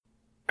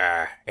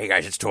Hey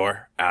guys, it's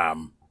Tor.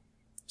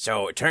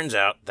 So it turns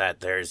out that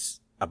there's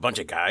a bunch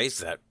of guys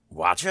that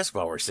watch us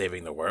while we're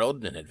saving the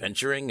world and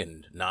adventuring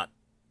and not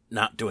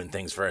doing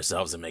things for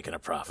ourselves and making a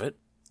profit.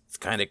 It's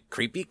kind of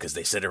creepy because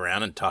they sit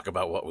around and talk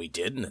about what we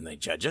did and then they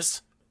judge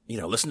us.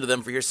 Listen to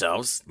them for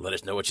yourselves. Let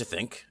us know what you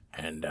think.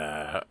 And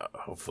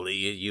hopefully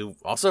you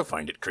also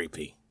find it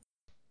creepy.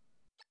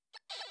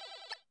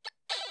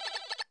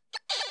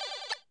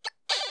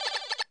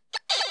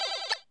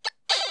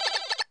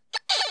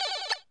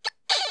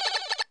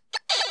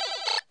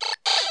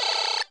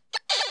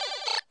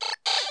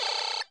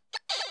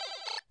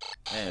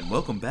 And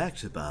welcome back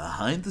to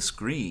Behind the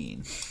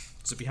Screen.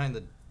 So behind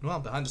the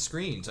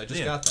screens. I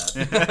just got that.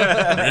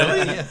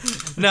 Really? Yeah.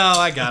 No,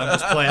 I got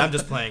it. I'm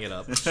just playing it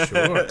up.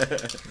 Sure.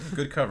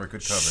 Good cover.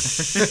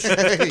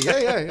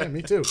 yeah,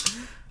 me too.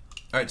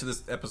 All right, so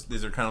this episode,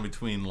 these are kind of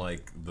between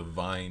like the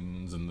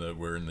vines and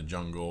we're in the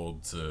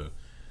jungle to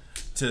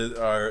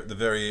the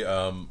very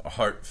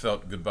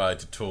heartfelt goodbye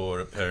to Tor.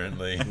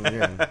 Apparently,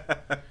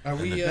 Are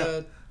we?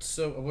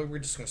 So we're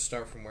just gonna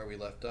start from where we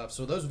left off.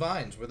 So those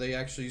vines, were they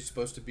actually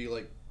supposed to be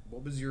like?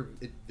 What was your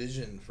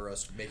vision for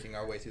us making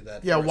our way through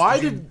that? Yeah, forest? why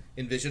did you did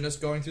envision us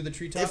going through the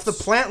treetops? If the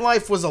plant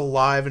life was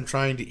alive and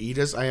trying to eat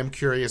us, I am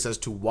curious as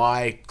to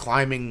why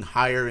climbing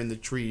higher in the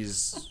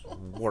trees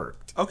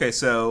worked. Okay,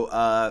 so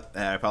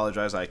I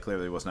apologize. I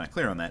clearly was not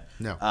clear on that.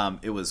 No.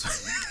 It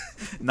was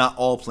not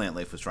all plant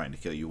life was trying to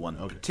kill you. One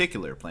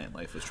particular plant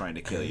life was trying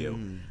to kill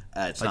you.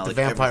 It's Like not the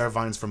vampire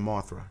vines from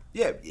Mothra.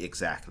 Yeah,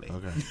 exactly.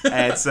 Okay.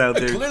 And so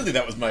clearly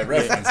that was my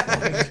reference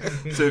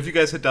point. So if you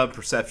guys had done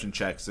perception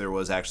checks, there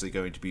was actually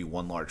going to be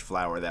one large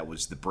flower that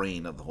was the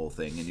brain of the whole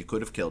thing, and you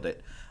could have killed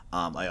it.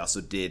 I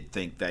also did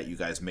think that you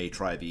guys may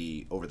try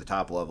the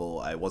over-the-top level.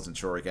 I wasn't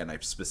sure. Again, I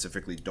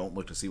specifically don't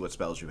look to see what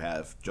spells you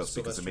have, just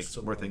because it makes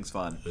more things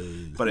fun.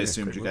 But I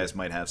assumed you guys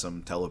might have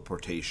some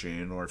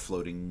teleportation or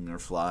floating or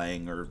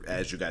flying, or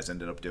as you guys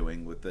ended up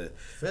doing with the...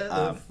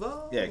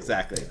 yeah,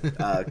 exactly.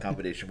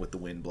 Combination with the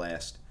wind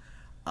blast.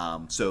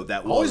 So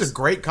that was... Always a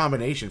great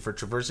combination for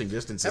traversing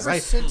distances.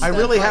 Since I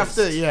really that have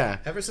heist- to, yeah.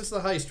 Ever since the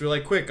heist, we're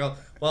like, quick.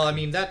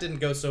 That didn't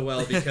go so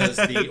well because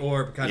the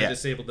orb kind of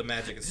disabled the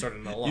magic and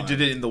started an alarm. You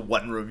did it in the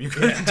one room you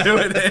could do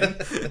it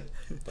in.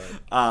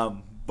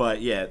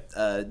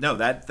 No,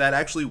 that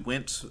actually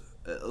went...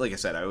 like I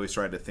said, I always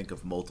try to think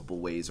of multiple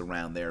ways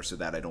around there so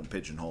that I don't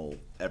pigeonhole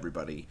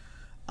everybody.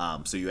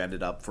 So you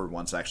ended up, for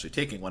once, actually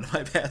taking one of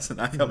my paths and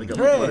not coming up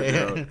with one of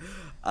your own.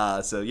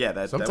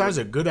 Sometimes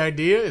a good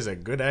idea is a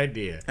good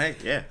idea. Hey,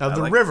 yeah. Now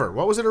the river.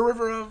 What was it? A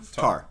river of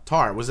Tar.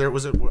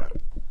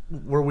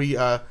 Were we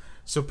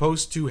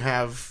supposed to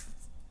have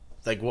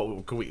like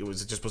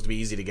was it just supposed to be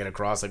easy to get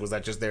across? Like was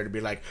that just there to be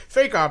like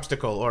fake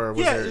obstacle or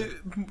was there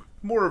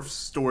more of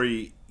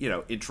story,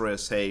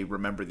 interest? Hey,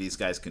 remember these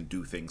guys can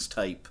do things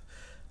type.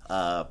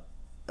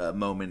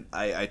 Moment.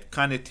 I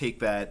kind of take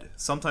that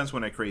sometimes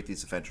when I create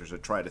these adventures. I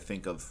try to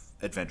think of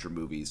adventure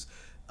movies.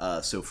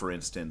 So, for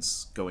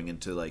instance, going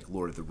into like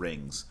Lord of the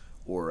Rings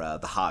or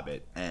The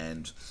Hobbit,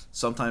 and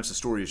sometimes the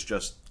story is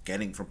just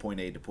getting from point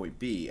A to point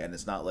B, and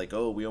it's not like,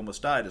 oh, we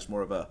almost died. It's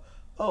more of a,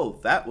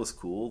 oh, that was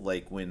cool.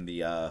 Like when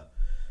the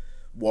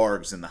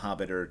wargs in The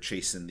Hobbit are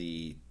chasing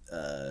the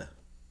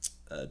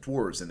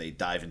dwarves, and they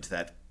dive into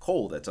that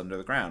coal that's under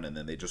the ground, and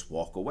then they just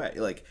walk away.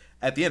 Like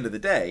at the end of the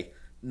day,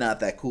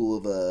 not that cool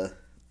of a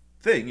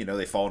thing,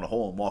 they fall in a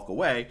hole and walk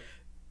away,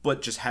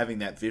 but just having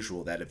that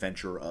visual, that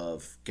adventure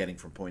of getting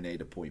from point A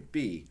to point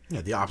B. Yeah,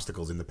 the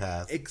obstacles in the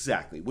path.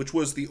 Exactly, which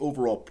was the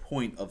overall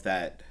point of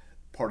that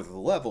part of the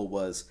level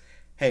was,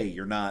 hey,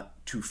 you're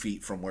not 2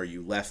 feet from where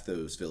you left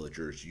those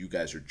villagers, you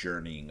guys are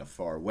journeying a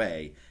far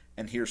way,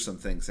 and here's some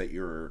things that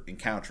you're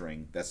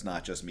encountering that's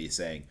not just me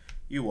saying,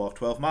 you walked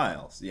 12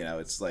 miles.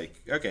 It's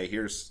like, okay,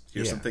 here's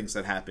some things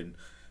that happen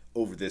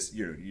over this,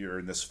 you're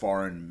in this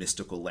foreign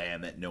mystical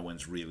land that no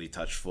one's really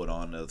touched foot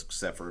on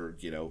except for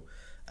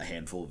a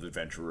handful of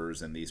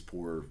adventurers and these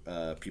poor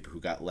people who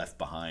got left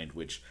behind,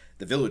 which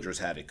the villagers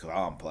had a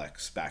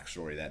complex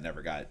backstory that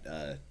never got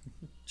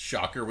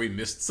shocker, we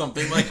missed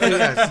something like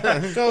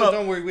that.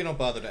 Don't worry, we don't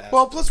bother to ask.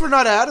 Well, plus we're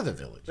not out of the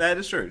village. That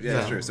is true.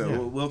 That's true.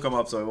 So we'll come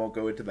up, so I won't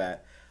go into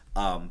that.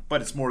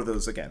 But it's more of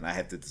those, again, I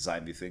have to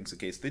design these things in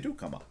case they do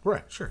come up.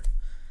 Right, sure.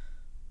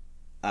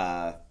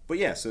 But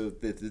yeah, so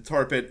the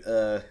tar pit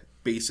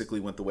basically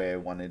went the way I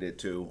wanted it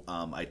to.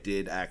 I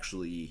did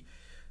actually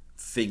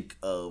think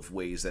of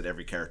ways that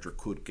every character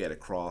could get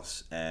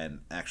across, and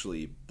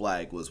actually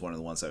Blag was one of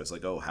the ones I was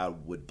like, oh, how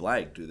would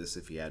Blag do this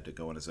if he had to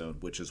go on his own,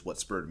 which is what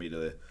spurred me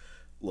to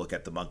look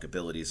at the monk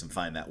abilities and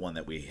find that one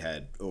that we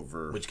had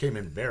over... Which came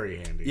in very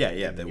handy.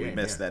 Yeah, that we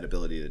missed that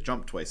ability to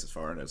jump twice as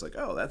far, and I was like,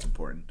 oh, that's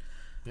important.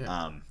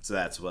 Yeah. So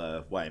that's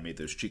why I made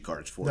those cheat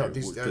cards for it,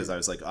 because I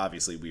was like,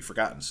 obviously we've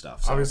forgotten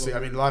stuff. So. Obviously, I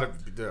mean, a lot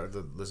of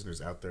the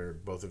listeners out there,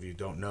 both of you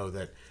don't know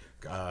that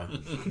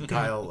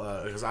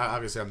Kyle, because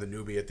obviously I'm the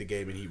newbie at the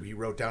game, and he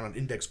wrote down on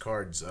index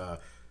cards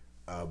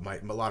a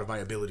lot of my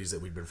abilities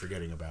that we'd been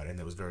forgetting about, and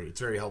it's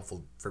very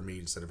helpful for me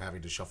instead of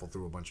having to shuffle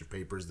through a bunch of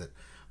papers that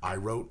I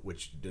wrote,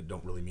 which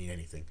don't really mean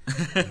anything.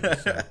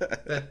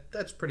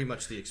 That's pretty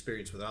much the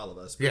experience with all of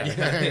us.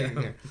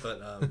 Yeah.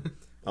 But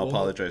I'll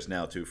apologize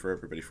now too for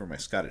everybody for my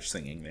Scottish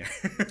singing there.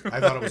 I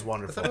thought it was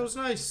wonderful. I thought it was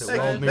nice. It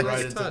rolled me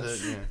right into touch.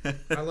 the.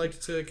 Yeah. I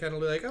like to kind of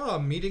be like, a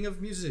meeting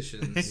of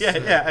musicians.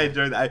 yeah, I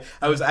enjoyed that.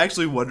 I was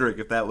actually wondering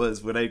if that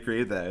was when I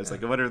created that. I was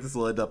like, I wonder if this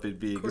will end up in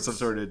being some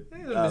sort of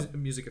a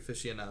music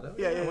aficionado.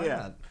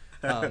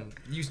 Yeah.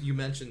 You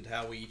mentioned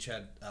how we each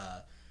had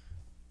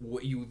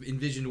what you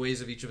envisioned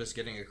ways of each of us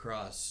getting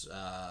across.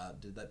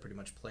 Did that pretty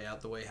much play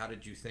out the way? How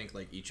did you think,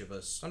 like, each of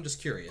us? I'm just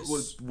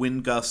curious.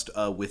 Wind Gust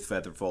with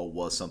Featherfall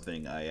was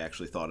something I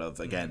actually thought of,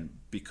 again,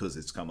 because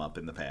it's come up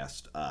in the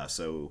past.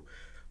 So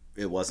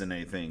it wasn't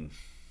anything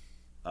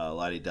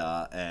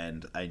la-di-da,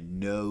 and I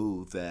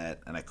know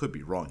that, and I could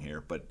be wrong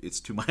here, but it's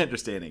to my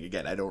understanding,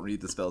 again, I don't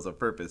read the spells on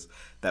purpose,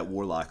 that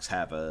Warlocks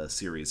have a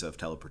series of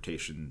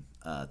teleportation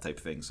type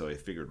things, so I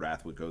figured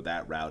Wrath would go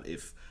that route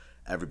if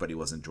everybody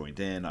wasn't joined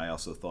in. I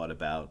also thought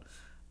about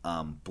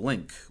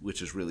Blink,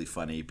 which is really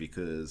funny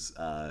because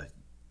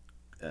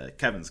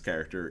Kevin's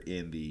character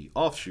in the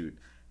offshoot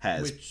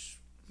has... Which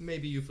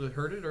maybe you've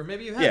heard it, or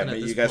maybe you haven't.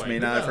 Yeah, you guys may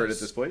not have heard it at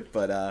this point,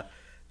 but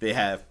they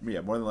have,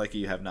 more than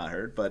likely you have not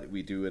heard, but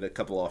we do it a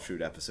couple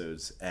offshoot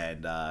episodes,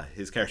 and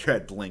his character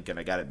had Blink, and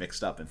I got it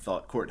mixed up and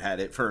thought Court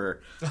had it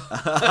for a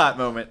hot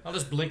moment. I'll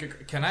just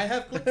blink. Can I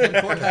have Blink? Can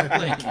Court have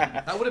Blink?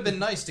 That would have been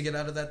nice to get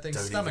out of that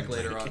thing's stomach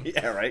later on.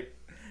 Yeah, right?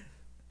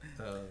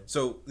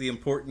 So the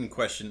important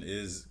question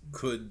is,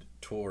 could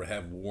Tor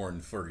have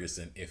warned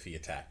Ferguson if he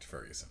attacked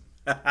Ferguson?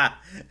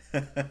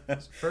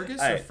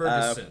 Fergus or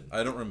Ferguson?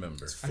 I don't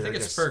remember. I think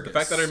it's Fergus. The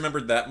fact that I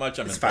remembered that much,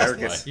 I'm impressed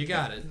by. You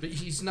got it. But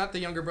he's not the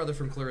younger brother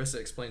from Clarissa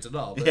Explains It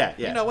All. But Yeah.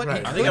 You know what?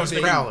 Right. I think it was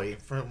Crowley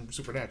from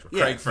Supernatural.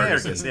 Yeah, Craig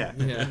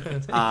Ferguson.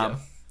 Yeah.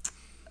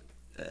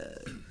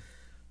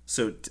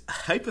 So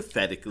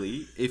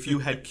hypothetically, if you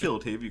had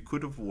killed him, you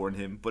could have warned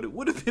him, but it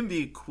would have been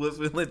the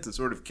equivalent to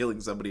sort of killing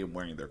somebody and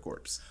wearing their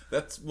corpse.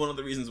 That's one of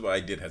the reasons why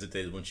I did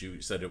hesitate when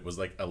you said it was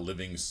like a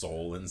living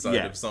soul inside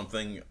of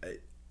something.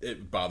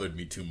 It bothered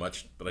me too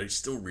much, but I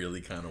still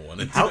really kind of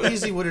wanted to. How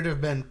easy would it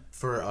have been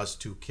for us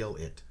to kill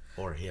it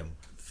or him?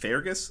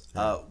 Fergus?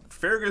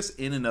 Fergus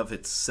in and of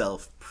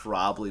itself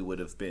probably would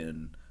have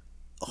been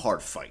a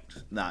hard fight.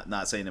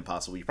 Not saying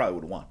impossible. You probably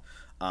would have won.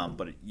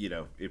 But,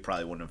 it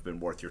probably wouldn't have been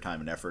worth your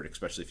time and effort,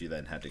 especially if you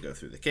then had to go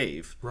through the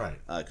cave. Right.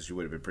 Because you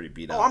would have been pretty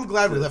beat up. Oh, I'm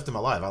glad we left him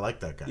alive. I like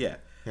that guy. Yeah.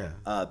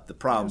 Yeah. The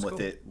problem with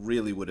it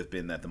really would have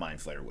been that the Mind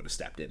Flayer would have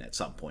stepped in at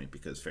some point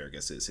because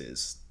Fergus is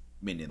his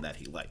minion that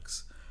he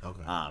likes.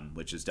 Okay.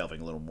 Which is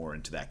delving a little more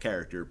into that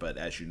character. But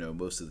as you know,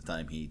 most of the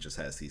time he just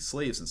has these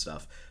slaves and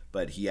stuff.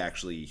 But he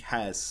actually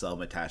has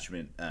some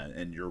attachment,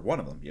 and you're one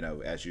of them.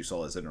 As you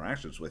saw his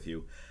interactions with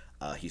you.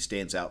 He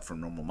stands out from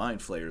normal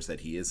Mind Flayers that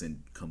he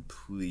isn't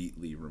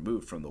completely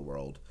removed from the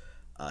world.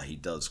 He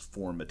does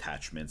form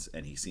attachments,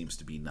 and he seems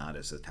to be not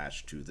as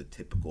attached to the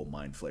typical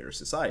Mind Flayer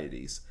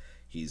societies.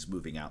 He's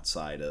moving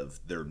outside of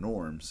their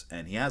norms,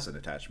 and he has an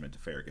attachment to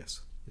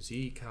Fergus. Is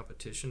he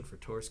competition for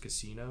Tor's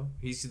Casino?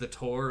 He's the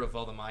Tor of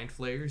all the Mind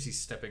Flayers. He's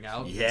stepping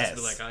out. Yes. And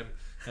just be like, I'm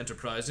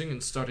enterprising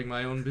and starting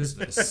my own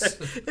business.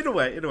 In a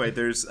way,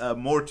 there's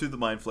more to the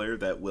Mind Flayer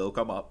that will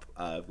come up.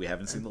 We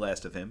haven't seen the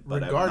last of him,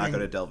 but I'm not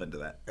going to delve into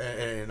that.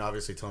 And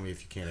obviously, tell me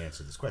if you can't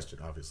answer this question,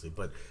 obviously.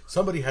 But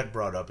somebody had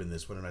brought up in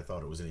this one, and I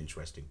thought it was an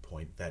interesting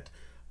point, that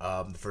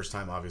the first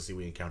time, obviously,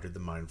 we encountered the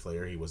Mind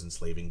Flayer, he was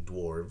enslaving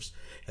dwarves.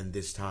 And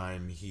this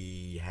time,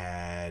 he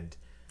had...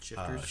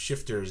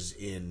 shifters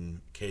in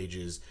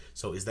cages.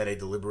 So is that a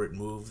deliberate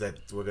move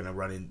that we're going to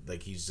run in,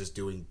 like he's just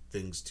doing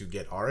things to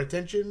get our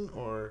attention,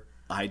 or...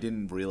 I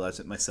didn't realize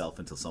it myself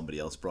until somebody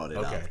else brought it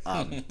Okay.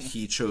 up.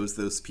 He chose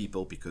those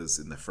people because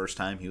in the first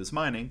time he was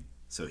mining,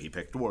 so he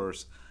picked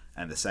dwarves,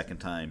 and the second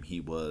time he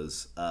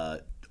was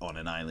on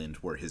an island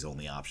where his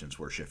only options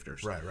were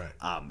shifters. Right.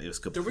 It was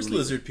completely... There was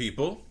lizard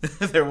people.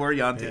 There were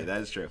Yanti,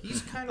 that is true.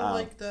 He's kind of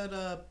like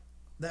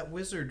that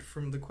wizard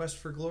from the Quest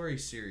for Glory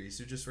series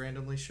who just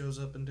randomly shows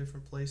up in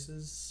different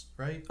places,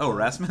 right? Oh,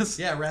 Rasmus?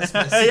 Yeah,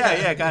 Rasmus.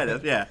 yeah, kind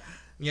of, yeah.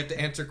 You have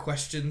to answer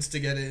questions to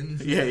get in.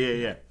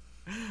 Yeah.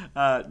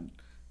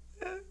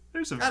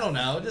 There's I don't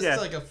know,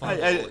 just like a fun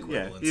little equivalency.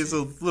 Yeah, he's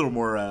a little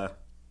more...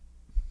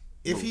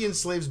 If he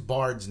enslaves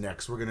bards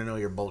next, we're going to know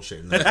you're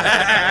bullshitting.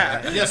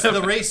 Yes,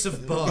 the race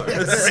of bards.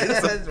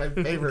 That's my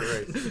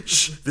favorite race.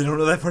 Shh, they don't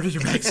know that part of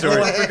your backstory.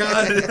 Oh, I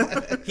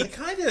forgot. He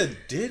kind of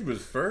did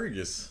with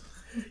Fergus.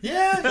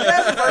 Yeah, the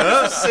birds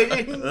are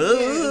singing.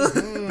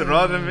 They're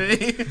on to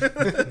me.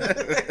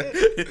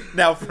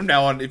 Now, from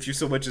now on, if you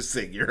so much as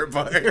sing, you're a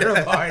bard. You're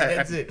a bard,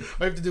 that's it. All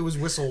you have to do is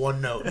whistle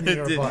one note, and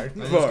you're a bard.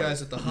 Those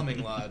guys at the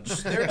Humming Lodge,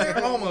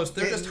 they're almost,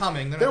 they're just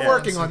humming. They're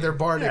working on their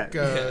bardic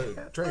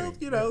training.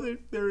 Well,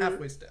 they're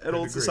Halfway step. an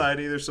old Agree.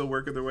 society. They're still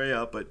working their way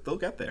up, but they'll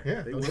get there.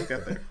 Yeah, They will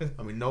get there.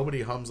 I mean,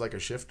 nobody hums like a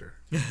shifter.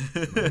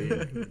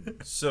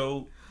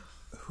 So,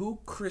 who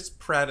Chris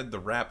Pratted the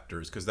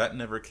Raptors? Because that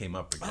never came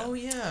up again. Oh,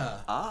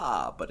 yeah.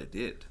 But it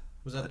did.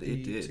 Was that But the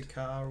it did.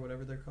 Taka or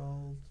whatever they're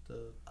called?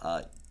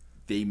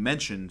 They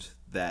mentioned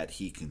that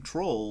he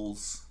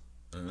controls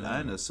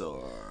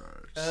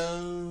dinosaurs.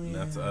 Oh, yeah.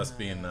 That's us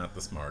being not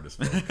the smartest.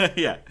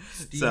 Yeah.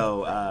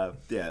 So,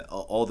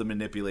 all the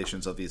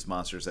manipulations of these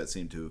monsters that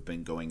seem to have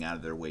been going out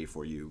of their way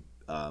for you,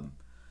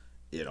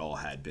 it all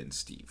had been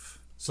Steve.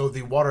 So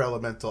the water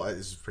elemental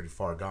is pretty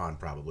far gone,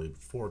 probably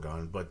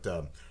foregone, but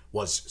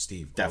was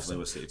Steve. Definitely also.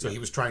 was Steve, So yeah. he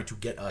was trying to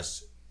get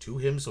us to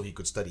him so he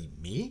could study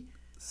me?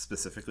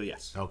 Specifically,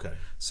 yes. Okay.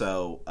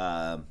 So,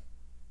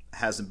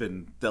 hasn't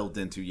been delved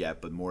into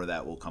yet, but more of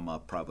that will come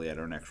up probably at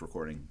our next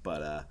recording.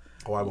 But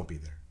Oh, I won't be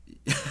there.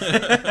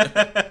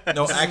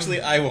 No,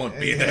 actually, I won't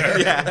be there.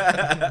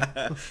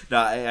 no,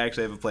 I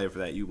actually have a plan for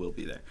that. You will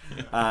be there.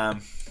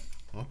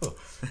 Oh.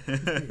 You're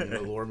going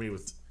to lure me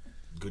with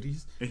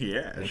goodies?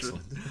 Yeah, sure.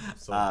 Excellent.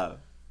 So,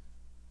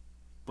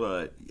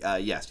 But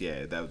yes,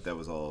 yeah, that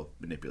was all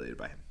manipulated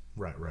by him.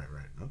 right.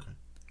 Okay.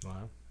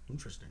 Wow.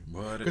 Interesting.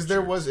 What a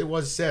Because it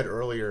was said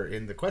earlier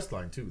in the quest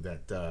line too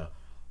that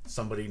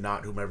somebody,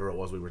 not whomever it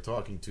was we were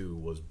talking to,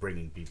 was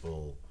bringing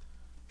people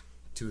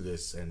to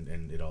this, and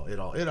it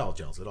all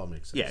gels. It all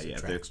makes sense. Yeah, It yeah,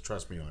 tracks.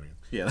 Trust me, audience.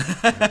 Yeah,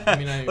 I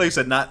mean, like I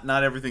said,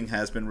 not everything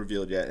has been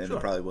revealed yet, and Sure. it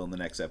probably will in the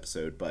next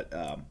episode. But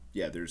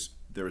yeah,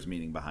 there was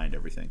meaning behind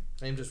everything.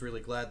 I'm just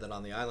really glad that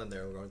on the island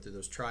there, we're going through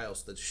those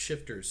trials, the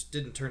shifters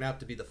didn't turn out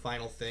to be the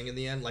final thing in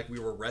the end. Like, we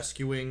were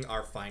rescuing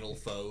our final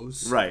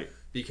foes. Right.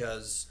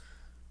 Because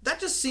that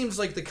just seems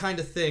like the kind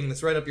of thing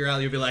that's right up your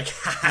alley. You'd be like,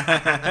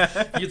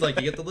 you'd like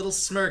to get the little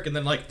smirk, and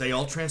then like they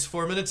all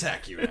transform and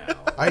attack you now.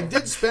 I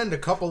did spend a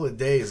couple of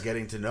days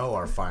getting to know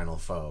our final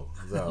foe,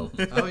 though.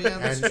 Oh yeah,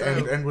 that's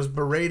and, true. and was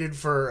berated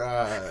for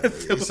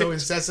so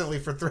incessantly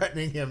for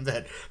threatening him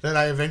that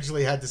I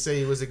eventually had to say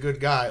he was a good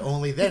guy,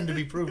 only then to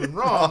be proven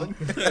wrong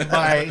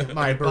by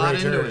my bought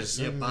into it. beraters.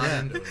 You bought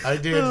into it. I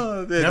did.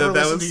 Oh, Never that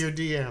listen was-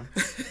 to your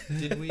DM.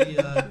 Did we?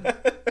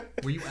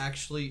 Were you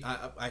actually?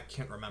 I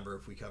can't remember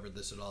if we covered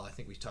this at all. I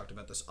think we talked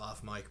about this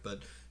off mic. But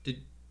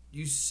did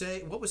you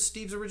say what was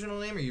Steve's original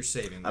name? Or you're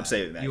saving that? I'm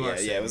saving that. You are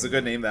Yeah, it was a saving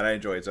good name that I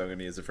enjoyed, so I'm going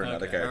to use it for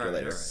another Okay, character all right,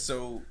 later. all right.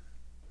 So,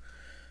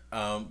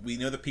 we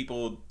know that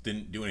people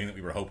didn't do anything that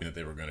we were hoping that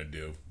they were going to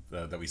do,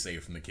 that we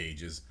saved from the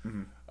cages.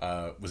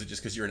 Was it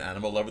just because you're an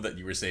animal lover that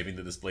you were saving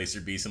to displace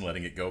your beast and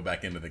letting it go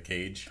back into the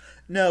cage?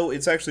 No,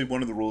 it's actually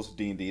one of the rules of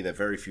D&D that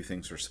very few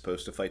things are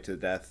supposed to fight to the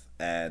death,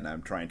 and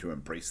I'm trying to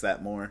embrace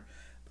that more.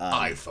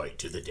 I fight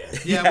to the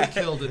death. Yeah, we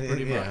killed it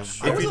pretty Yeah.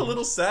 much. I was a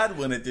little sad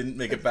when it didn't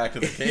make it back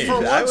to the cage. For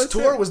I once, was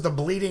Tor was the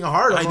bleeding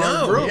heart of I our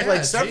know, group, yeah,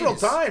 like several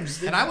geez.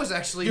 times. And I was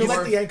actually You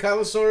let the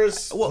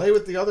Ankylosaurus play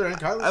with the other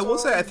Ankylosaurus? I will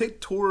say, I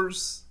think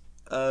Tor's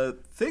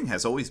thing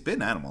has always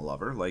been animal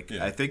lover. Like,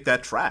 Yeah. I think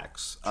that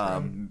tracks.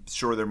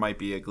 Sure, there might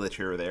be a glitch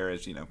here or there,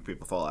 as you know,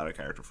 people fall out of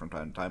character from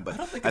time to time. But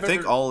don't think I I've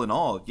think ever- all in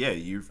all, yeah,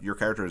 your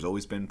character has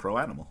always been pro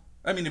animal.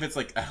 I mean, if it's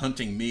like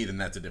hunting me, then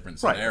that's a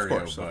different Right, scenario.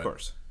 of but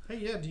course. Hey,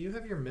 yeah. Do you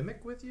have your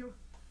mimic with you?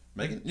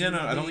 Megan? Yeah,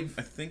 no, I don't believe- think.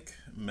 I think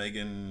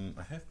Megan.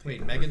 I have.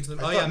 Wait, paperwork. Megan's the. I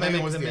Oh thought yeah, Megan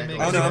Megan was the the mimic.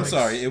 Ankylosaurus. Oh no, I'm Mimics.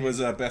 sorry. It was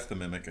Beth the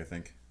Mimic, I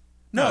think.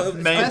 No, It's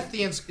Meg-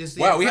 Beth is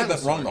the. Wow, we had that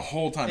Ankylosaur. wrong the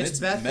whole time. It's It's,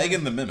 Beth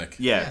Megan and- the Mimic.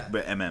 yeah,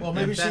 but MM. Well,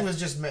 maybe And she Beth- was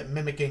just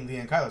mimicking the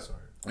Ankylosaur.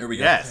 Here we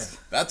go. Yes.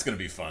 That's going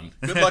to be fun.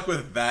 Good luck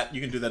with that.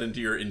 You can do that into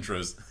your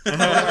intros.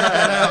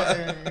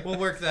 We'll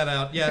work that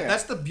out. Yeah,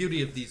 that's the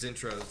beauty of these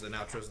intros and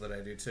outros that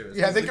I do too. is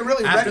Yeah, they can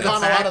really after retcon the a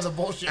lot fact- of the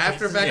bullshit.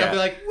 After fact, Yeah. I'll be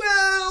like,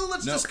 well,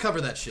 let's No, just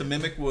cover that shit. The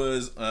Mimic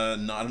was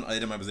not an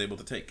item I was able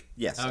to take.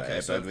 Yes, Okay, I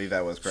so believe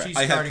that was correct. she's-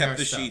 I had starting our kept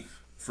the stuff. sheet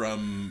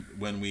from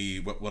when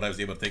what I was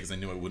able to take because I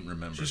knew I wouldn't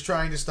remember. She's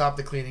trying to stop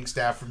the cleaning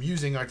staff from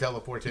using our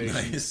teleportation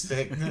Nice.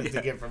 stick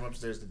to get from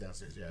upstairs to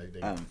downstairs.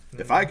 Yeah,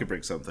 If I could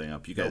bring something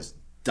up, you guys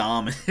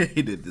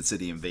dominated the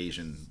city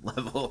invasion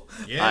level.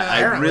 Yeah, I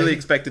apparently. really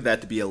expected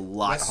that to be a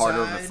lot West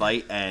harder of a side.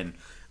 fight, and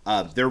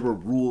there were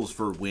rules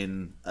for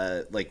when,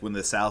 when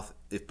the South,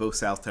 if both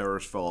South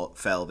Towers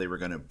fell, they were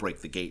going to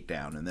break the gate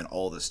down, and then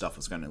all this stuff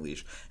was going to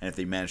unleash. And if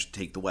they managed to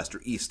take the West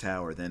or East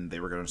Tower, then they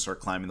were going to start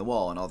climbing the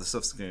wall, and all this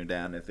stuff's going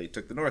down. And if they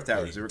took the North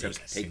Towers, they were going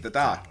to take the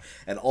dock,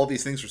 and all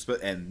these things were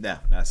and no,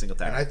 not a single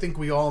tower. And I think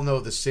we all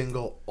know the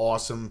single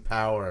awesome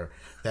power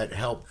that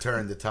helped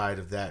turn the tide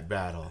of that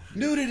battle.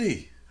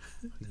 Nudity.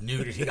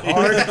 Nudity.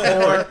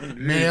 Hardcore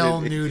male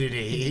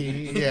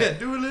nudity. Yeah.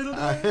 do a little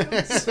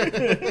dance.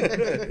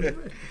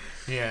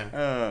 Yeah.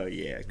 Oh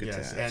yeah, good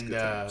Yes. times. And good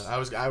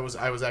times. I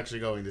was actually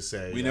going to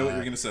say We know what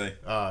you're going to say.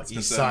 It's been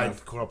East said Side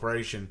enough.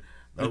 Cooperation.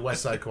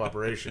 West Side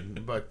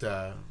Cooperation, but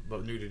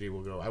nudity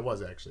will go. I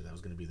was actually, that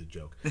was going to be the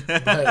joke.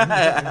 But,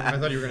 I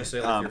thought you were gonna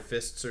say like your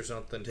fists or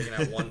something, taking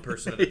out one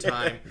person at a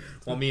time,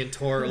 while me and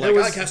Tor are like,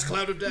 was- I cast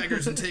Cloud of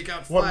Daggers and take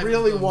out what five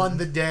really of them. won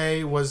the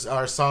day was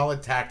our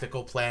solid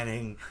tactical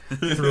planning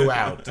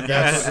throughout.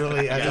 That's what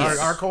really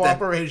our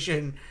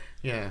cooperation.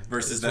 Yeah,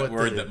 Versus is that what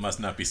word did that it. must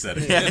not be said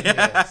again.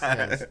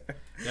 Yes.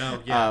 No,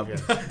 yeah,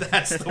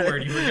 that's the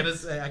word you were gonna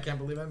say. I can't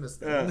believe I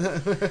missed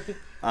that.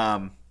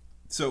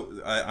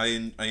 So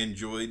I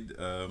enjoyed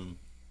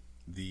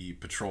the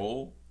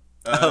patrol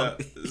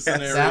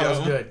scenario. That was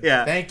good.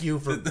 Yeah. Thank you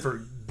for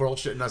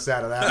bullshitting us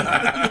out of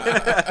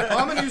that. Well,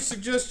 I'm gonna use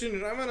suggestion,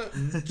 and I'm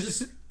gonna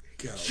just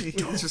go.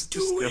 Just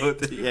go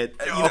with it. Yeah.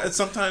 You know,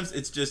 sometimes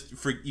it's just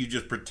you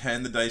just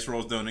pretend the dice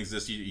rolls don't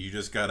exist. You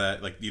just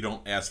gotta you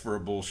don't ask for a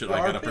bullshit. I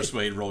got a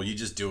persuade roll. You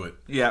just do it.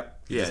 Yeah.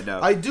 No.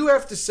 I do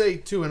have to say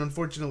too, and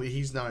unfortunately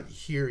he's not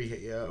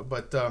here.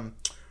 But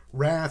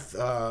Wrath,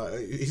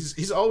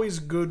 he's always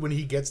good when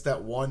he gets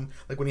that one,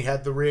 like when he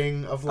had the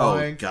ring of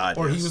lying,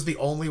 or he was the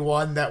only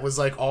one that was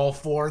like all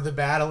for the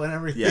battle and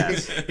everything.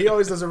 Yes. He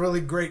always does a really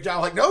great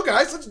job. Like, no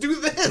guys, let's do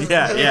this.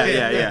 Yeah.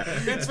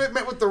 It's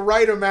met with the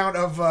right amount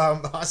of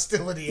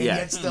hostility and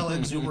yet still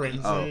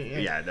exuberance. No,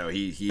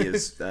 he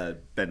is.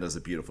 Ben does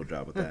a beautiful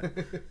job with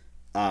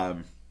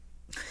that.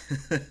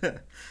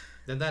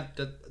 Then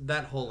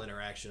that whole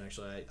interaction,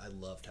 actually, I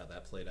loved how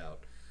that played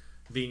out.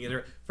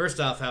 First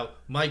off, how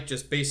Mike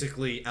just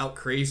basically out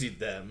crazied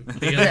them.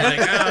 Being like,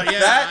 oh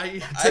yeah,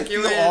 I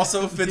feel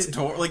also fits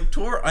Tor. Like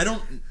Tor,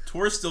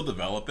 Tor's still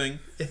developing.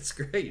 It's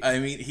great. I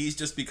mean, he's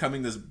just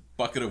becoming this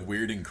bucket of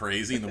weird and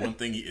crazy, and the one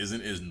thing he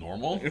isn't is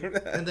normal.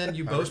 And then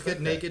you both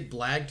get naked.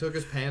 Blag took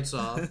his pants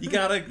off. You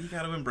gotta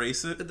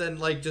embrace it. And then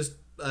just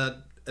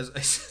as I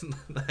said,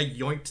 I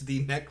yoinked the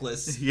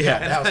necklace. Yeah,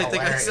 and that was I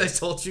think hilarious. I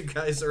told you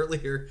guys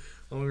earlier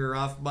when we were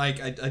off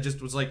mic, I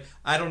just was like,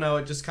 I don't know,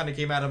 it just kind of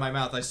came out of my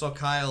mouth. I saw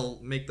Kyle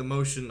make the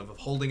motion of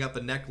holding up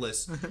a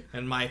necklace,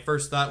 and my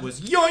first thought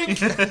was,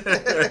 yoink!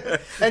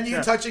 And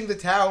you touching the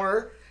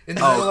tower in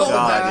the middle of the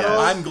battle. Yeah.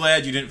 I'm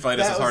glad you didn't fight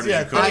us as hard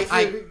as you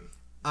could.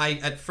 I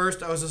at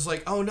first I was just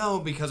like, oh no,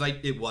 because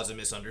it was a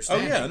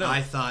misunderstanding. Oh, yeah, no.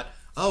 I thought,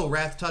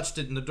 Wrath touched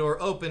it and the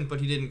door opened,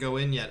 but he didn't go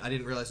in yet. I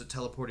didn't realize it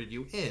teleported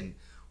you in.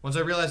 Once I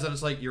realized that,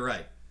 it's like, you're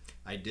right.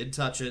 I did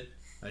touch it.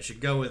 I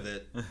should go with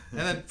it. And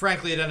then,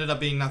 frankly, it ended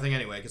up being nothing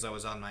anyway because I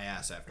was on my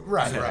ass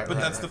afterwards. Right. But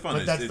that's the fun.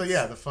 But that's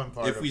the fun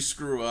part. If we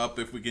screw up,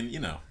 if we can,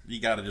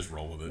 you gotta just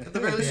roll with it. At the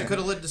very least, it could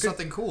have led to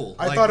something cool.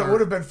 I thought it would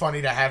have been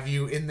funny to have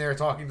you in there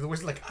talking to the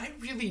wizard. Like, I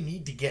really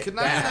need to get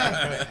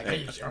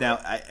back. Now,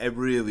 I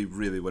really,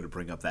 really want to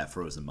bring up that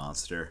frozen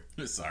monster.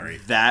 Sorry.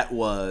 That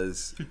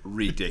was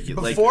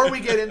ridiculous. Before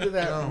we get into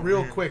that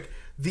real quick,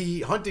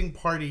 the hunting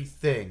party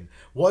thing,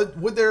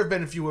 would there have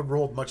been, if you had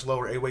rolled much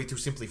lower, a way to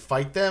simply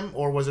fight them?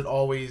 Or was it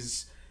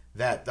always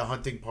that the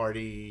hunting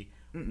party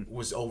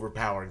was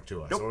overpowering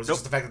to us? Or was it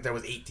just the fact that there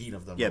was 18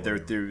 of them? Yeah,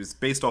 there was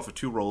based off of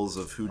 2 rolls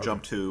of who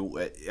jumped who.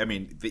 I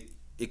mean,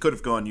 it could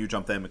have gone you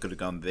jump them, it could have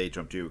gone they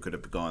jumped you, it could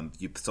have gone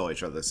you saw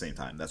each other at the same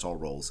time. That's all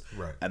rolls.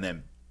 Right. And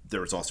then there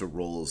was also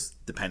rolls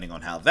depending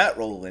on how that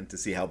roll went to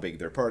see how big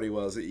their party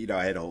was.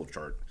 I had a whole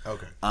chart.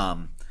 Okay.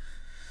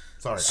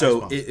 Sorry.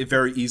 So it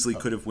very easily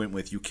could have went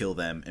with you kill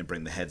them and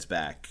bring the heads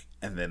back,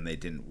 and then they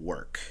didn't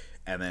work.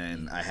 And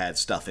then I had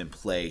stuff in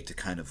play to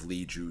kind of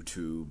lead you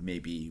to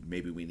maybe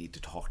we need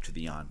to talk to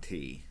the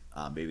auntie.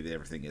 Maybe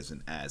everything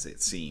isn't as it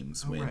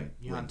seems.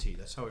 Yanti,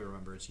 that's how we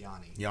remember it's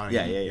Yanni.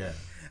 Yeah.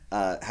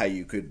 How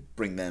you could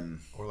bring them,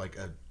 or like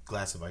a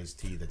glass of iced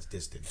tea that's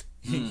distant.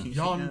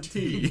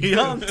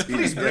 Yanti.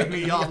 Please bring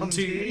me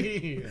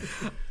Yanti.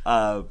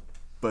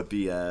 But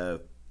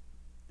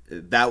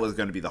that was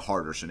going to be the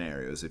harder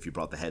scenarios if you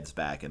brought the heads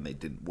back and they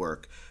didn't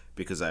work,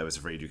 because I was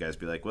afraid you guys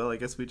would be like, well, I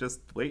guess we just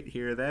wait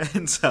here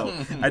then. So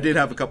I did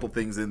have a couple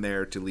things in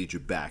there to lead you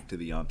back to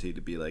the auntie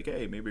to be like,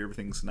 hey, maybe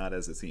everything's not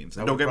as it seems.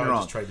 And don't get me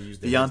wrong,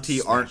 the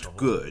auntie aren't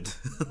good.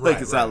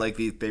 It's not like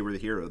they were the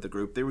hero of the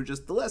group. They were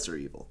just the lesser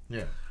evil.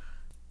 Yeah.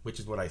 Which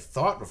is what I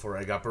thought before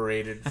I got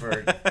berated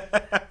for.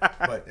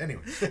 But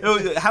anyway.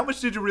 How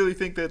much did you really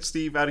think that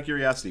Steve, out of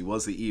curiosity,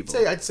 was the evil?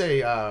 I'd say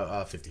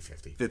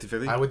 50-50.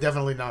 50-50? I would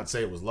definitely not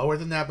say it was lower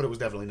than that, but it was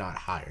definitely not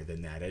higher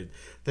than that.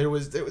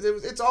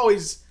 It's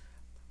always...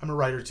 I'm a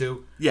writer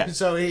too. Yeah.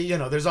 So,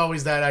 there's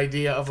always that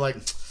idea of like,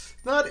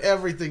 not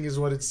everything is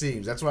what it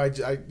seems. That's why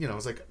I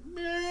was like,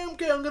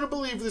 okay, I'm going to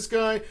believe this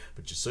guy.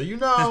 But just so you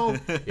know,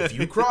 if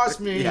you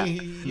cross me,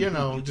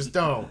 just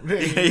don't. No,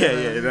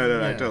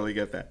 I totally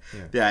get that.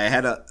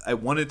 Yeah, I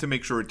wanted to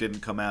make sure it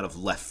didn't come out of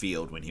left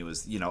field when he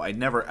was,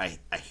 I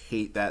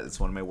hate that. It's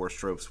one of my worst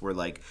tropes where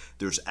like,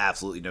 there's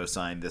absolutely no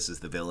sign this is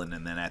the villain.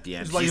 And then at the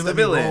end, he's the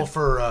villain. Roll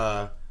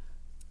for,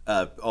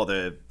 all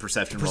the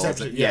perception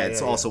rolls.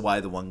 It's also why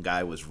the one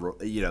guy was,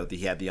 he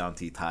had the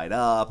auntie tied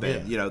up,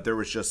 and there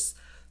was just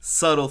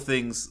subtle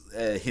things,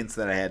 hints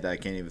that I had that I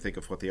can't even think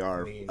of what they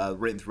are,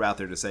 written throughout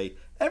there to say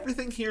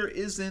everything here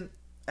isn't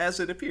as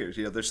it appears.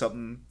 There's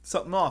something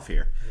off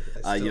here.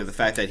 The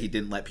fact that he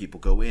didn't let people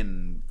go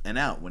in and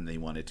out when they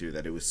wanted to,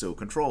 that it was so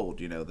controlled.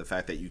 The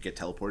fact that you get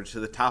teleported to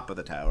the top of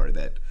the tower,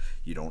 that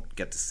you don't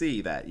get to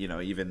see that.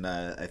 Even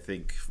I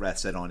think Wrath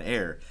said on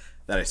air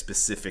that I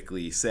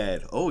specifically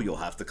said, "Oh, you'll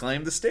have to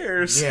climb the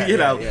stairs."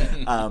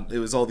 It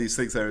was all these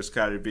things that I was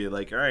kind of being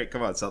like, "All right,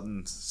 come on,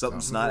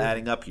 something's not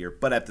adding up here."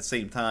 But at the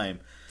same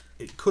time,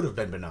 it could have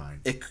been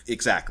benign.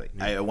 Exactly.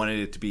 I wanted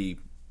it to be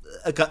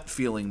a gut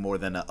feeling more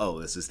than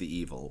this is the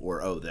evil,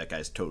 or that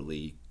guy's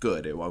totally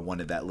good. I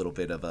wanted that little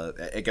bit of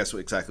I guess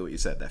exactly what you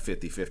said, that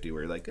 50-50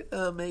 where you're like,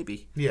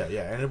 maybe. Yeah,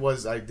 and it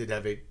was. I did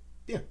have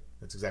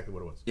That's exactly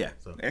what it was. Yeah.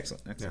 So,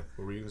 Excellent. yeah. Excellent.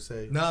 What were you gonna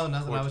say? No,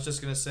 nothing. I was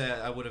just gonna say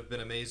I would have been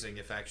amazing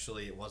if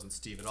actually it wasn't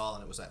Steve at all,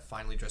 and it was that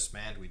finely dressed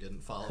man we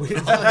didn't follow.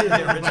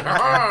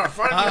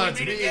 Finally, It's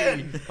we meet me.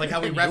 again. Like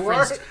how we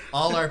referenced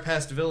all our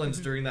past villains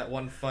during that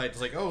one fight.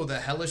 It's like, oh, the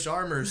hellish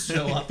armors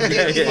show up.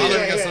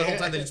 Following us the whole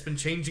time. They've just been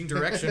changing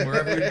direction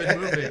wherever we've been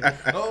moving.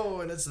 Oh,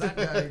 and it's that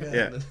guy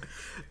again.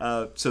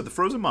 Yeah. So the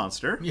frozen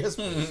monster. Yes.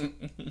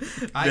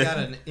 I got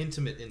an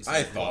intimate insight.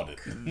 I thought it.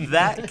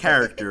 That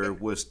character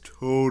was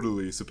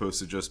totally supposed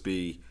to just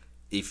be,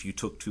 if you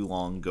took too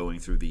long going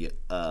through the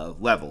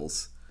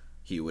levels,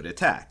 he would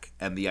attack.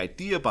 And the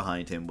idea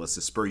behind him was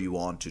to spur you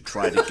on to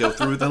try to go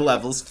through the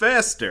levels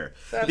faster.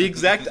 The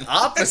exact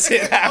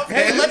opposite happened.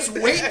 Hey, let's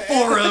wait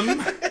for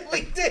him.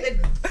 We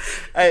did.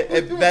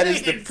 That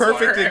is the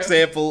perfect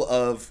example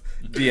of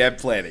DM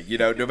planning. You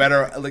know, no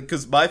matter, like,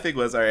 because my thing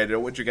was, all right, I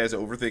don't want you guys to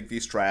overthink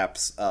these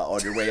traps on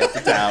your way up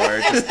the tower.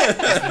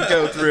 Just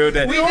go through.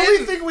 The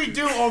only thing we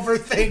do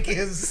overthink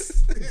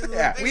is.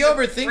 We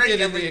overthink it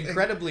in the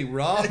incredibly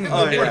wrong.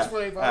 Oh, yeah. Worst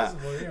way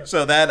possible. Yeah.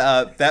 So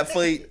that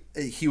fight,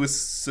 he was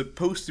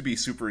supposed to be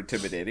super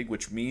intimidating,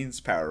 which means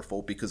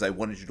powerful, because I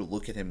wanted you to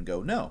look at him and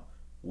go, no,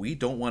 we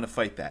don't want to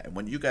fight that. And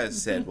what you guys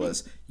said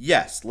was,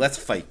 yes, let's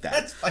fight that.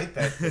 Let's fight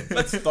that thing.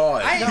 Let's thaw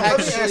it. Let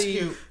me ask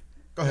you.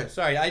 Go ahead.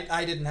 Sorry,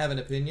 I didn't have an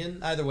opinion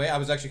either way. I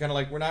was actually kind of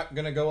like, we're not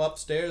going to go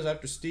upstairs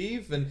after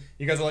Steve. And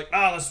you guys were like,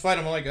 let's fight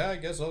him. I'm like, I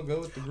guess I'll go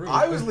with the group.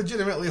 I was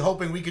legitimately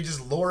hoping we could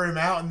just lure him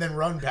out and then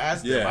run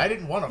past him. Yeah. I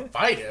didn't want to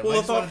fight him. Well, I the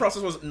just thought wanted-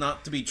 process was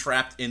not to be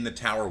trapped in the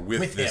tower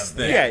with this him.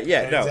 thing.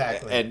 Yeah, no.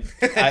 Exactly. And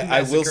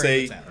I will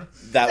say Massacring the tower.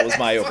 that was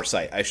my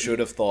oversight. I should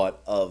have thought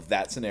of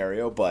that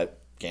scenario, but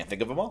can't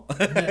think of them all.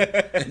 And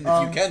if you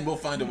can, we'll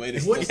find a way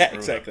to still Yeah, screw it up.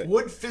 exactly.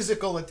 Would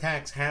physical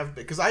attacks have...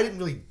 Because I didn't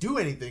really do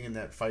anything in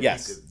that fight.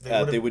 Yes,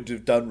 because they would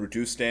have done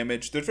reduced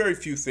damage. There's very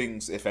few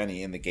things, if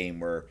any, in the game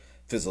where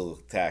physical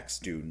attacks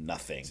do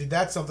nothing. See,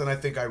 that's something I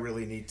think I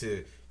really need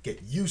to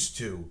get used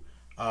to,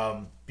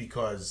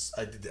 because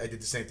I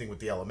did the same thing with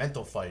the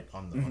elemental fight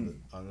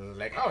on the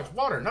like, oh, it's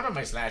water, none of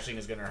my slashing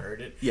is gonna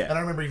hurt it. Yeah. And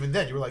I remember even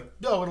then you were like,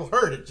 no, it'll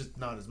hurt it, just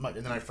not as much.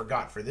 And then I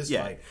forgot for this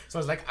Yeah. fight, so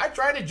I was like, I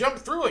try to jump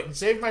through it and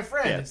save my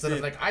friend Yeah. instead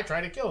of like I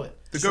try to kill it.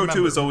 The Just go-to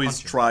remember is always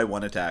punching. try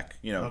one attack.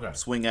 You know, Okay.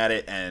 swing at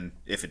it, and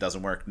if it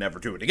doesn't work, never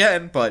do it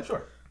again. But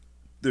Sure.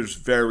 there's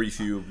very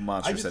few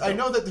monsters that I don't.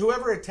 know that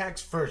whoever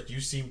attacks first, you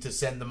seem to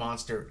send the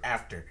monster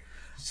after.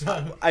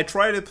 So I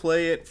try to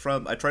play it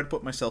from. I try to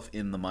put myself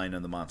in the mind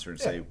of the monster and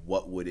say, Yeah.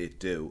 what would it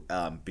do?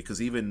 Because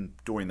even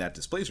during that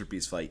Displacer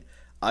Beast fight,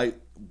 I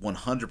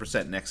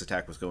 100% next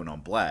attack was going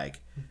on Blag,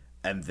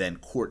 and then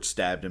Court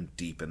stabbed him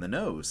deep in the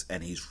nose,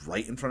 and he's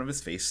right in front of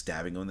his face,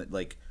 stabbing him.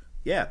 Like,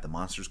 yeah, the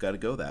monster's got to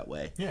go that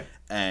way. Yeah.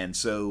 And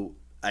so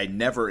I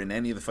never, in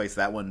any of the fights,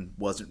 that one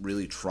wasn't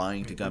really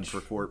trying to gun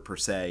for Court per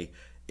se.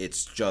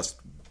 It's just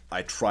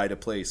I try to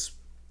place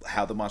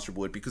how the monster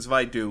would, because if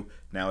I do,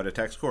 now it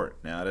attacks Court,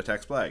 now it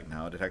attacks Blag,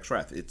 now it attacks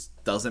Wrath. It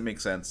doesn't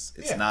make sense.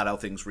 It's Yeah. not how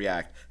things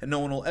react, and no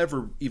one will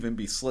ever even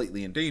be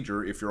slightly in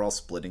danger if you're all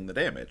splitting the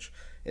damage.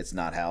 It's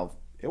not how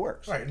it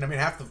works. right, and I mean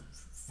half the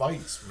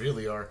fights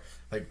really are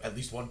like at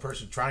least one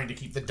person trying to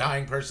keep the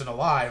dying person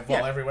alive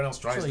while Yeah. everyone else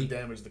tries Actually, to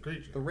damage the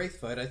creature. The Wraith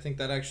fight, I think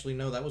that actually,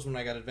 no, that was when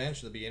I got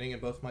advantage in the beginning,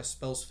 and both my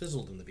spells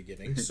fizzled in the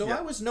beginning, so Yeah.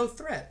 I was no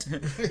threat.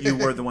 You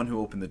were the one who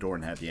opened the door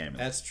and had the amulet.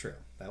 That's true.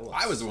 That was.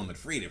 I was the one that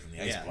freed it from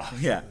the ice Yeah. block.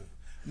 Yeah,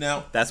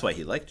 Now, that's why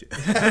he liked you.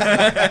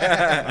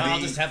 I'll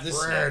just have this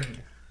snack.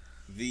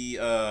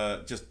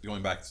 just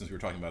going back, since we were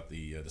talking about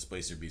the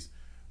Displacer Beast,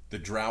 the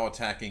Drow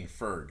attacking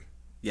Ferg.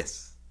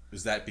 Yes.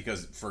 Is that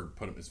because Ferg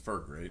put him? It's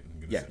Ferg, right? I'm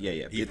gonna Yeah, say.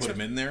 yeah. He It's- put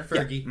him in there.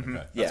 Fergie.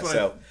 Okay. Yeah, That's what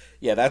so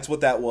that's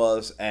what that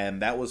was,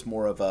 and that was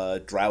more of a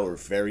Drow are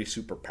very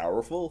super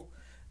powerful,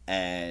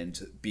 and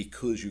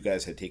because you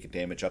guys had taken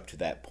damage up to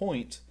that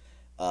point,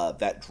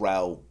 that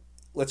Drow,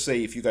 let's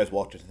say if you guys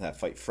walked into that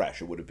fight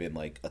fresh, it would have been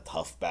like a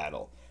tough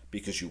battle,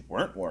 because you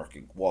weren't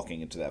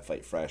walking into that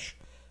fight fresh.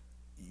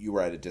 You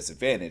were at a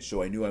disadvantage,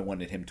 so I knew I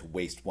wanted him to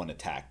waste one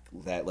attack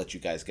that let you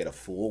guys get a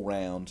full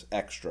round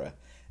extra,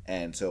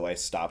 and so I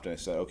stopped and I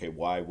said, okay,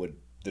 why would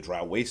the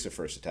Drow waste a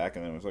first attack?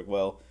 And I was like,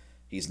 well,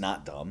 he's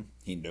not dumb.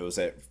 He knows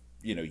that,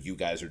 you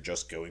guys are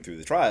just going through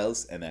the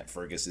trials, and that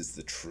Fergus is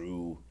the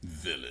true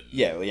villain.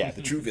 Yeah,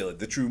 the true villain,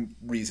 the true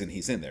reason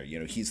he's in there.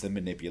 He's the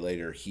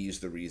manipulator. He's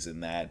the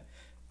reason that,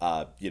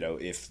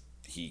 if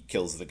he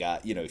kills the guy,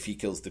 if he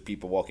kills the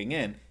people walking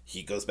in,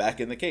 he goes back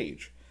in the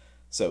cage.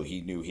 So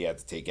he knew he had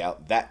to take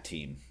out that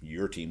team.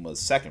 Your team was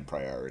second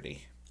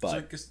priority. So I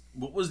But guess,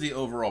 what was the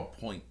overall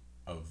point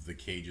of the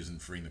cages and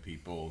freeing the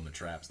people and the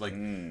traps? Like,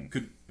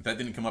 if that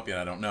didn't come up yet,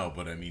 I don't know.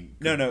 But I mean,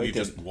 No, we it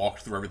just didn't.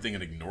 walked through everything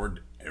and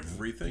ignored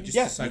everything. Just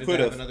yeah, decided you to could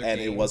have have, another and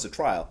game. it was a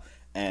trial.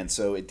 And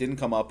so it didn't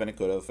come up, and it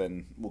could have,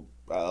 and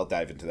I'll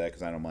dive into that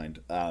because I don't mind.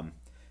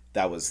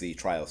 That was the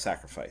trial of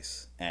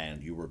sacrifice,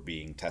 and you were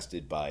being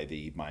tested by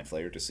the Mind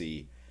Flayer to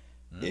see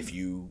if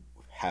you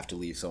have to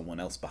leave someone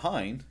else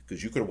behind,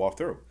 because you could have walked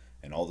through,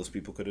 and all those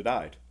people could have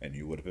died, and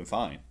you would have been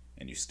fine,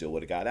 and you still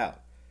would have got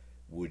out.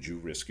 Would you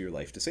risk your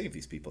life to save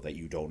these people that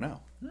you don't know?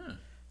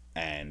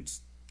 And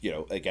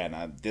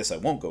again, this I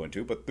won't go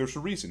into, but there's a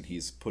reason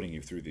he's putting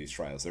you through these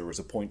trials. There was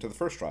a point to the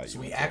first trial. So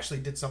we actually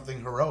did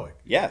something heroic.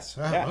 Yes.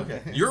 Oh, yeah.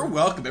 okay. You're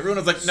welcome. Everyone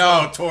was like,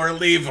 no, Tor,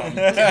 leave him.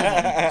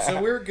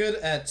 So we're good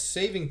at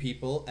saving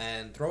people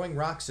and throwing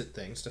rocks at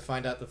things to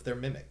find out if they're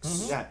mimics.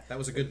 Mm-hmm. Yeah. That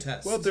was a good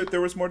test. Well,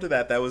 there was more to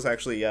that. That was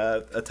actually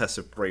a test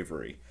of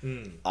bravery.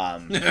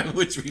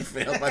 Which we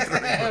failed by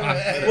throwing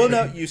rocks. Well,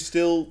 no, you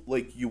still,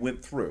 you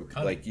went through.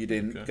 You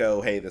didn't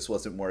go, hey, this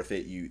wasn't worth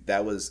it.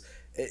 That was...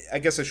 I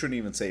guess I shouldn't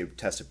even say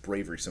test of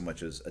bravery so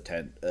much as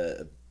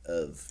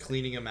of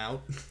cleaning them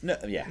out. No,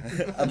 yeah,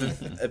 of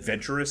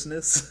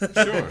adventurousness.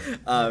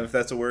 Sure. If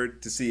that's a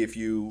word, to see if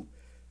you,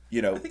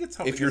 I think it's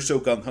if you're so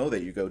gung ho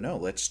that you go, no,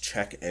 let's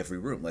check every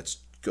room, let's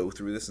go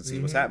through this and see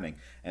what's happening.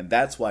 And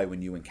that's why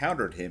when you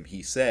encountered him,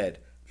 he said,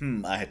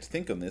 I had to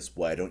think on this.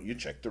 Why don't you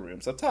check the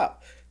rooms up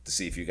top to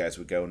see if you guys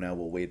would go? No,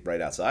 we'll wait right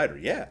outside,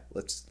 or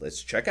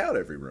let's check out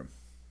every room.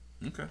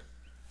 Okay.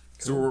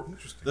 So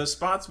the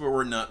spots where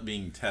we're not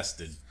being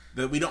tested,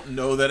 that we don't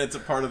know that it's a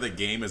part of the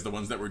game, is the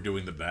ones that we're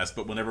doing the best.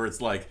 But whenever it's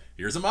like,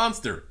 here's a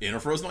monster in a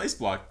frozen ice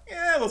block,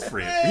 let's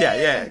free it.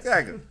 Yeah,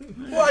 exactly.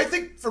 Well, I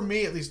think for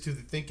me, at least, to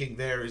the thinking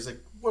there is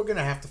we're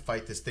gonna have to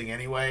fight this thing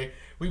anyway.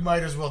 We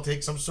might as well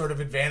take some sort of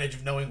advantage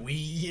of knowing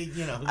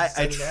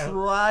I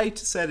try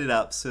to set it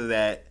up so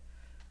that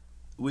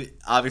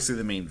obviously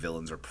the main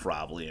villains are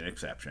probably an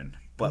exception.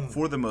 But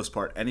for the most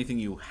part, anything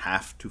you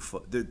have to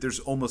there's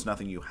almost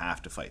nothing you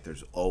have to fight.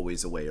 There's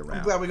always a way around.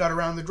 I'm glad we got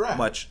around the drow.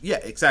 Yeah,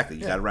 exactly.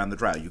 You got around the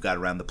drow. You got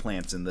around the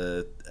plants in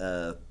the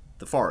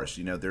forest.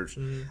 There's.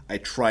 I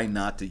try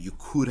not to. You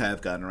could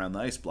have gotten around the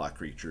ice block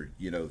creature.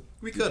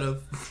 We could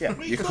have. Yeah,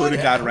 you could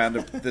have got around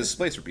the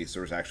displacer beast.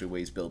 There was actually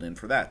ways built in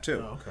for that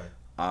too. Oh,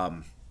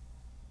 okay.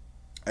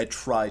 I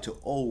try to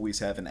always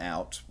have an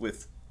out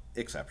with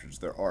exceptions.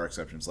 There are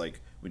exceptions,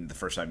 like when the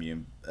first time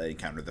you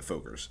encountered the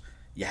Fogers.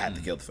 You had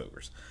to kill the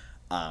Fogers.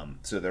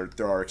 So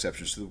there are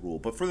exceptions to the rule.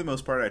 But for the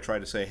most part, I try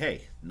to say,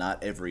 hey,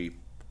 not every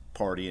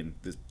party, and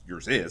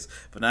yours is,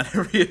 but not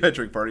every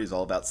adventuring party is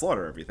all about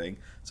slaughter everything.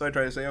 So I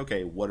try to say,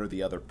 okay, what are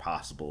the other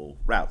possible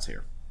routes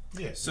here?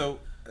 Yeah. So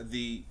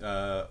the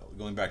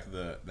going back to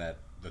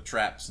the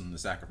traps and the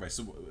sacrifice,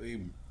 so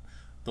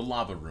the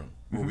lava room,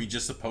 were we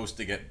just supposed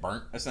to get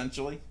burnt,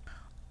 essentially?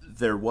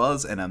 There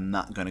was, and I'm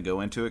not going to go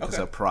into it because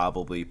Okay. I'll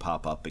probably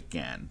pop up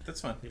again. That's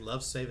fine. He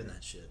loves saving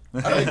that shit.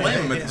 I don't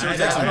blame him. It's I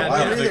takes him a know. while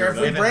to Either figure if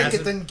it we out. break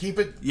hasn't- it, then keep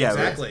it. Yeah,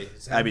 Exactly.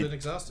 It's I mean, been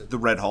exhausted. the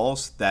red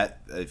halls,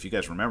 that, if you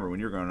guys remember, when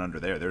you're going under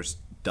there's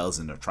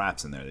dozens of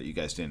traps in there that you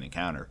guys didn't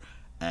encounter.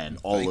 And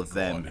all Thank of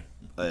them,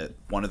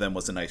 one of them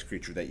was a nice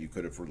creature that you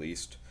could have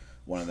released.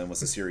 One of them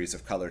was a series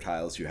of color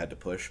tiles you had to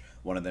push.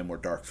 One of them were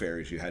dark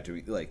fairies you had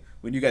to,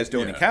 when you guys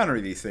don't encounter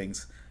these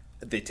things,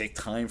 they take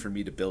time for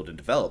me to build and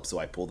develop, so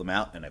I pull them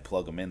out and I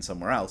plug them in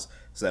somewhere else,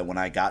 so that when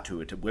I got to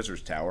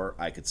Wizard's Tower,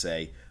 I could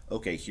say,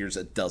 okay, here's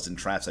a dozen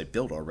traps I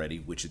built already,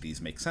 which of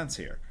these make sense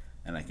here?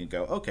 And I can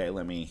go, okay,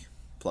 let me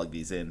plug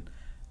these in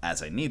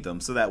as I need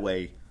them, so that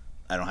way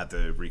I don't have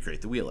to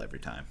recreate the wheel every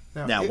time.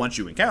 Now once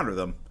you encounter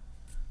them,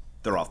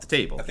 they're off the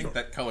table. I think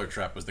that color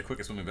trap was the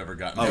quickest one we've ever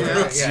gotten. Oh,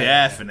 Yeah.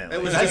 definitely.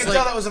 It was I just can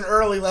tell that was an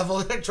early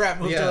level trap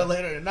move Yeah. to it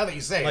later. Now that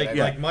you say it,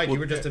 Like Mike, you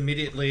were just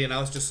immediately, and I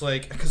was just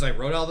like, because I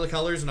wrote all the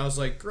colors, and I was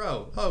like,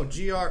 grow. Oh,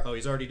 GR. Oh,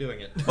 he's already doing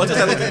it. Well, just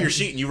I looked at your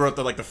sheet and you wrote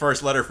the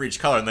first letter for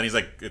each color, and then he's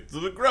like, it's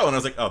the grow, and I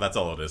was like, oh, that's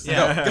all it is.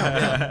 Yeah.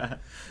 Go.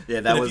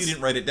 Yeah, that And if was you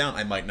didn't write it down,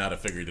 I might not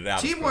have figured it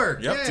out.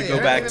 Teamwork. Yep. Yay. to I go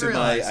didn't back even to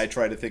realize. I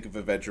try to think of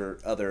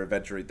other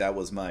adventure. That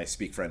was my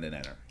speak, friend, and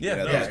enter. Yeah, You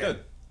know, that was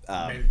good.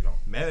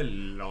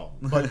 Melon.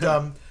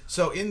 But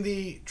so in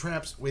the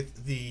traps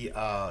with the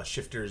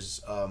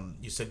shifters,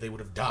 you said they would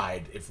have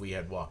died if we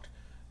had walked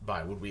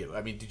by. Would we?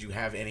 I mean, did you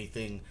have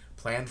anything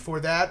planned for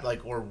that?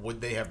 Or would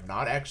they have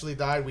not actually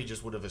died? We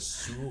just would have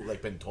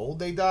assumed, been told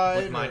they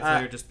died. Would Mind or-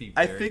 Flayer just be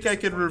I very think I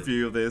can disappointed?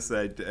 review this.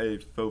 I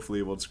hopefully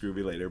it won't screw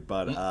me later.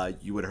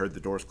 But you would have heard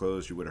the doors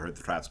close. You would have heard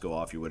the traps go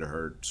off. You would have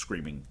heard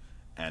screaming,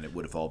 and it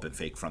would have all been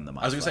fake from the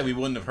mind. I was going to say, we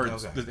wouldn't have heard,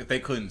 Okay. if they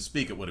couldn't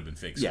speak, it would have been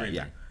fake screaming.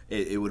 Yeah.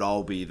 It would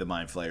all be the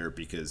mind flayer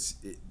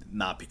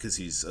not because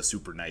he's a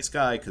super nice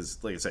guy. Because,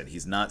 like I said,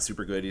 he's not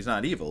super good. He's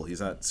not evil. He's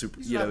not super.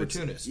 He's an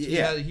opportunist.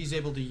 Yeah. He's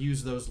able to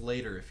use those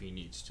later if he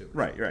needs to.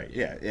 Right.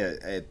 Yeah.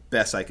 At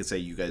best, I could say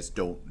you guys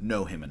don't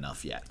know him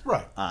enough yet.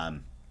 Right.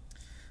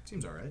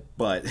 Seems all right.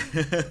 But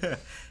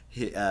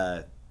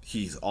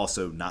he's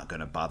also not going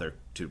to bother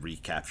to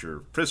recapture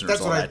prisoners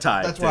That's all what that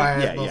time. That's why I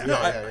had both.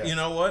 Yeah. You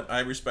know what?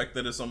 I respect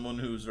that as someone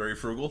who's very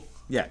frugal.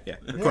 Yeah.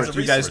 Of course, It's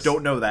a you guys resource.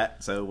 don't know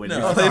that. So when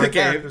No. you play the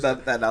game, Characters.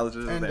 that knowledge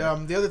is And there.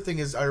 the other thing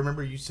is, I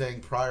remember you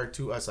saying prior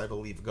to us, I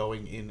believe,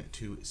 going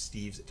into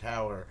Steve's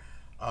tower,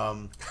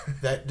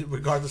 that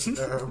regardless,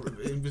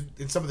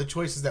 in some of the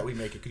choices that we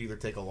make, it could either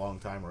take a long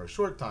time or a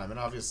short time. And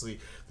obviously,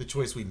 the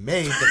choice we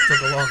made that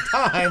took a long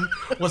time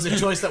was a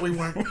choice that we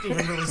weren't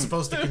even really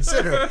supposed to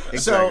consider. Exactly.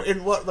 So,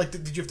 in what, like,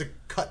 did you have to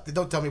cut?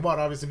 Don't tell me what.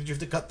 Obviously, did you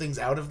have to cut things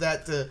out of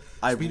that to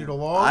speed it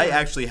along? I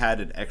actually had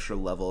an extra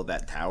level of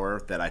that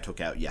tower that I took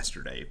out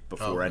yesterday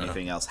before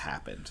anything else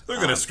happened.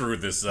 They're gonna screw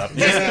this up.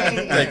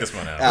 Take this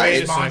one out.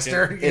 Great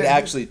monster. It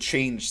actually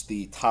changed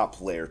the top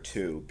layer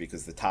too,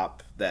 because the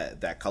top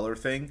that color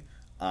thing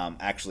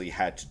actually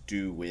had to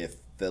do with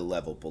the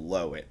level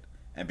below it,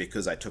 and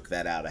because I took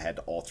that out, I had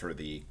to alter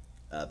the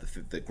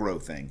grow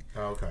thing.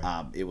 Oh, okay.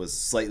 It was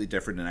slightly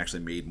different and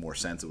actually made more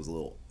sense. It was a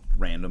little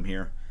random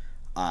here,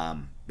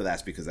 but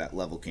that's because that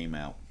level came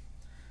out.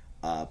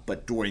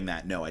 But during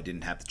that, no, I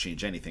didn't have to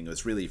change anything. It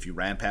was really, if you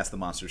ran past the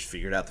monsters,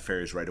 figured out the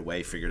fairies right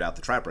away, figured out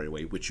the trap right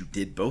away, which you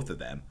did both of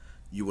them,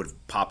 you would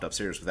have popped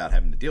upstairs without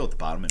having to deal with the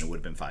bottom, and it would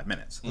have been 5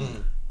 minutes.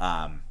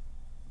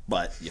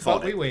 But you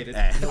fought we it. waited.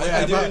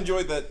 I did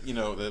enjoy that,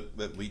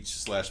 that Leech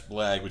 /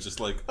 Blag was just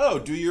like, oh,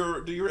 do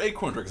your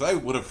acorn trick, because I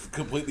would have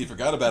completely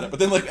forgot about it. But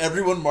then, like,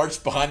 everyone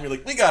marched behind me,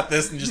 like, we got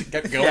this, and just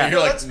kept going. Yeah. And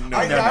you're like,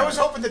 no. I was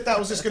hoping that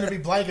was just going to be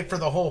blanket for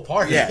the whole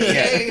party.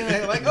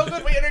 Yeah. Like, oh,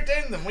 good, we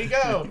entertained them. We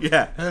go.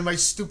 Yeah. And then my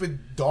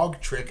stupid dog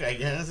trick, I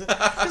guess.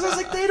 Because I was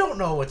like, they don't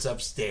know what's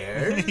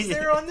upstairs.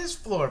 They're on this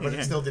floor. But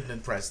it still didn't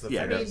impress them.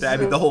 Yeah, I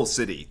mean, the whole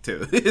city,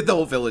 too. The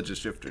whole village is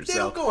shifters. They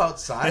don't go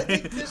outside.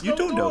 There's You no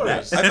don't know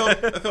doors.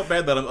 that. I felt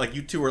bad that like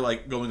you two were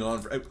like going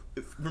on.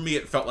 For me,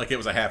 it felt like it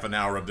was a half an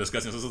hour of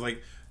discussing. So it was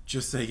like,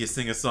 just say you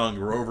sing a song.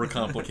 We're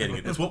overcomplicating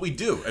it. That's what we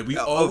do, and we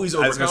always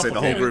I was gonna say, overcomplicate the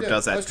whole it. group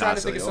does that I was trying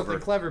to think constantly of something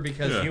over. clever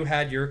because you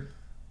had your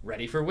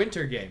Ready for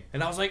Winter game,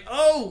 and I was like,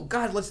 "Oh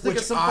God, let's think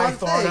Which of some I fun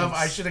thought things." of.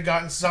 I should have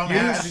gotten some.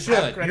 You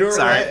should. You're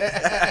Sorry.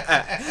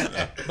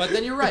 But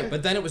then you're right.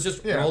 But then it was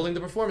just rolling the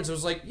performance. It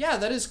was like, yeah,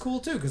 that is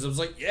cool too, because it was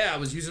like, yeah, I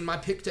was using my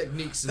pick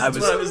techniques. And I was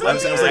You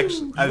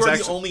are the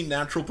actually only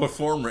natural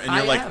performer, and I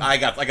you're like, am. I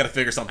got to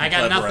figure something. I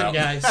got clever nothing,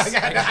 out. guys.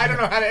 I don't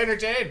know how to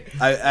entertain.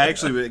 I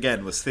actually,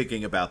 again, was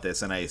thinking about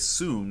this, and I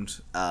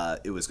assumed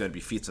it was going to be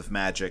feats of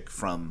magic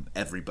from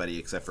everybody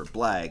except for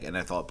Blag, and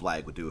I thought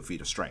Blag would do a feat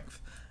of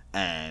strength.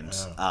 And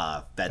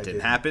that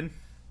didn't happen.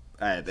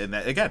 And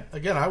that,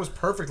 again, I was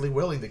perfectly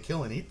willing to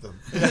kill and eat them.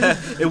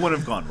 it wouldn't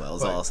have gone well,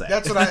 is all I'll say.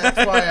 That's why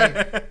I'm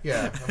glad.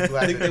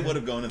 I think they would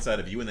have gone inside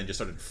of you and then just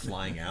started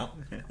flying out.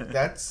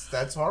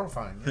 That's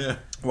horrifying. Yeah.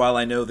 While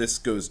I know this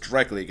goes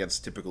directly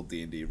against typical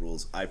D&D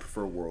rules, I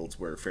prefer worlds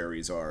where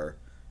fairies are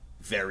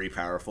very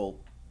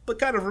powerful, but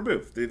kind of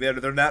removed.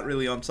 They're not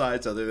really on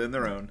sides other than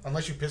their own.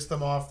 Unless you piss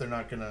them off, they're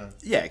not gonna.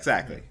 Yeah,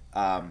 exactly.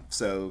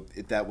 So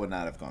that would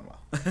not have gone well.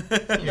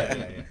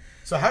 Yeah.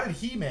 So how did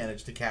he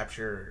manage to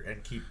capture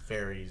and keep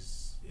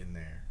fairies in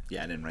there?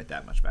 Yeah, I didn't write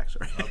that much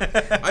backstory.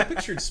 I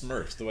pictured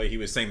Smurfs the way he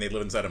was saying they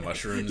live inside of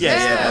mushrooms.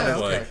 Yeah.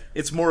 Like,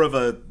 It's more of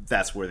a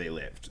that's where they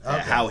lived. Okay.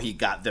 How he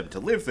got them to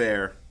live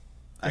there,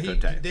 I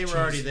couldn't tell you. They were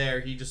already there.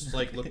 He just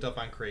like looked up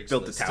on Craigslist.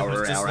 Built the tower It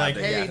was just around like,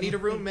 it, hey, yeah. need a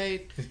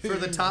roommate for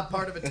the top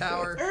part of a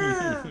tower.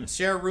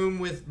 share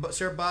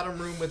bottom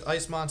room with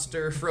ice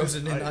monster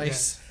frozen in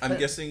ice. I'm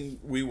guessing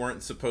we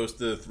weren't supposed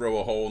to throw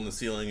a hole in the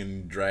ceiling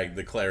and drag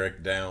the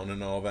cleric down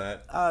and all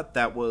that.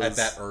 That was At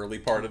that early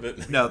part of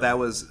it. No, that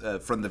was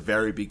from the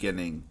very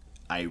beginning.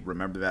 I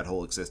remember that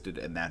hole existed,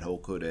 and that hole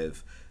could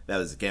have. That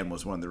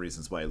was one of the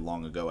reasons why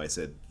long ago I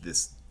said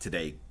this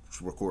today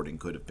recording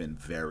could have been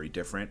very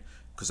different,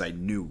 because I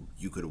knew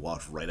you could have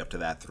walked right up to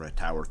that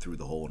tower through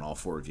the hole, and all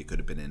four of you could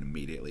have been in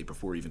immediately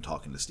before even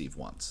talking to Steve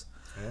once.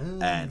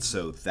 And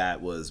so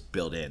that was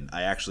built in.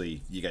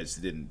 You guys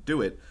didn't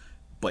do it,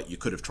 but you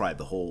could have tried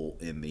the hole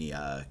in the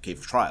Cave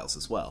of Trials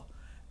as well.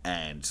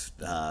 And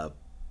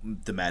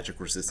the magic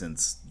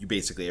resistance, you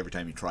basically, every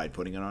time you tried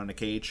putting it on a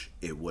cage,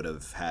 it would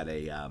have had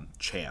a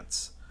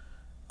chance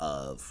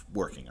of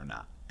working or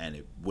not. And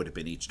it would have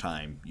been each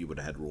time you would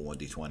have had roll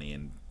 1d20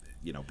 and,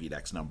 beat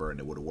X number, and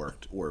it would have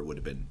worked, or it would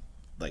have been,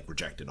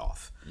 rejected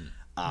off.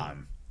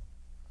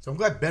 So I'm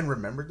glad Ben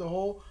remembered the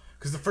hole,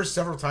 because the first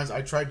several times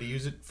I tried to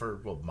use it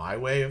for my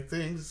way of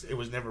things, it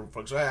was never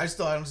functional. I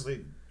still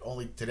honestly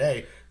only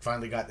today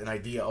finally got an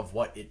idea of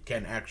what it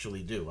can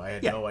actually do. I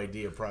had no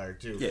idea prior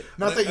to. Yeah.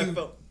 Not that I you.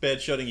 felt bad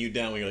shutting you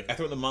down when you're like, I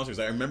thought the monsters.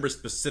 I remember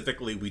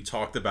specifically we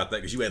talked about that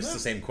because you asked the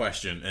same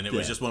question, and it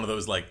was just one of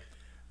those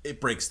it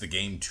breaks the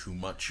game too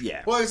much.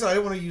 Yeah. Well, like I said, I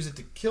didn't want to use it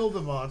to kill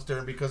the monster,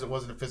 and because it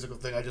wasn't a physical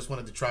thing, I just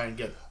wanted to try and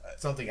get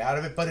something out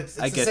of it. But it's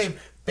the same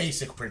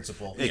basic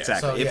principle.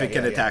 Exactly. So, if it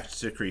can attach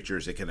to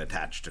creatures, it can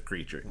attach to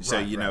creatures. So,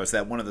 it's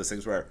that one of those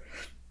things where,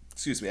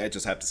 excuse me, I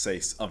just have to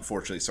say,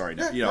 unfortunately, sorry.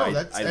 I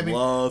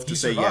love to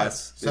say survived,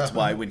 yes. so. It's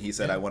why when he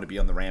said, I want to be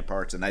on the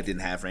ramparts, and I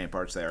didn't have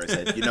ramparts there, I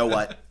said, you know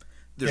what?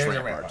 There's There's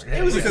a ramparts.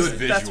 rampart. It was It's a a good good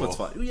visual. That's visual.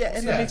 what's fun. Yeah,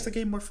 and it makes the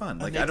game more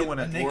fun. I don't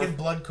want a to... naked,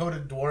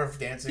 blood-coated dwarf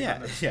dancing. Yeah,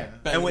 on the, yeah.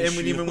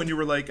 And even when you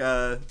were like,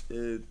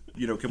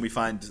 can we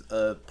find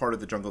a part of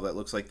the jungle that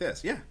looks like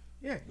this? Yeah,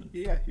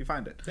 you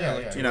find it.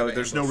 Yeah.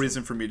 There's no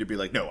reason for me to be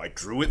like, no, I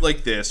drew it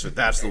like this, or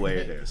that's the way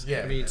it is.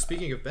 Yeah. I mean,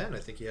 speaking of Ben, I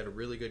think he had a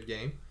really good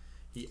game.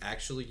 he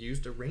actually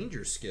used a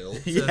ranger skill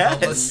to Yes,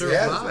 help us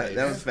survive. yes,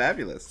 that was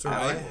fabulous.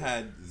 I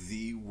had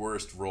the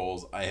worst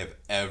rolls I have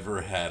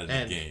ever had in a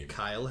And game.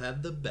 Kyle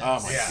had the best.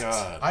 Oh my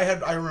god!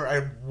 I remember I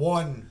had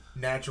one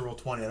natural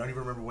 20. I don't even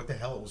remember what the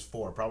hell it was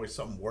for. Probably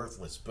something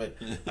worthless, but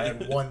I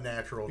had one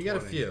natural 20. You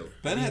got a few.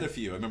 Ben had a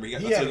few. I remember he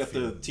had got a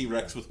few. the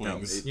T-Rex with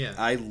wings. Yeah.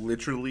 I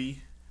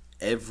literally,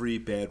 every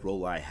bad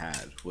roll I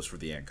had was for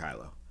the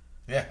Ankylo.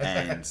 Yeah.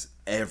 And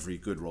every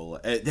good roll,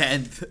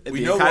 and We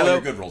the know what all Ankylo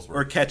your good rolls were.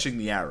 or catching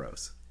the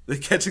arrows. The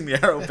catching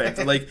the arrow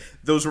back, like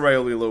those were my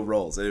only low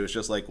rolls, and it was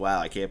just like, wow,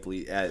 I can't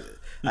believe. I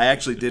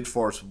actually did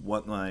force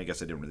one. Well, I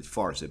guess I didn't really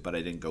force it, but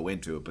I didn't go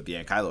into it. But the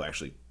Ankylo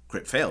actually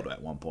crit failed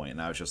at one point,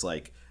 and I was just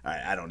like, all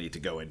right, I don't need to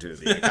go into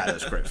the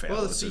Ankylo's crit fail.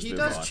 Well, Let's see, just he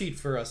move does on. cheat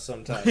for us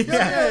sometimes.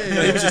 No,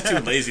 he was just too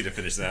lazy to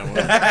finish that one.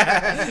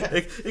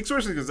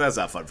 Especially because that's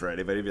not fun for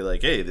anybody to be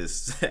like, hey,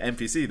 this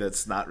NPC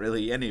that's not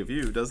really any of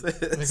you does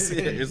this.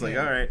 You're just like,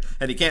 all right.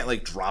 And he can't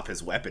like drop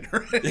his weapon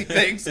or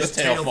anything. So, His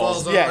tail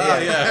falls. off.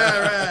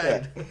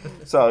 Yeah.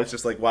 So it's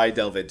just like, why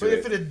delve into But it?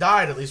 if it had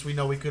died, at least we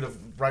know we could have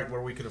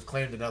where we could have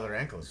claimed another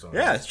Ankylosaurus.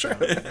 Yeah, it's true.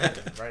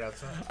 Right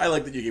outside. I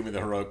like that you gave me the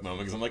heroic moment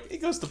because I'm like, he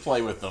goes to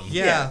play with them.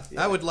 Yeah,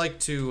 I would like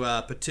to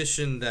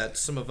petition that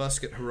some of us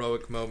get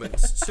heroic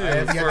moments too. I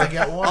have yet for to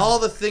get one. all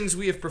the things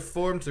we have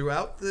performed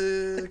throughout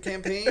the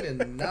campaign,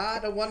 and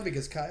not a one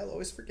because Kyle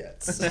always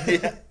forgets.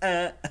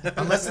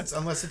 Unless it's Tor.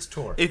 Unless it's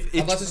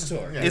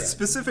Tor. It's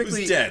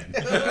specifically Who's dead?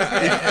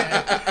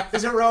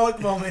 His heroic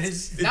moment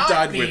is It not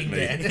died being with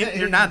me. dead.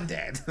 You're not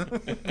dead.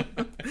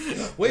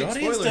 Wait, The audience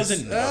spoilers.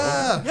 doesn't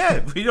know.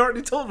 Yeah, we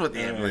already told what the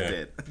amulet Yeah.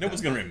 did. No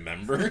one's gonna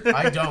remember.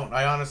 I don't.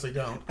 I honestly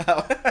don't.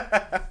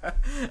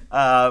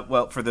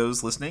 Well, for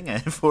those listening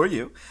and for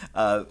you,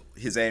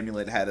 his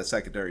amulet had a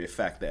secondary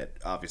effect that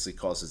obviously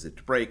causes it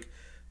to break.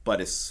 But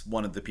if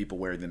one of the people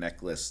wearing the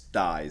necklace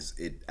dies,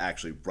 it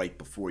actually right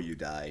before you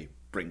die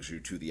brings you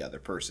to the other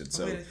person.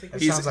 So wait, I think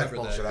It He's sounds like covered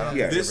bullshit. that. I don't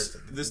Yeah.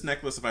 think This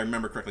necklace, if I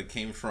remember correctly,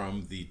 came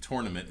from the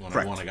tournament when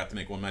Correct. I won. I got to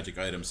make one magic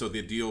item. So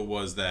the deal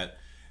was that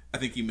I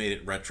think you made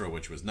it retro,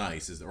 which was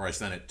nice, or I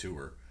sent it to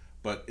her.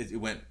 But it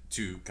went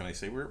to. Can I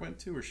say where it went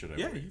to, or should I?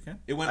 Yeah, wait? you can.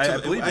 It went. I To,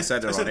 believe you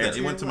said it I on said air. that.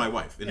 It went to my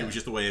wife, and it was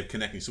just a way of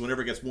connecting. So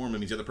whenever it gets warm, it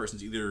means the other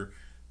person's either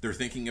they're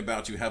thinking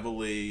about you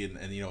heavily,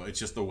 and you know it's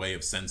just a way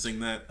of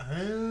sensing that.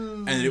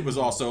 And it was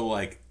also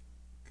like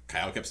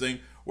Kyle kept saying,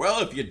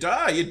 "Well, if you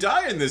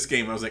die in this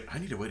game." I was like, I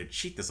need a way to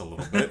cheat this a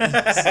little bit.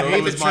 So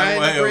it was my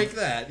trying way to break of.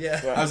 that.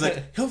 Yeah. I was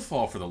like, he'll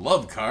fall for the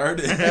love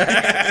card.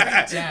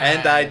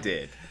 And I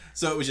did.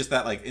 So it was just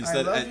that, like,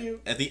 instead love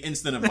you. at the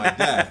instant of my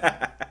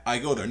death, I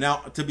go there. Now,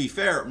 to be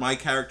fair, my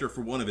character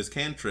for one of his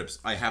cantrips,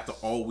 I have to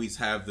always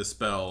have the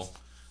spell,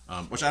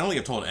 which I don't think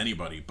I've told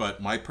anybody, but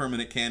my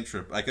permanent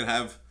cantrip, I could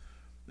have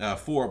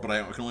 4, but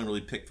I can only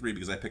really pick 3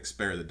 because I pick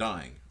Spare the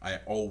Dying. I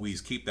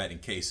always keep that in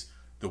case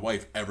the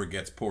wife ever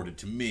gets ported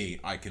to me,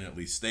 I can at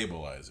least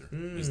stabilize her,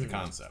 is the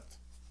concept.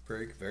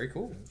 Very, very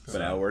cool. But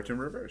now it worked in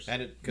reverse.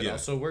 And it could Yeah.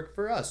 also work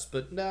for us,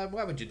 but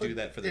why would you do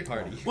that for the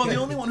party? Well, the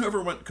only one who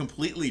ever went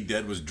completely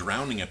dead was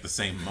drowning at the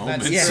same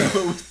moment. That's, So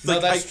it was no,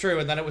 like, that's true.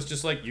 And then it was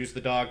just like, use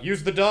the dog,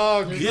 use the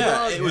dog. Use the Yeah,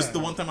 dog. it was the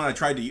one time when I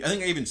tried to. I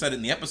think I even said it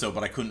in the episode,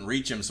 but I couldn't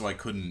reach him, so I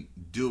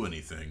couldn't do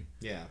anything.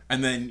 Yeah.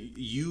 And then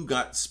you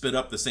got spit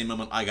up the same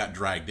moment I got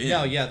dragged in.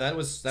 No, yeah, that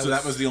was. So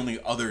that was the only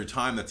other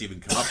time that's even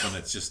come up, and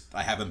it's just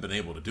I haven't been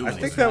able to do I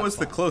anything. think that was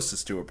the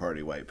closest to a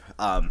party wipe.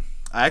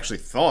 I actually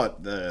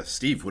thought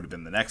Steve would have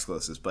been the next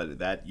closest, but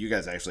that you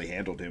guys actually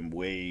handled him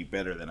way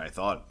better than I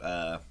thought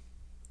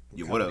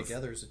you would have.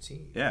 together as a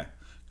team. Yeah,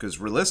 because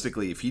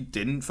realistically, if he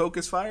didn't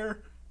focus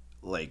fire,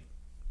 like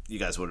you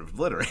guys would have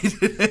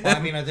obliterated. Well,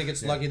 I mean, I think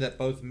it's lucky that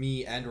both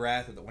me and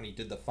Wrath, when he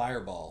did the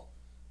fireball,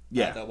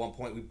 Yeah. at one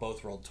point we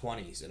both rolled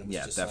 20s, and it was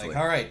Yeah, just definitely.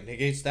 like, all right,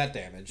 negates that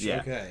damage. Yeah.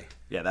 Okay.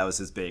 Yeah, that was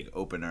his big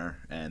opener,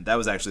 and that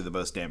was actually the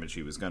most damage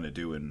he was going to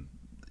do. And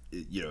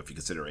you know, if you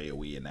consider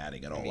AOE and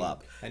adding it all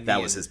up, and that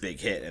me was and- his big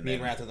hit. And Me then,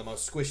 and Wrath are the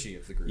most squishy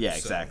of the group. yeah, so-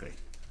 exactly.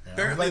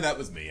 Apparently, that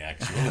was me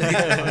actually.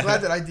 I'm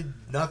glad that I did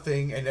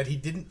nothing and that he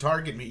didn't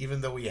target me,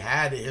 even though we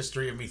had a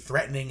history of me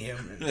threatening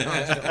him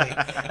constantly.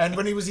 And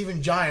when he was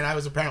even giant, I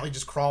was apparently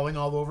just crawling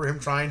all over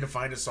him, trying to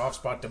find a soft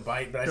spot to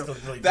bite, but I still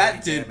didn't really do That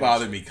any did damage.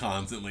 bother me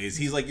constantly. Is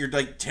he's like you're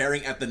like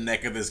tearing at the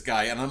neck of this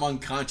guy, and I'm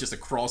unconscious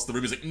across the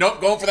room. He's like,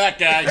 nope, going for that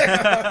guy.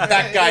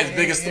 That guy's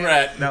biggest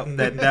threat. No,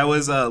 that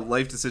was a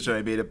life decision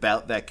I made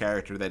about that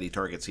character, that he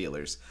targets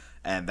healers.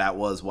 And that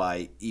was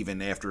why,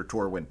 even after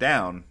Tor went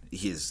down,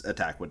 his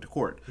attack went to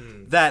court.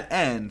 That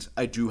and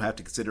I do have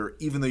to consider,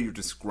 even though you're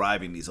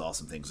describing these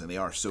awesome things, and they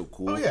are so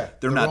cool, Oh, yeah.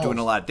 they're The not rolls. doing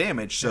a lot of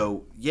damage.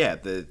 So, yeah,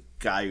 the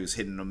guy who's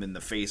hitting them in the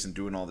face and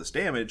doing all this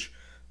damage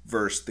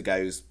versus the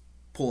guy who's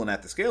pulling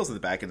at the scales in the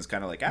back and is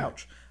kind of like,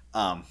 ouch.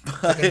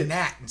 Like a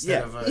gnat instead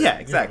Yeah, of a... yeah,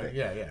 exactly.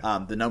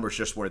 Yeah. The numbers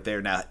just weren't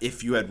there. Now,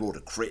 if you had rolled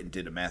a crit and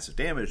did a massive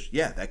damage,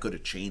 yeah, that could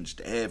have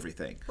changed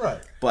everything. Right.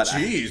 But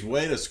Jeez,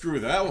 way to screw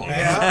that one.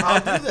 Yeah,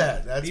 I'll do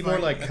that. That's Be my- more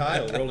like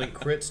Kyle, rolling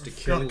crits to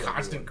kill. You're on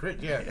constant crit,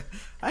 yeah.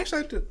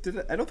 actually,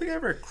 I don't think I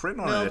ever crit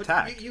on No, an but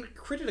attack. you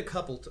critted a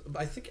couple.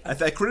 I think I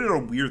critted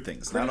on weird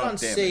things, critted not on on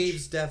damage.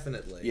 saves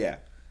definitely. Yeah.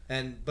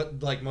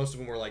 But like most of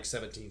them were like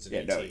 17s and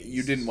 18s. No,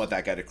 you didn't want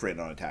that guy to crit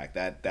on attack.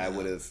 That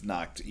would have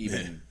knocked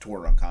even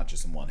Tor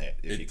unconscious in one hit.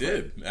 It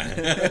did.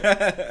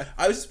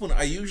 I was just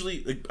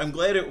wondering. I'm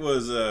glad it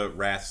was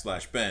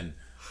Wrath/Ben,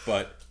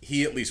 but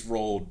he at least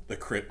rolled the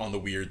crit on the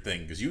weird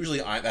thing, because usually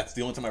that's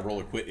the only time I roll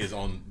a crit is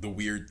on the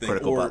weird thing.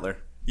 Critical Butler.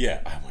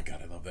 Yeah. Oh my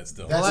god, I love that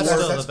still. That's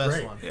still the best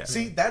great. one. Yeah.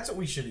 See, that's what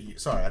we should have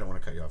used. Sorry, I don't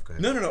want to cut you off. Go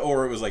ahead. No.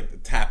 Or it was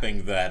like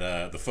tapping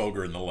that the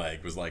Fogre in the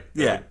leg was like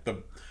I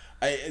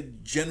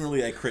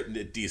crit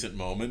at decent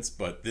moments,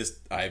 but this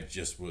I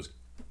just was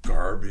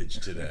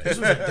garbage today. This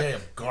was a day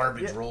of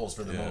garbage rolls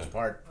for the most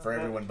part for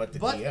everyone but the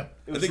DM.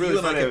 I think you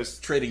and I was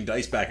trading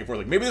dice back and forth.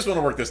 Like, maybe this one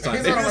will work this time.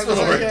 Maybe this one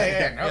will work.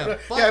 Yeah. In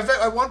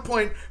fact, at one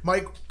point,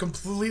 Mike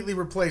completely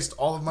replaced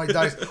all of my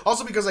dice.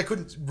 Also because I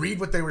couldn't read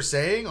what they were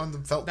saying on the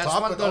felt That's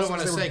top. That's one thing I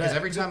want to say, because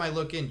every time I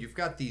look in, you've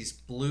got these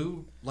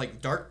blue,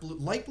 like dark blue,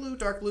 light blue,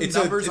 dark blue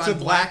numbers on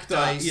black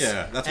dice.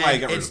 Yeah, that's why I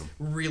got rid of them. It's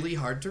really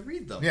hard to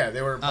read them. Yeah,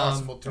 they were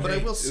impossible to read. But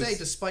I will say,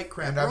 despite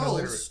crap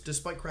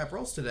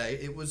rolls today,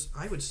 it was,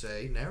 I would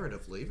say,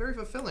 narratively very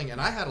fulfilling,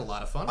 and I had a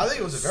lot of fun. I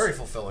think it was a very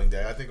fulfilling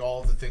day. I think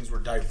all of the things were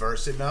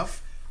diverse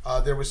enough.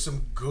 There was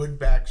some good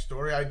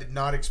backstory. I did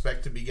not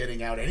expect to be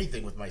getting out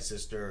anything with my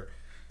sister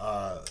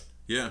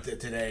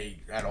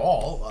today at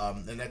all,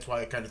 and that's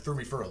why it kind of threw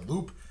me for a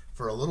loop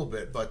for a little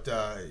bit. But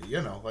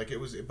it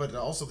was. But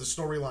also the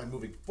storyline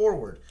moving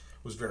forward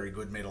was very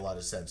good. Made a lot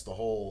of sense. The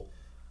whole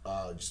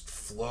just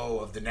flow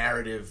of the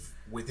narrative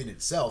within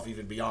itself,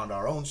 even beyond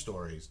our own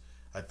stories,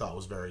 I thought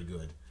was very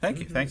good. Thank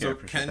you. So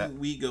can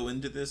we go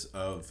into this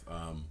of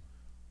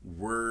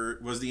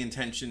was the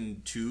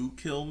intention to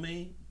kill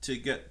me to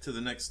get to the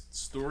next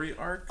story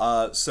arc?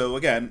 So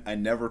again, I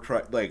never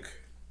tried.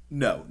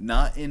 No,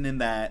 not in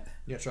that.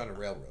 You're trying to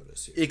railroad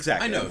us here.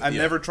 Exactly. I know. I'm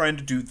never trying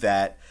to do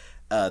that.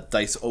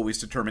 Dice always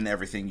determine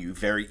everything. You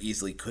very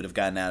easily could have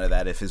gotten out of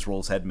that if his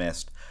rolls had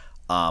missed.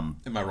 And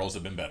my rolls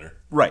have been better.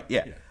 Right.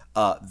 Yeah.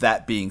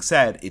 That being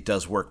said, it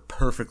does work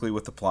perfectly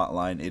with the plot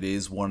line. It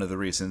is one of the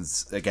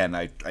reasons, again,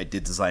 I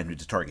did design it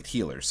to target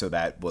healers, so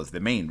that was the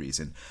main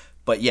reason.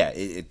 But yeah,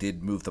 it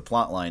did move the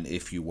plot line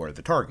if you were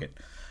the target,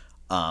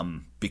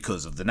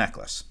 because of the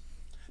necklace.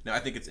 Now, I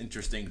think it's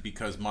interesting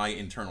because my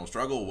internal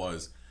struggle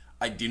was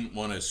I didn't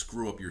want to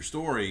screw up your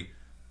story,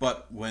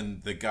 but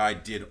when the guy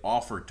did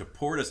offer to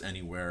port us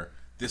anywhere,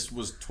 this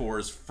was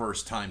Tor's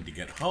first time to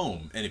get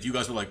home. And if you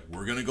guys were like,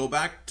 we're going to go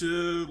back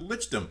to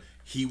Lichdom,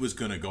 he was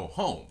going to go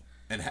home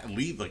and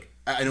leave. Like,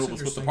 I know it was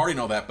supposed to party and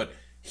all that, but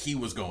he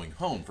was going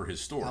home for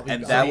his story.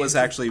 And that was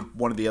actually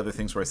one of the other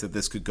things where I said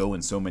this could go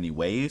in so many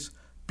ways,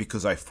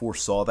 because I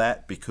foresaw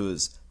that,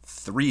 because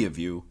 3 of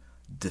you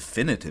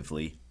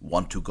definitively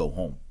want to go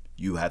home.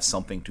 You have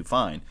something to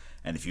find.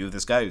 And if you have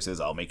this guy who says,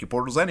 I'll make you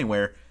portals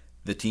anywhere,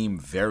 the team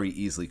very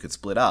easily could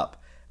split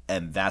up.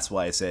 And that's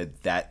why I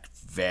said that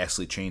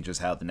vastly changes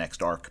how the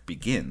next arc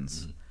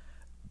begins. Mm-hmm.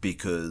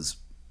 Because,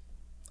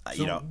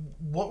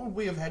 what would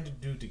we have had to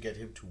do to get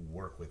him to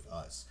work with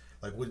us?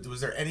 Like,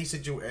 was there any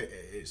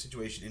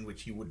situation in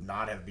which he would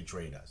not have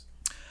betrayed us?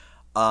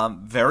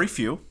 Very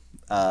few.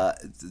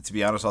 To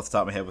be honest, off the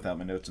top of my head, without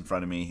my notes in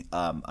front of me,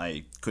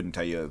 I couldn't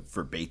tell you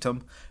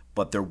verbatim.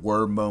 But there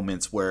were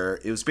moments where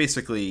it was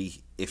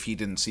basically, if he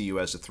didn't see you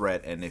as a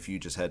threat and if you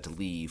just had to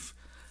leave,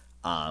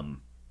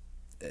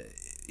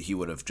 he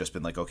would have just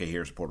been like, okay,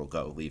 here's a portal,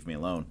 go, leave me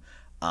alone.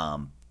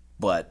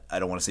 But I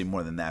don't want to say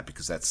more than that,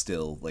 because that's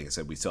still, like I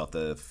said, we still have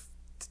to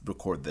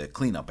record the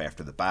cleanup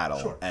after the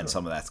battle,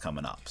 some of that's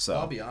coming up. So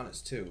I'll be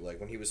honest, too, like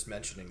when he was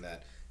mentioning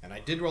that, and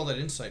I did roll that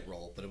insight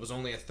roll, but it was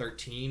only a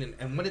 13,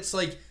 and when it's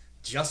like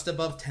just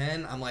above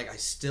 10, I'm like, I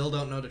still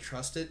don't know to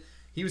trust it.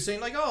 He was saying,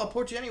 like, oh, I'll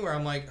port you anywhere.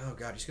 I'm like, oh,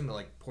 God, he's going to,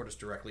 like, port us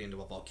directly into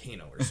a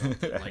volcano or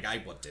something. Like, I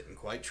didn't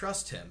quite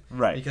trust him.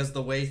 Right. Because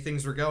the way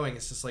things were going,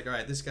 it's just like, all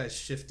right, this guy's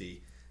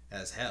shifty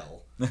as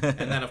hell.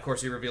 And then, of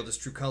course, he revealed his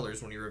true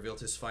colors when he revealed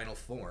his final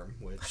form,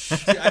 which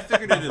I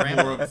figured it was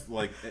more of,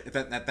 like,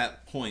 at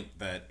that point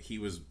that he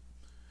was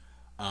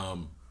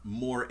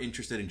more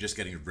interested in just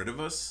getting rid of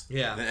us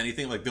than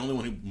anything. Like, the only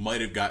one who might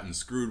have gotten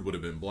screwed would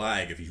have been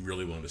Blag if he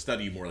really wanted to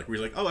study more. Like, where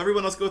he's like, oh,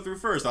 everyone else go through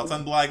first, I'll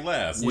send Blag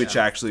last. Which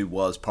actually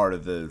was part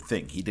of the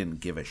thing. He didn't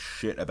give a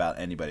shit about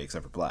anybody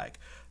except for Blag.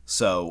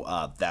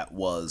 So that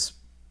was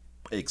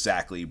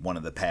exactly one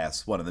of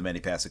the many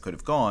paths that could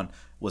have gone,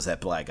 was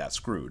that Blag got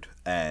screwed.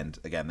 And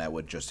again, that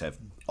would just have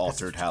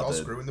altered how the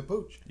screwing the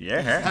pooch.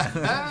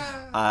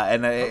 Yeah.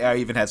 And I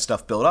even had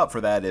stuff built up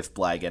for that. If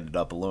Blag ended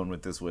up alone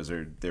with this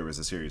wizard, there was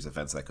a series of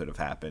events that could have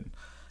happened.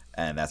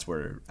 And that's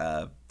where,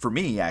 for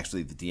me,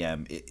 actually, the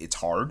DM, it's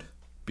hard,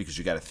 because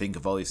you got to think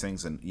of all these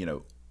things and,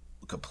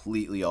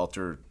 completely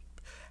alter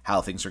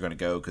how things are going to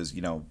go. Because,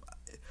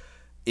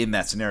 in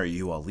that scenario,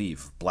 you all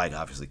leave. Blag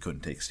obviously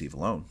couldn't take Steve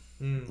alone.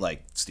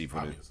 like Steve would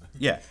have. Obviously.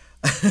 Yeah.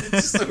 It's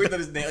just so weird that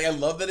his name. Like, I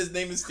love that his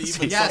name is Steve.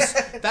 but Yes,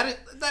 that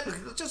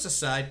just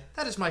aside,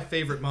 that is my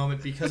favorite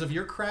moment because of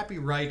your crappy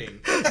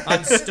writing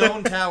on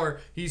Stone Tower.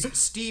 He's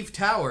Steve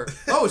Tower.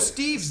 Oh,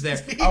 Steve's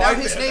there. Now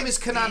his name is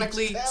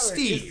canonically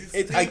Steve.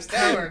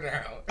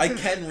 I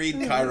can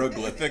read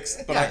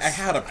hieroglyphics, but I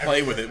had to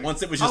play with it.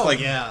 Once it was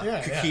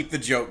just keep the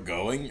joke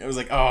going. It was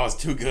like, oh, it's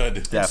too good.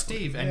 Definitely.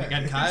 Steve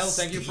and Kyle,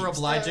 thank you for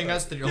obliging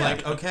us. That you're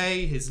like,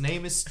 okay, his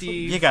name is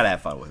Steve. You gotta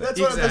have fun with it.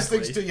 That's one of those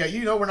things too. Yeah,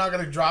 you know we're not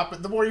going to drop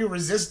it. The more you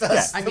resist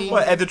us, I mean,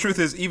 Well, and the truth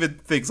is, even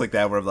things like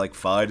that where I'm like,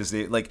 fine,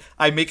 like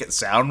I make it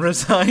sound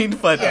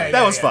resigned, but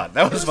that was fun.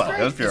 That was fun.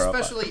 That was pure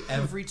Especially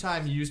every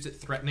time you used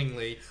it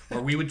threateningly, or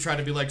we would try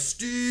to be like,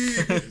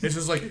 Steve. It's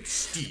just like,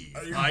 Steve,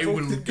 I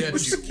will get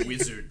you,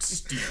 wizard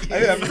Steve.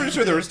 I'm pretty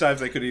sure there was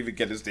times I couldn't even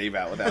get his name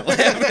out without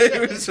laughing.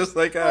 It was just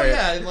like, Oh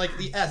yeah, and like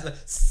the S, the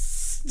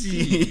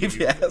Steve.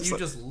 Yes. You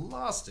just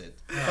lost it.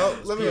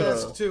 let me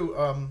ask too.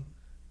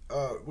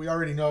 We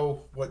already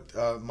know what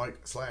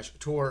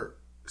Mike/Tor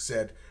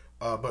said,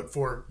 but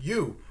for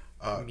you,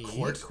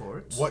 Court,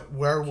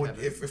 where would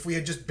if we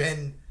had just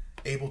been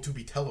able to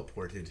be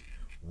teleported,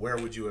 where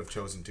would you have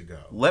chosen to go?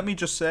 Let me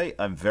just say,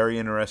 I'm very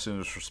interested in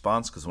this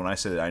response because when I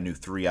said I knew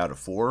 3 out of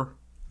 4,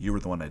 you were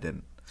the one I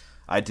didn't.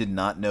 I did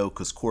not know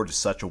because Cord is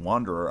such a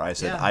wanderer. I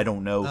said, I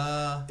don't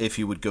know if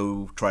he would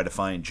go try to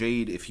find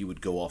Jade, if he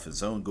would go off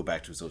his own, go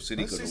back to his own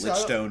city, go to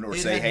Lichstone, or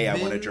say, hey, I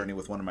want to journey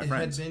with one of my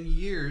friends. It had been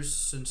years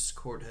since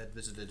Cord had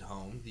visited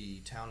home, the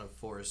town of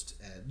Forest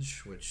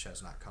Edge, which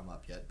has not come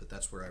up yet, but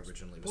that's where I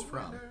originally was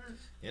from.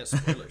 Yeah,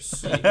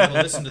 spoilers. You gotta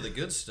listen to the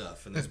good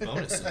stuff and there's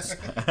bonuses.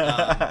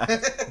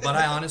 But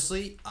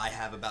I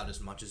have about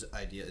as much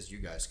idea as you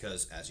guys,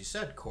 because, as you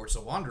said, Cord's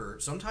a wanderer.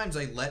 Sometimes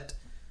I let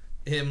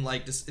him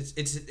like just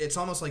it's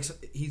almost like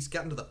he's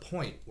gotten to the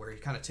point where he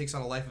kind of takes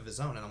on a life of his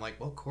own, and I'm like,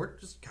 well,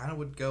 Court just kind of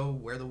would go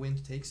where the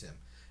wind takes him.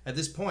 At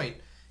this point,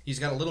 he's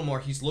got a little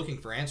more. He's looking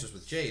for answers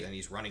with Jade, and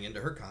he's running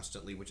into her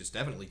constantly, which is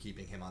definitely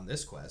keeping him on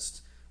this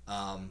quest.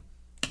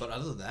 But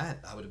other than that,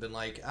 I would have been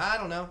like, I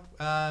don't know.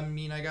 I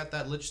mean, I got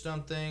that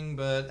Lichstone thing,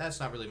 but that's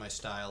not really my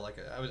style.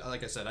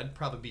 Like I said, I'd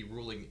probably be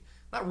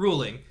not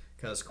ruling,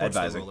 because Court's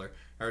the ruler,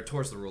 or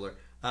Tor's the ruler.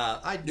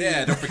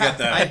 Don't forget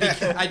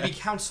that. I'd be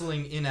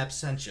counseling in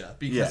absentia,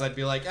 because I'd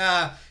be like,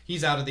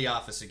 he's out of the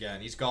office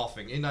again. He's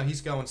golfing. He's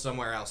going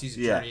somewhere else. He's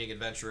journeying,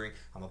 adventuring.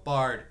 I'm a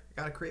bard.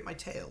 I gotta create my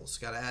tales.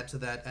 Gotta add to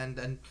that,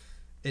 and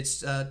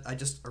it's I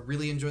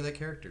really enjoy that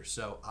character.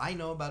 So I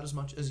know about as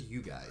much as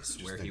you guys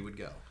where he would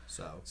go.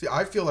 So see,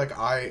 I feel like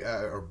I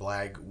or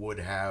Blag would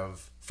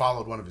have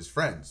followed one of his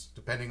friends,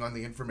 depending on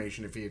the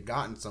information. If he had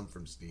gotten some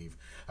from Steve,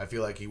 I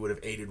feel like he would have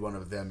aided one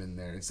of them in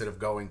there instead of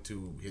going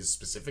to his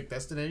specific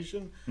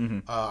destination.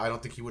 I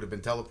don't think he would have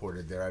been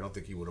teleported there. I don't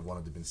think he would have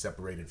wanted to been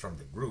separated from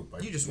the group.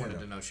 You just wanted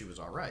to know she was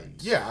all right.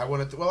 Yeah, I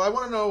wanted to. Well, I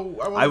want to know.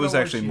 I was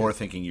actually more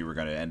thinking you were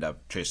going to end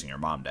up chasing your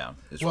mom down.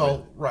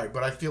 Right,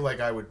 but I feel like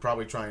I would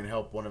probably try and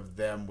help one of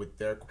them with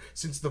their,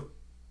 since the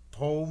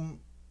poem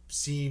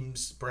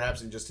seems,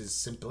 perhaps in just his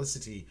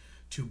simplicity,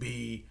 to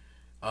be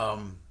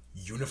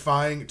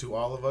unifying to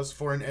all of us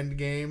for an end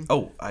game.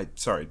 Oh,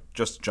 sorry,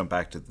 just to jump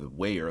back to the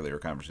way earlier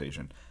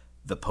conversation,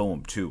 the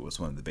poem too was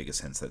one of the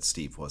biggest hints that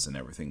Steve wasn't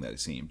everything that he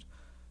seemed.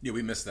 Yeah,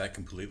 we missed that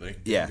completely.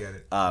 Yeah. Get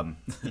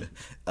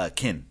it.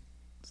 Kin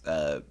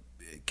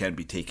can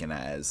be taken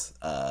as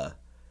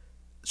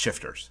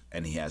shifters,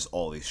 and he has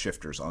all these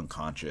shifters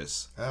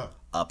unconscious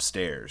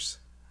upstairs.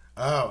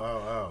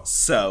 Oh.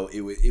 So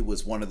it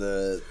was one of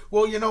the...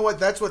 Well, you know what?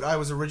 That's what I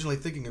was originally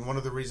thinking, and one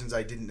of the reasons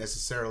I didn't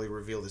necessarily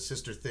reveal the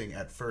sister thing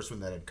at first when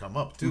that had come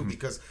up, too,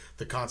 because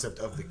the concept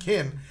of the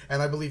kin,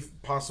 and I believe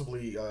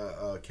possibly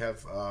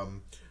Kev...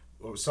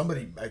 or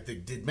somebody, I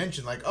think, did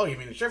mention, like, oh, you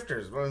mean the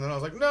shifters? And then I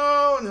was like,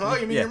 no,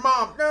 you mean your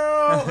mom?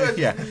 No!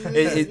 Yeah,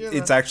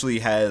 it actually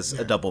has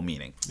a double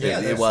meaning.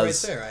 It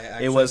was right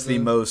there. It was the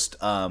most...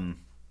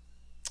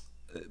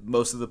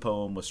 most of the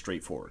poem was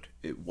straightforward.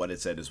 What it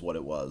said is what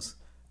it was.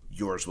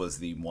 Yours was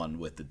the one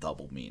with the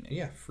double meaning.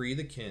 Yeah, free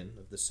the kin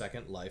of the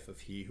second life of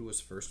he who was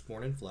first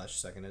born in flesh,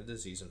 second in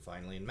disease, and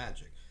finally in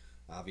magic.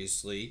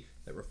 Obviously,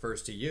 that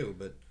refers to you,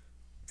 but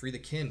free the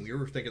kin, we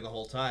were thinking the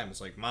whole time. It's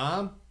like,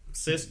 mom?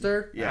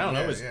 Sister? I don't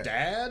know, his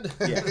dad?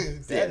 Yeah,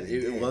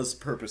 it was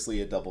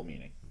purposely a double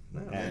meaning.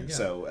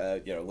 So,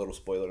 a little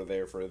spoiler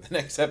there for the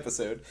next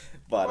episode.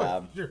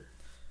 But, sure.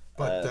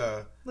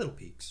 But, little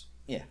peeks.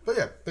 Yeah.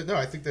 But no,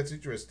 I think that's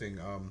interesting.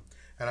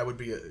 And I would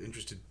be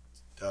interested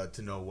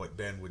to know what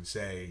Ben would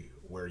say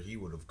where he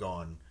would have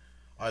gone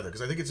either,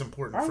 because I think it's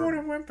important. I would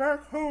have went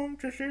back home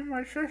to see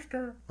my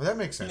sister. Well, that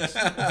makes sense.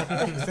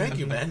 Thank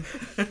you, Ben.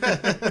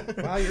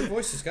 Wow, your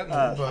voice has gotten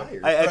a little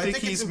higher. I think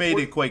he's made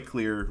it quite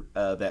clear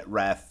that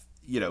Wrath,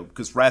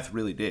 because Wrath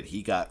really did.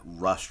 He got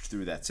rushed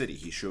through that city.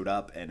 He showed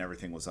up and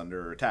everything was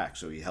under attack,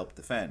 so he helped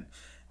defend.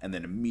 And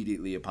then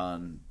immediately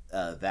upon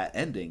that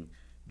ending,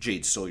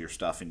 Jade stole your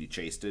stuff and you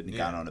chased it and you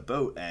got on a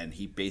boat, and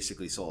he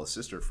basically saw his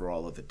sister for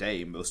all of a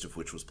day, most of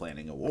which was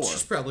planning a war.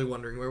 She's probably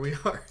wondering where we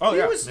are. Oh, he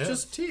yeah. was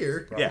just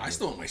here. Yeah. I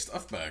still want my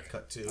stuff back.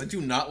 Cut to. I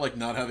do not like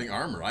not having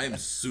armor. I am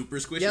super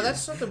squishy. Yeah,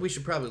 that's something we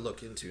should probably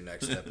look into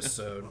next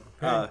episode.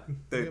 We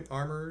have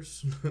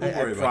armors. Don't I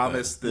worry about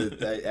promise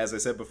that, as I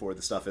said before,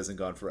 the stuff isn't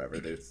gone forever.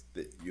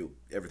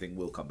 Everything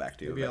will come back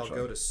to you Maybe eventually.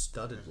 I'll go to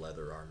studded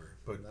leather armor,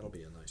 but that'll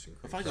be a nice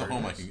increase. If I go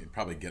home, I can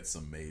probably get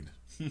some made.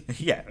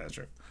 Yeah, that's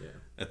true. Yeah.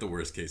 At the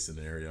worst case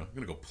scenario, I'm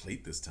gonna go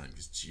plate this time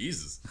because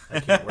Jesus,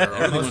 The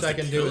wants most to I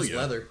can do kill is ya.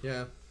 leather.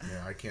 Yeah.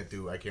 Yeah, I can't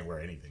wear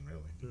anything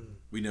really.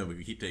 we know, but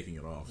we keep taking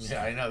it off.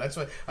 Yeah, I know. That's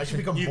why I should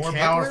become You more can't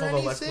powerful wear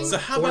the less anything? clothes. So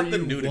how Or about the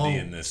you nudity won't.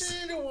 in this?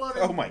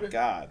 Oh my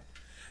god.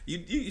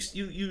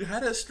 You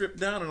had us strip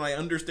down, and I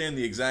understand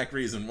the exact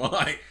reason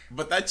why,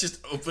 but that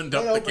just opened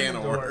up It the opened can the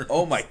of door. worms.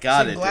 Oh my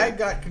god, See, it Glad did.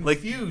 got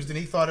confused, and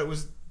he thought it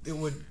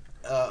would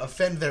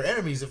offend their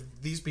enemies if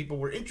these people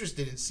were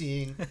interested in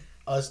seeing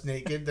us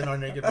naked. Then our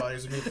naked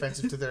bodies would be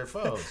offensive to their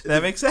foes.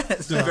 That makes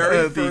sense. The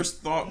very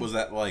first thought was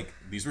that, like,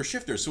 these were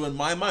shifters. So in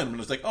my mind, when it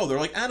was like, oh, they're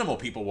like animal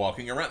people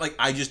walking around, like,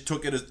 I just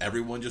took it as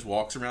everyone just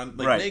walks around,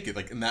 like, Right. naked.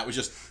 Like, and that was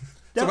just...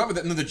 So and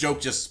then the joke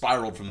just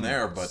spiraled from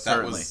there, but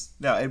Certainly. that was...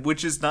 No, and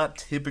which is not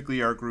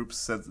typically our group's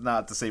sense,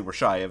 not to say we're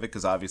shy of it,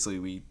 because obviously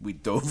we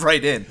dove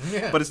right in,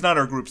 but it's not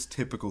our group's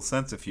typical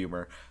sense of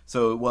humor.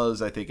 So it was,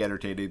 I think,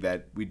 entertaining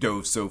that we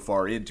dove so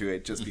far into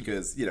it, just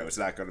because, it's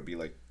not going to be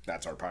like,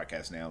 that's our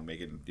podcast now,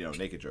 making,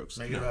 naked jokes.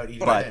 Make it about eating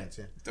But- dance,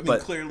 yeah. I mean,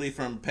 But- clearly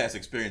from past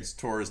experience,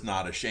 Tor is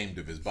not ashamed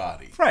of his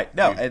body. Right,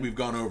 no, We've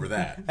gone over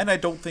that. And I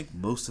don't think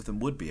most of them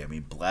would be. I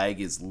mean, Blag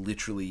is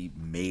literally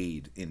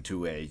made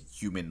into a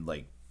human,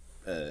 like,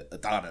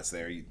 Adonis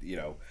there,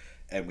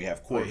 and we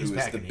have Court, he's who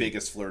is the packing heat.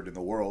 biggest flirt in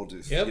the world.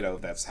 Yep.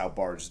 That's how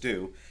bards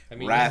do. I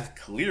mean, Wrath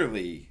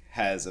clearly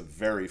has a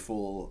very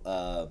full...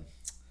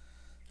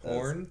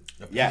 Horn.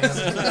 yes,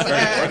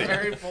 very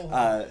Very full.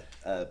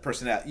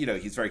 personality.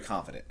 He's very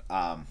confident.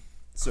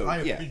 So,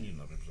 My yeah. opinion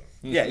of himself.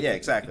 Yeah,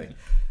 exactly.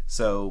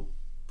 So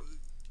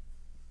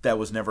that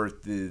was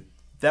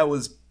that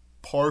was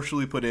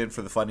partially put in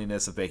for the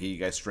funniness of making you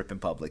guys strip in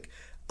public,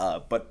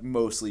 but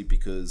mostly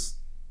because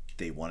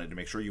they wanted to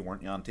make sure you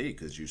weren't Yanti,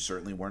 because you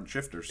certainly weren't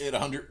shifters. It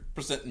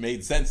 100%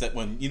 made sense that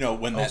when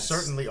that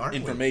certainly aren't we?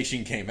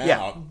 information came Yeah.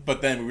 out,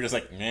 but then we were just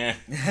like, nah.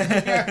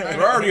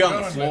 We're already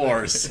on the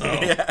floor, so...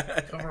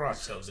 Cover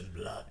ourselves in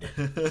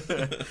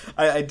blood.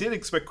 I did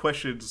expect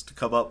questions to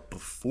come up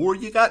before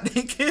you got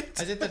naked.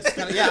 I think that's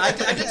kind of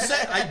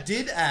I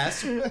did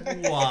ask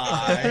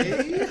why.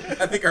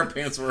 I think our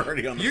pants were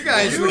already on the You floor.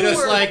 guys were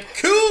just like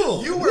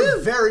cool. You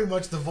were very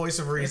much the voice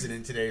of reason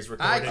in today's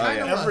recording. I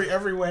kinda was.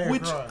 every way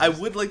Which across. I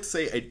would like to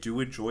say I do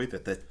enjoy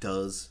that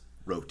does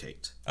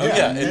rotate. Oh,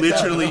 yeah, it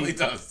Literally, definitely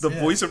does. the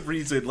voice of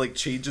reason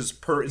changes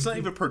it's not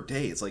even per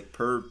day, it's like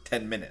per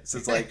 10 minutes.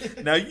 It's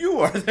like, now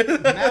you are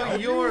Now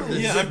you're the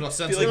Yeah, I feel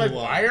sensible like,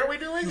 one. Why are we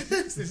doing this?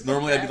 This is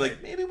Normally not I'd be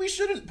like, maybe we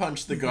shouldn't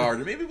punch the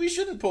guard, or maybe we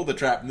shouldn't pull the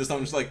trap. And this time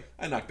I'm just like,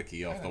 I knocked the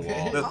key off the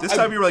wall. No, this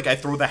time you were like, I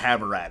throw the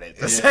hammer at it.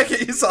 The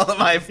second you saw the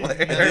mind I flare.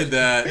 did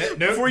that.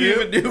 Before you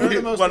even knew You're the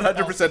it, most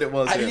 100% it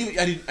was. I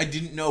him.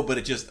 didn't know, but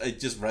it just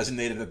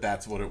resonated that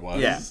that's what it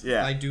was.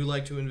 Yeah. I do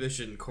like to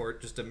envision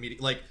Court just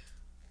immediately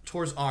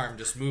Tor's arm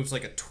just moves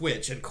like a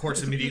twitch, and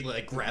Court's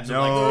immediately grabs him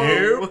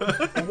No.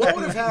 like, What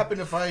would have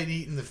happened if I had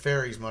eaten the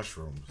fairy's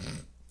mushrooms?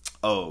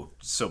 Oh,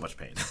 so much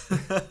pain.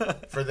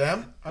 For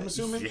them, I'm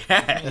assuming?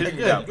 Yeah.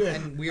 Good, good.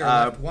 And we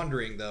are left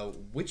wondering though,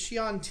 which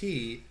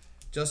Yanti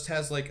just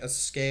has a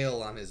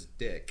scale on his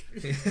dick.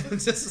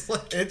 It's just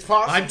like, It's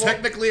possible. I'm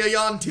technically a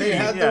Yanti. They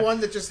had Yeah. the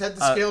one that just had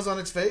the scales on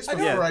its face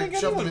before I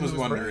shoved it into was his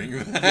wondering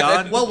brain.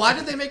 that. Well, why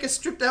did they make it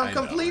strip down I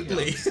know,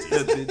 completely?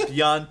 The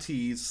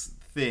Yanti's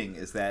thing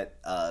is that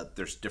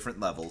there's different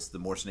levels. The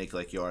more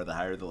snake-like you are, the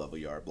higher the level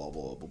you are, blah,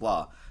 blah, blah, blah,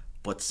 blah.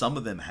 But some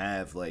of them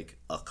have,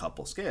 a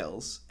couple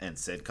scales, and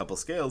said couple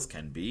scales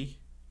can be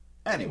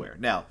anywhere.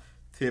 Now,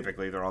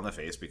 typically they're on the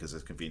face because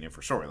it's convenient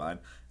for storyline.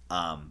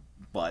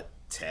 But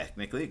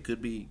technically it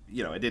could be,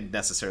 it didn't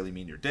necessarily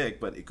mean your dick,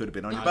 but it could have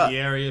been on your butt. The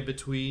area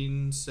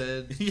between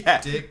said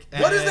Yeah. dick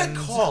and What is that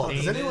called?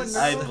 Does anyone anus.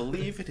 know? I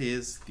believe it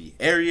is the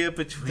area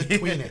between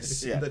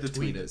tweenus. yeah, The the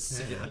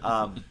tweenus.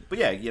 tweenus. But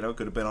yeah, it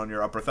could have been on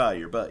your upper thigh,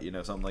 your butt,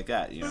 something like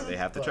that. They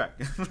have to check.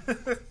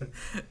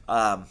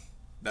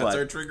 That's But-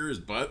 our trigger is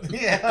butt.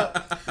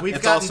 Yeah. We've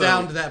It's gotten also-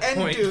 down to that End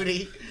point.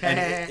 duty.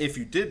 And if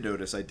you did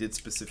notice, I did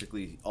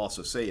specifically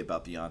also say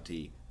about the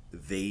auntie,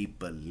 they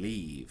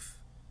believe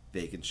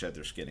they can shed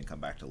their skin and come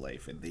back to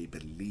life, and they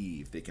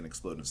believe they can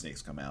explode and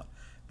snakes come out.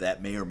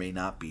 That may or may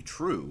not be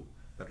true,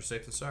 Better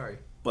safe than sorry.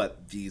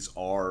 but these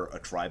are a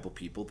tribal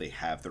people. They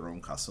have their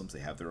own customs, they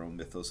have their own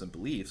mythos and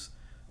beliefs.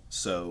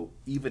 So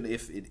even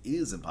if it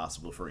is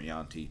impossible for a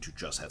Yanti to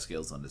just have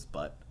scales on his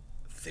butt,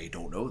 they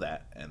don't know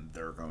that, and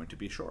they're going to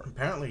be short.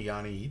 Apparently,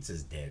 Yanni Eats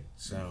is dead.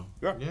 So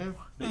Yeah.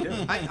 They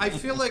do. I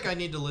feel like I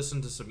need to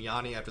listen to some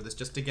Yanni after this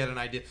just to get an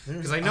idea.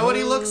 Because I know what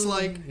he looks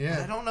like. Yeah.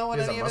 But I don't know what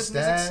He has any a of his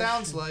music mustache.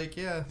 sounds like.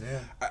 Yeah.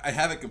 I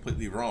have it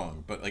completely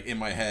wrong, but like in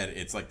my head,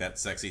 it's like that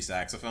sexy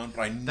saxophone.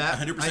 But I That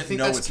 100% I think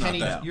know that's it's Kenny.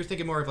 not that. You're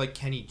thinking more of like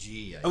Kenny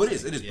G. Oh, it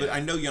is. think. But I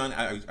know Jan.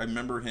 I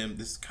remember him.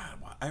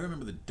 I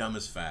remember the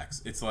dumbest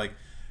facts. It's like,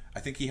 I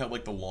think he held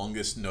like the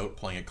longest note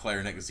playing a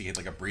clarinet because he had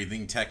like a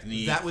breathing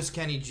technique. That was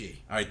Kenny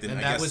G. All right, then and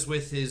I that guess- was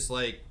with his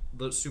like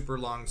the super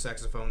long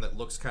saxophone that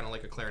looks kind of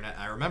like a clarinet.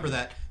 I remember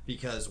that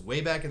because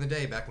way back in the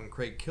day, back when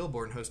Craig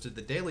Kilborn hosted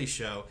the Daily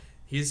Show,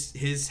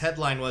 his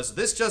headline was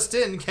 "This just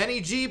in: Kenny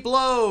G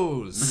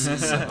blows."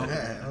 So,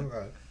 yeah,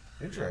 okay.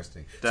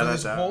 Interesting. So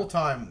this whole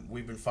time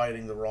we've been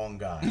fighting the wrong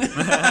guy.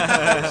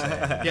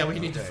 yeah, we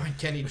need to find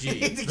Kenny G.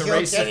 need to The kill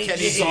race Kenny of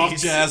Kenny G. G. Soft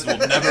jazz will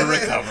never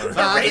recover.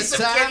 By race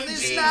the of time Kenny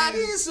this Gs. night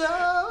is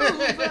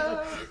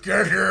over.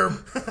 Get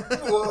him.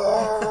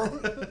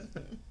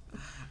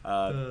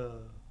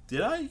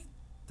 Did I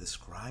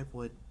describe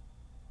what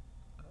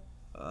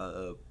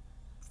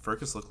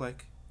Fergus looked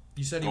like?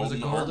 You said he was a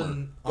Golden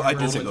golden. Well, I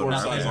did say armor golden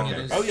with nothing armor.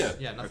 in his- Oh, yeah.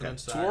 Yeah, nothing Okay.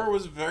 inside. Tor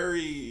was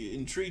very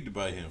intrigued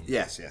by him.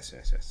 Yes.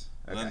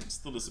 And Okay. I'm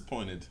still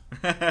disappointed.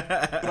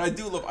 But I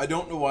do love. I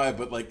don't know why,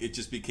 but like it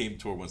just became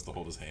Tor wants to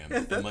hold his hand.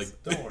 And like,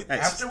 Don't worry. Nice.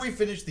 After we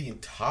finish the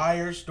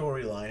entire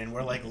storyline and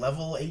we're like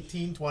level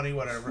 18, 20,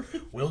 whatever,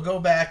 we'll go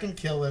back and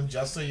kill him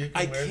just so you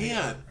can I wear the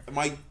can't. armor.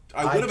 I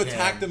I would have can.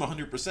 attacked him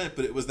 100%,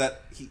 but it was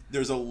that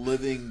there's a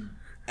living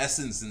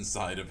essence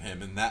inside of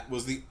him, and that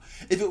was the.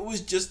 If it was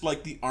just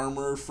like the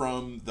armor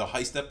from the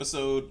heist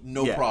episode,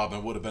 no Yeah. problem,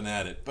 I would have been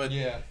at it. But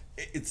Yeah.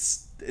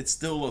 it's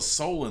still a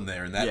soul in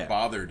there, and that Yeah.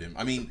 bothered him.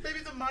 I mean, Maybe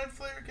the Mind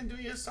Flayer can do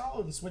you a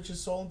solid and switch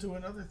his soul into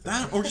another thing.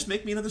 that or just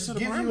make me another set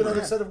of Give armor. you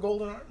another set of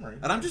golden armor.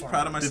 And I'm just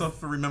proud of myself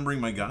for remembering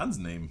my god's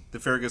name.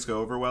 Did Fergus go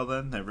over well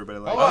then? Everybody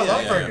like? Oh, I yeah,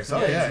 love yeah, Fergus. yeah.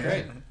 Oh, yeah. he's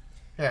great.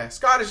 Yeah,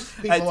 Scottish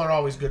people are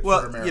always good for Well,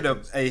 Americans. you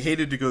know, I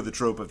hated to go the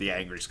trope of the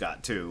angry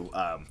Scot too,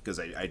 because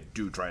I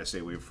do try to stay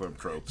away from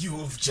tropes.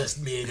 You've just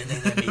made an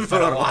enemy for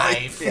a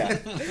wife. Yeah,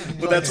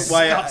 but that's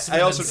why I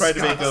also tried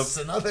to make him.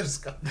 another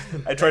Scot.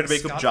 I tried to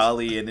make him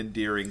jolly and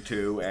endearing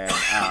too, and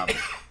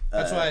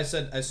That's why I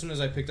said as soon as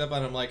I picked up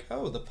on him, like,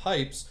 oh, the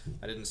pipes.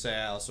 I didn't say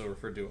I also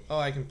referred to. Oh,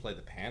 I can play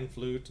the pan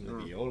flute and the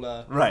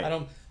viola.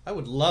 Right. I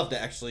would love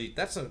to actually.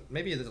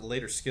 Maybe a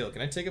later skill.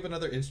 Can I take up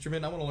another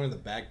instrument? I want to learn the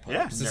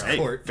bagpipes. This hey,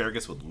 court.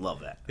 Fergus would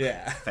love that.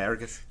 Yeah.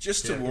 Fergus.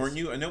 Just to warn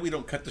you, I know we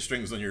don't cut the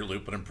strings on your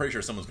lute, but I'm pretty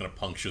sure someone's going to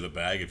puncture the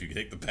bag if you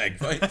take the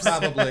bagpipes.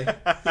 Probably.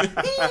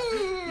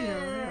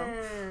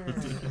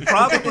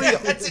 Probably.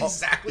 That's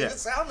exactly yeah. the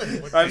sound of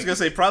it. I was gonna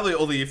say probably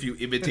only if you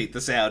imitate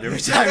the sound every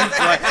time you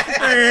play.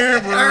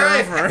 All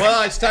right.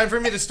 Well, it's time for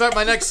me to start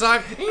my next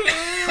song.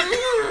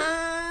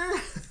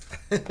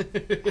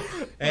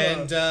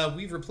 And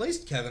we've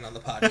replaced Kevin on the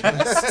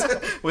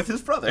podcast. With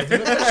his brother.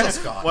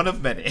 Scott. One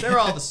of many. They're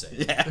all the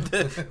same. Yeah,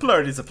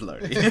 Plurdy's a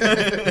plurdy.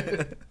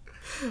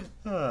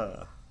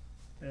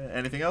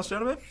 Anything else,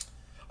 gentlemen?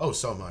 Oh,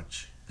 so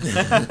much.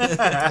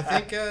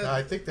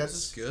 I think that's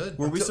this is good.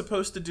 Were we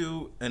supposed to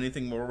do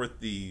anything more with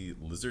the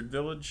lizard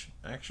village,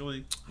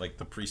 actually? Like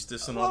the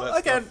priestess and all Well, that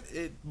again,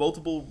 stuff?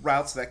 multiple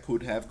routes that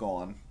could have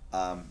gone,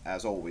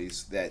 as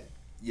always. That,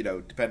 you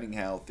know, depending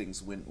how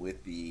things went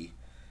with the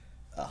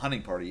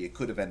hunting party, it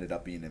could have ended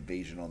up being an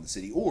invasion on the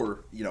city.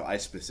 Or, you know, I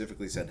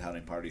specifically said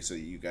hunting party, so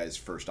you guys'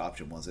 first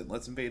option wasn't,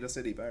 let's invade a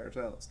city by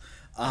ourselves.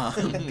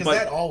 Because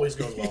that always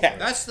goes well. Yeah.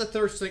 That's the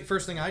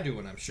first thing I do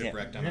when I'm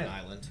shipwrecked on an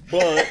island.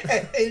 But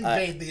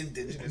Invade the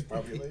indigenous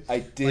population. I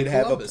did Like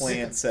have Columbus. a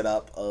plan set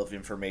up of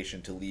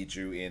information to lead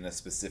you in a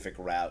specific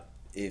route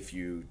if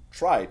you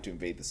tried to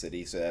invade the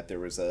city, so that there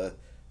was a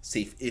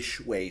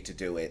safe-ish way to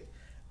do it.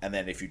 And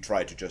then if you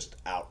tried to just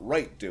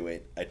outright do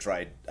it,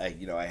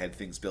 I had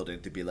things built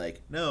in to be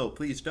like, no,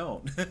 please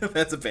don't.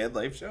 That's a bad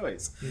life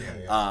choice.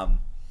 Yeah.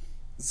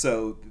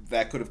 So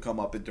that could have come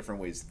up in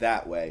different ways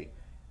that way.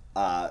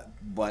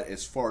 But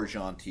as far as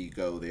Yanti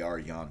go, they are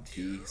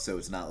Yanti, so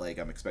it's not like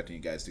I'm expecting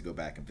you guys to go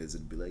back and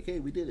visit and be like, hey,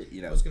 we did it.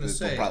 You know, was gonna they'll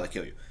say- probably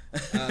kill you.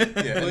 Would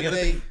the other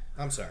they?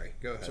 I'm sorry.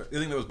 Go ahead. The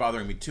thing that was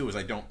bothering me too is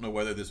I don't know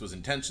whether this was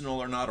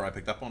intentional or not, or I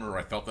picked up on it, or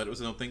I felt that it was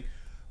something.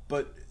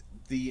 But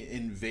the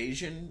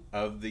invasion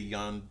of the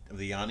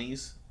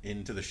Yannis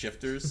into the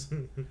shifters,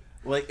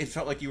 like it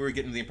felt like you were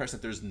getting the impression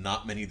that there's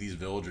not many of these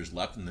villagers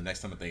left, and the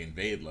next time that they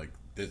invade, like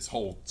this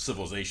whole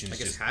civilization is I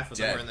guess just half of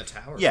dead. them are in the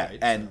tower. Yeah, right?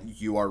 and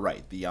you are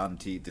right. The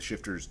Yanti, the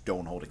shifters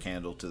don't hold a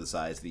candle to the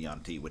size of the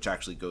Yanti, which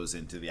actually goes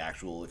into the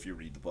actual, if you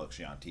read the books,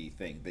 Yanti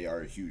thing. They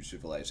are a huge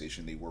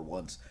civilization. They were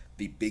once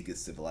the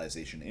biggest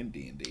civilization in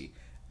D&D,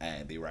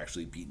 and they were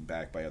actually beaten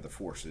back by other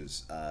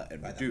forces and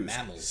By the reduced.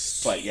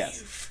 mammals. But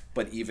yes,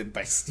 but even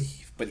by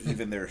Steve, but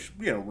even their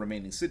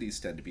remaining cities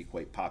tend to be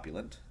quite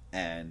populent.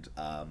 And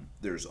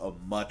there's a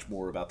much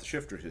more about the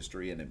shifter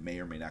history, and it may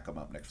or may not come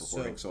up next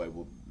recording, so I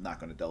will not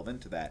going to delve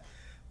into that.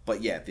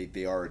 But yeah,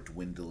 they are a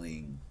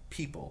dwindling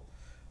people.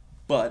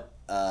 But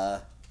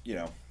a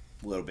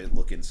little bit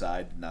look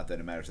inside. Not that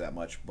it matters that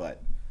much,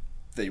 but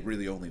they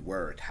really only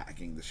were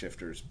attacking the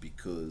shifters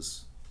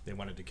because They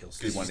wanted to kill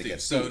Steve. they wanted to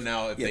get So Steve.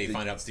 now if they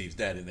find out Steve's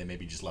dead, and they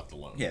maybe just left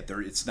alone. Yeah,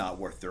 it's not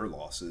worth their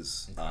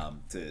losses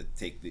to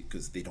take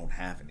because they don't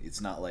have any.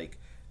 It's not like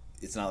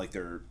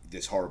they're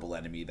this horrible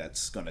enemy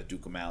that's gonna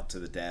duke them out to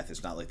the death.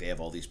 It's not like they have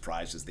all these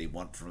prizes they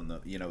want from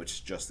the. It's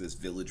just this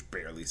village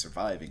barely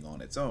surviving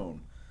on its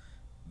own.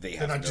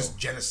 They're not just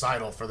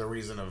genocidal for the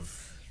reason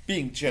of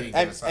being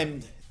genocidal.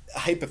 and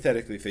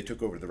hypothetically, if they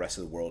took over the rest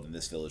of the world and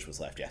this village was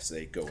left, yes,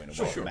 they go in and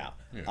wipe them out.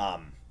 Yeah.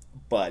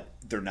 But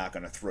they're not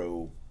going to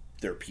throw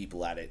their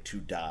people at it to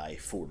die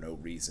for no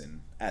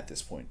reason at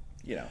this point.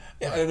 Yeah,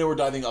 I know we're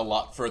diving a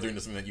lot further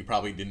into something that you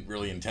probably didn't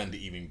really intend to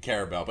even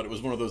care about, but it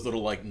was one of those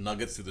little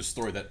nuggets through the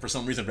story that for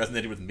some reason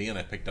resonated with me, and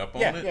I picked up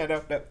on it. Yeah,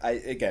 no.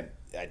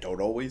 I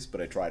don't always,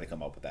 but I try to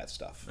come up with that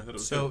stuff.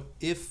 So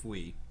if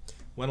we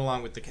went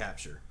along with the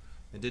capture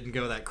and didn't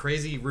go that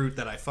crazy route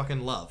that I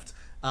fucking loved,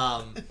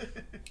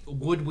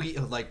 would we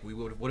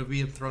would have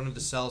been thrown into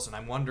cells? And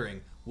I'm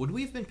wondering, would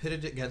we have been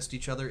pitted against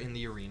each other in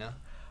the arena?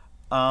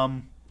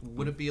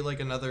 Would it be like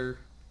another?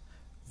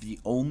 The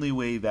only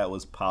way that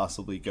was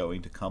possibly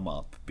going to come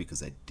up,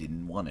 because I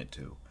didn't want it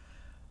to,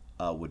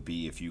 would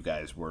be if you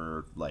guys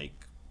were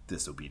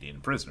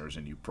disobedient prisoners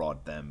and you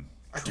brought them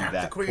to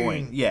that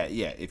point. Yeah.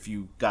 If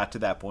you got to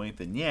that point,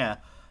 then yeah.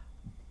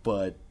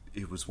 But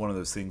it was one of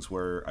those things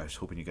where I was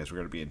hoping you guys were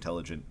going to be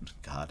intelligent.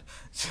 God,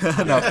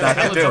 no, not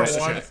to do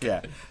it.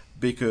 Yeah,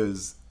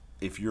 because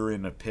if you're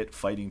in a pit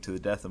fighting to the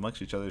death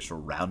amongst each other,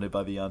 surrounded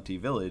by the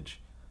anti-village,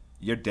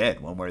 you're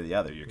dead one way or the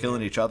other. You're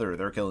killing each other, or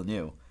they're killing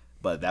you.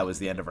 But that was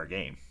the end of our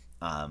game.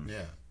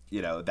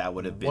 That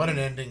would have been... What an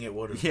ending it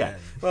would have been.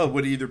 Well, it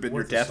would have either been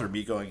your death or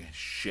me going,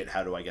 shit,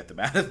 how do I get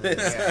them out of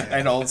this?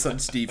 And all of a sudden,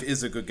 Steve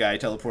is a good guy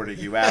teleporting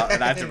you out,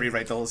 and I have to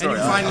rewrite the whole story.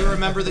 And you finally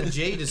remember that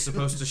Jade is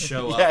supposed to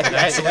show up and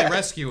actually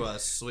rescue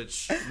us,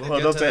 which we'll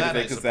get don't to say that,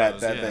 anything,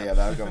 because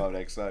that'll come up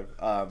next time.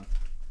 Well,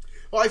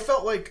 I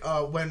felt like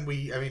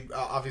when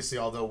obviously,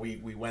 although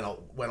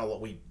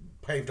we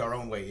paved our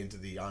own way into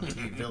the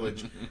Anti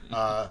village,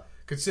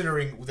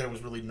 considering there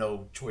was really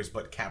no choice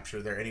but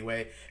capture there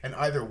anyway, and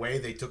either way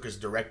they took us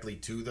directly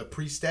to the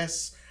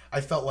priestess.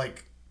 I felt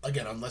like,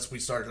 again, unless we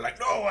started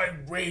no, I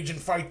rage and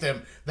fight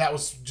them, that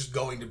was just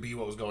going to be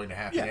what was going to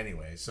happen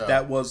anyway. So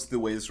that was the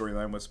way the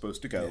storyline was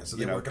supposed to go. Yeah, so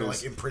they weren't going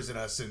to imprison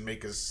us and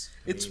make us.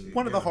 It's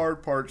one of the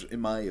hard parts,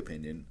 in my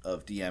opinion,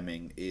 of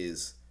DMing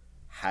is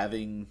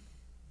having.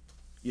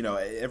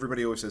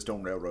 Everybody always says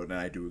don't railroad, and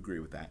I do agree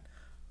with that.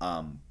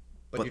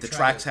 But the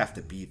tracks have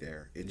to be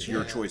there. It's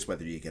your choice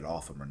whether you get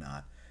off them or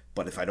not.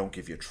 But if I don't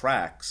give you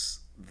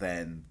tracks,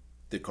 then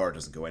the car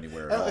doesn't go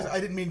anywhere at all.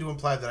 I didn't mean to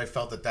imply that I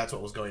felt that that's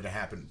what was going to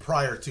happen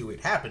prior to it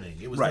happening.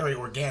 It was very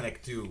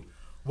organic to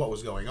what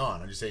was going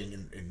on. I'm just saying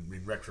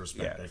in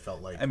retrospect, I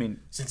felt like,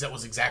 since that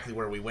was exactly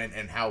where we went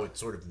and how it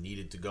sort of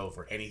needed to go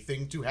for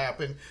anything to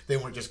happen, they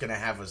weren't just going to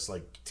have us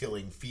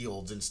tilling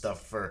fields and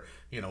stuff for,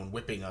 and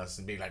whipping us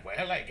and being like,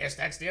 well, I guess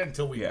that's the end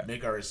until we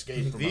make our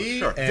escape from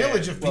a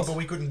village of people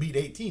we couldn't beat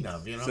 18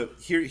 of, So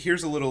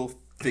here's a little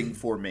thing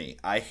for me.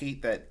 I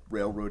hate that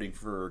railroading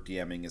for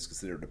DMing is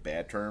considered a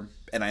bad term,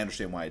 and I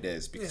understand why it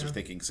is, because they're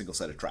thinking single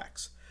set of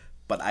tracks.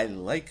 But I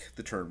like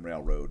the term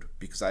railroad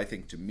because I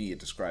think, to me, it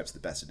describes the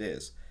best it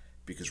is.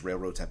 Because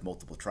railroads have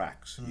multiple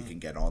tracks. You can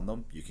get on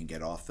them, you can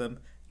get off them,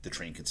 the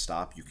train can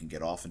stop, you can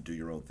get off and do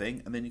your own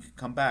thing, and then you can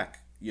come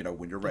back,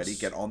 when you're ready,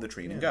 get on the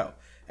train and go.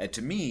 And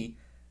to me,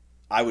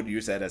 I would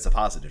use that as a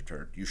positive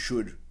term. You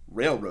should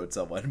railroad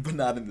someone, but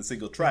not in the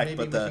single track.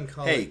 But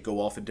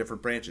go off in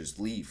different branches,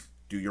 leave,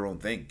 do your own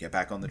thing, get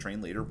back on the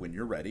train later when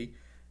you're ready,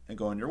 and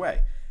go on your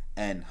way.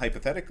 And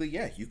hypothetically,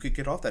 you could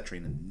get off that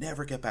train and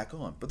never get back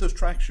on. But those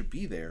tracks should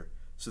be there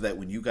so that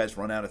when you guys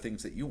run out of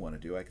things that you want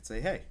to do, I could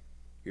say, hey,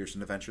 here's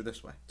an adventure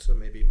this way. So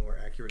maybe a more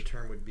accurate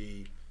term would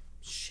be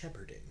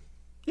shepherding.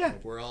 Yeah.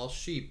 We're all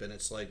sheep, and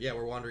it's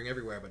we're wandering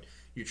everywhere, but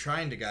you're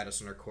trying to guide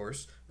us on our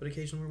course, but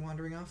occasionally we're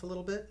wandering off a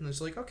little bit, and it's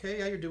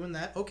you're doing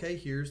that. Okay,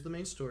 here's the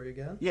main story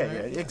again. Yeah,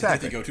 right?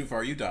 Exactly. If you go too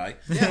far, you die.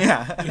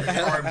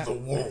 I'm the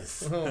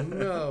wolf. Oh,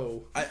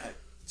 no.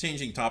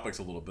 Changing topics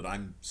a little bit,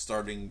 I'm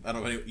starting... I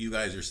don't know if you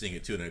guys are seeing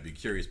it too, and I'd be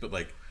curious, but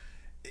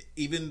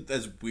even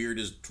as weird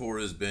as Tor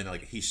has been,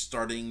 he's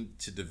starting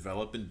to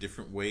develop in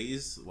different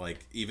ways.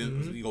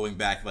 Even going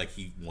back,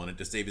 he wanted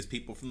to save his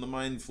people from the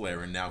mind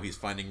flare, and now he's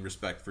finding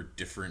respect for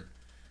different...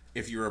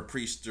 If you're a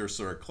priestess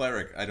or a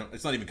cleric,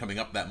 it's not even coming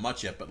up that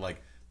much yet, but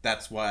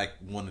that's why I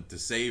wanted to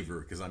save her,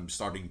 because I'm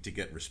starting to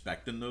get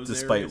respect in those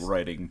Despite areas.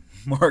 writing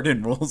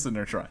Martin rules in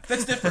her shrine.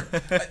 That's different.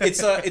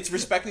 It's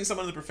respecting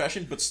someone in the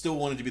profession, but still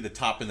wanting to be the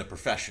top in the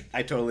profession.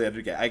 I totally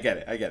understand. I get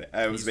it.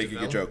 I was making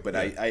a joke, but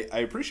I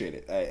appreciate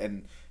it.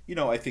 And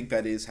I think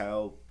that is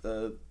how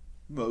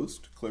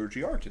most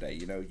clergy are today.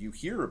 You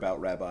hear about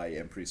rabbi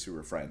and priests who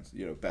are friends,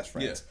 best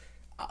friends.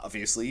 Yeah.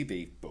 Obviously,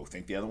 they both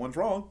think the other one's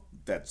wrong.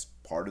 That's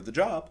part of the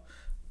job.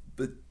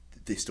 But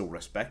they still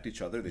respect each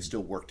other. They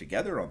still work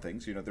together on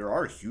things. There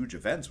are huge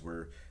events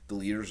where the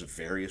leaders of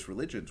various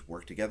religions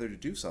work together to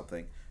do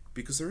something,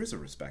 because there is a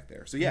respect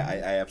there. So yeah,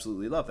 I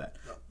absolutely love that.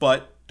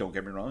 But don't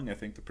get me wrong, I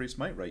think the priest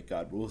might write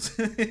God rules.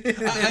 And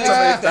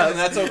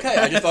that's okay.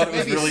 I just thought it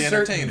was Maybe really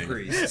certain entertaining.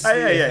 priests.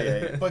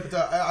 Yeah. But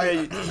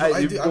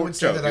I would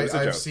say that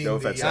I've seen no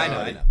offense to I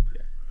anybody. know.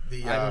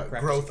 the I'm a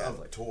growth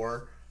practicing of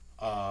Tor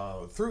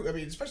through. I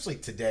mean, especially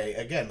today.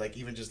 Again, like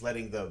even just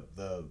letting the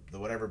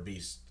whatever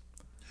beast.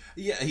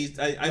 Yeah,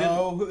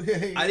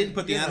 I didn't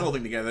put the animal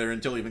thing together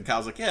until even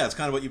Kyle's like, yeah, it's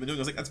kind of what you've been doing.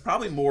 I was like, that's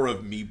probably more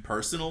of me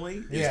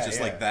personally. It's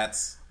just like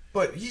that's.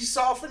 But he's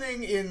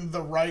softening in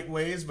the right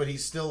ways, but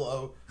he's still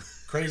a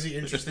crazy,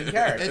 interesting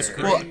character. It's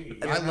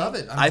great. I love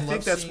it. I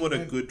think that's what a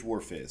good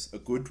dwarf is. A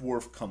good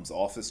dwarf comes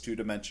off as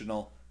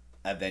two-dimensional,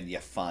 and then you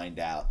find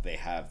out they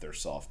have their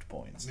soft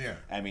points. Yeah.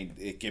 I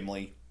mean,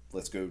 Gimli,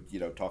 let's go,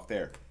 talk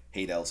there.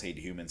 Hate elves, hate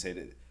humans, hate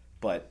it.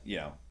 But,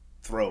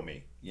 throw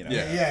me. Yeah.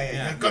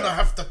 You're gonna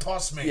have to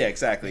toss me. Yeah,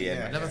 exactly.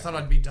 I never thought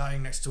I'd be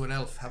dying next to an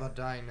elf. How about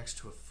dying next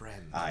to a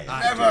friend?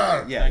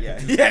 Never.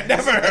 Yeah,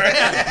 never.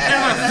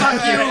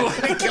 Fuck you!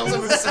 He kills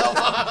himself.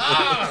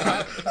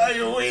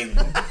 I win.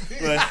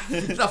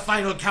 The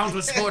final count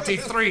was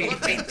 43.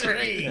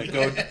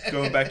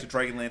 Going back to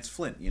Dragonlance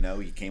Flint,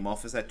 he came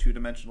off as that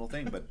two-dimensional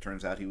thing, but it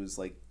turns out he was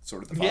like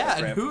sort of the father Yeah, for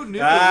and him. who knew?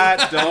 There are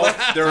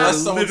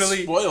Unless someone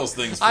literally spoils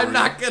things for I'm you.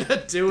 not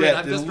gonna do it. Yeah,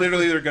 I'm just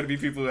literally there are going to be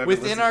people who have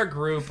within our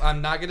group.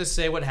 I'm not gonna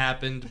say what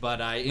happened,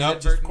 but I No,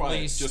 just inadvertently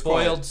quiet, just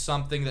spoiled quiet.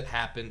 something that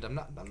happened. I'm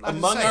not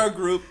Among gonna say our it.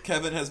 group,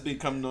 Kevin has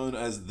become known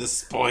as the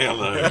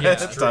spoiler. Yeah,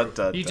 it's true. Dun,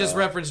 dun, He just dun.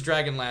 referenced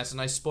Dragonlance,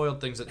 and I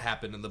spoiled things that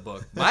happened in the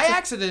book by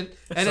accident.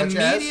 And Such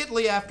as?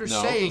 immediately after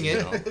No, saying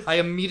it, no. I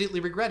immediately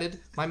regretted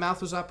my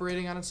mouth was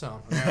operating on its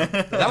own.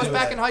 That was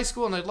back in high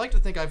school, and I'd like to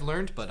think I've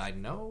learned, but I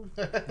know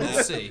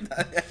we'll see.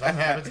 Some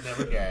habits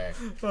never gag.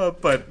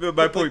 But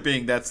my point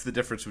being, that's the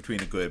difference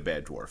between a good and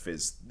bad dwarf.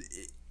 Is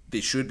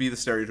they should be the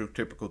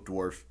stereotypical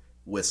dwarf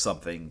with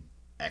something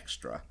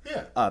extra.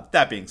 Yeah.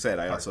 That being said,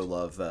 I also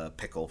love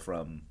Pickle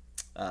from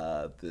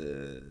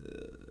the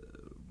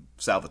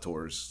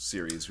Salvatore's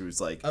series,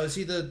 who's like, Oh, is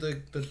he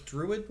the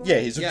druid one? yeah,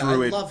 he's a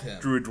druid, I love him.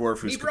 druid dwarf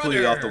who's Me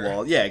completely off the brother.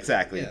 wall. Yeah,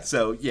 exactly. Yeah.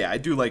 So yeah, I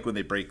do like when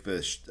they break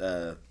the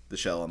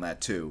shell on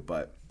that too.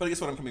 But But I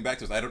guess what I'm coming back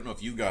to is I don't know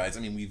if you guys. I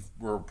mean,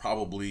 we're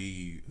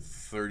probably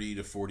 30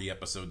 to 40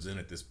 episodes in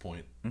at this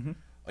point. Mm-hmm.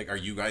 Like, are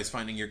you guys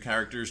finding your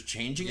characters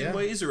changing in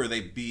ways, or are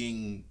they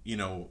being,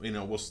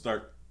 we'll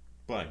start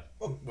playing?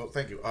 Well,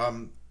 thank you.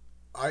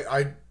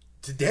 I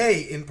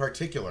today in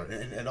particular,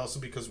 and also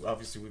because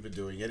obviously we've been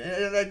doing it,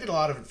 and I did a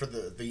lot of it for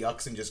the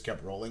yucks and just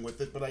kept rolling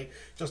with it, but I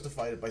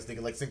justified it by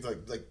thinking like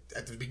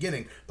at the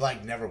beginning,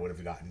 Blag never would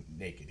have gotten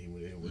naked. He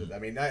would. I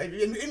mean,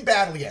 in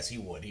battle, yes, he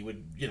would. He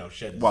would,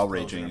 shed his While clothes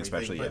raging, and everything,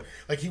 especially,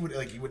 but,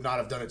 he would not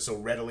have done it so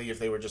readily if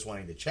they were just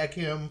wanting to check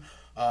him.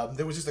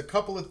 There was just a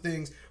couple of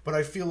things, but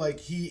I feel like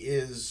he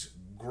is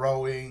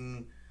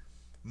growing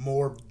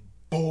more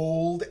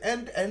bold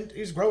and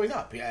he's growing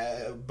up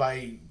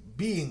by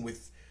being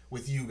with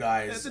you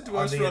guys That's a on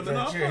dwarf's the rubbing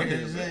off on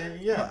adventure.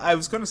 Yeah. I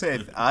was going to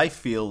say, I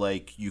feel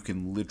like you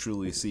can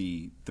literally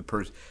see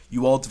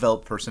you all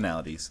develop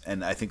personalities,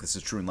 and I think this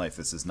is true in life.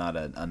 This is not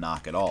a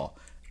knock at all.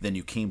 Then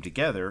you came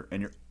together,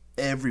 and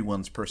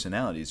everyone's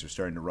personalities are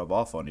starting to rub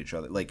off on each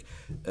other. Like,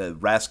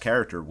 Rath's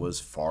character was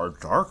far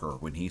darker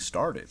when he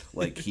started.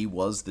 Like, he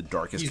was the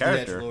darkest He's the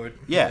character. edgelord.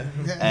 Yeah,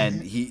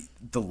 and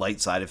the light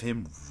side of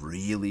him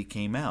really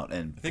came out.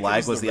 And think it Blag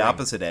was was the the ring.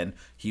 opposite end.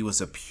 He was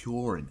a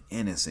pure and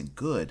innocent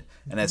good.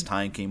 And as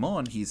time came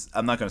on,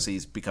 I'm not going to say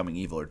he's becoming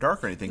evil or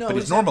dark or anything, No, but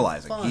he's he's having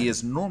normalizing. fun. He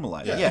is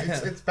normalizing. Yeah, Yeah.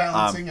 it's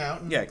balancing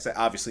out. And, Yeah,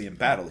 obviously in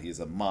battle he's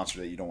a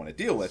monster that you don't want to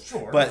deal with.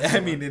 Sure, but sure. I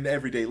mean, in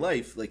everyday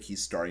life, like,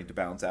 he's starting to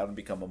balance out and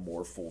become a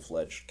more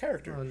full-fledged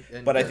character.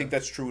 And But I think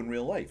that's true in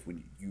real life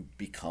when you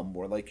become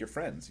more like your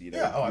friends. You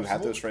Yeah, oh, you have those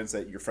absolutely. friends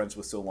that you're friends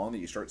with so long that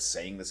you start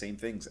saying the same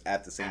things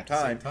at the same At the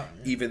same time, time,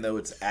 yeah. even though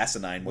it's asinine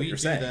what We you're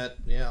do saying. that,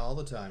 all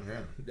the time.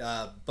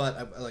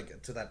 But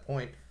like to that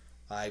point,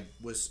 I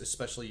was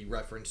especially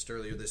referenced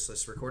earlier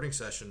this recording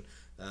session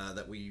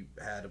that we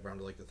had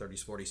around like the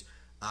 30s, 40s.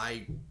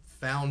 I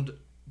found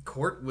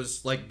Court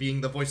was like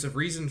being the voice of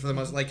reason for them.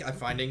 I was like, I'm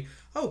finding,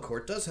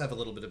 Court does have a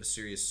little bit of a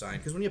serious side.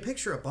 Because when you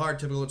picture a bard,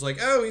 typically it's like,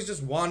 he's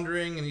just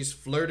wandering and he's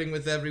flirting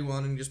with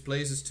everyone and he just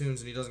plays his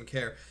tunes and he doesn't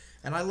care.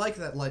 And I like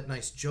that like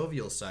nice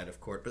jovial side of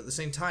Court, but at the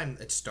same time,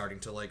 it's starting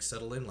to like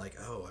settle in. Like,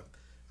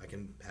 I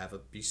can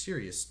be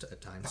serious at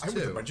times I'm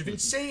with a too. bunch of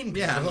insane people.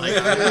 Yeah, I'm like,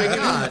 oh my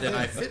god, and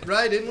I fit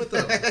right in with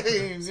them.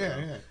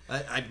 yeah.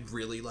 I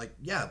really like,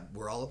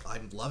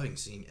 I'm loving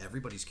seeing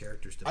everybody's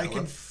characters I develop.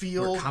 can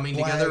feel We're coming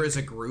Blag together as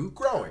a group.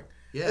 growing.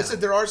 Yeah. I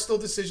said there are still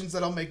decisions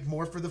that I'll make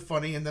more for the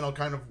funny, and then I'll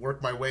kind of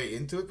work my way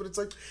into it. But it's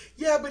like,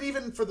 yeah, but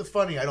even for the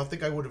funny, I don't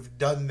think I would have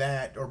done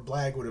that, or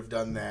Blag would have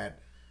done that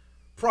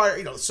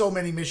prior. So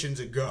many missions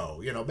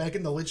ago. Back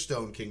in the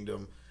Lichstone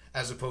Kingdom,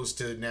 as opposed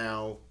to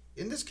now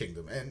in this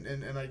kingdom.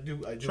 And I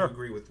do Sure.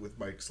 agree with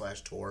Mike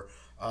 / Tor.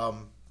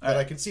 That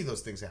I can see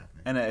those things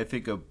happening. And I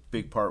think a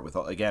big part with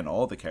all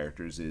the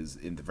characters is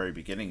in the very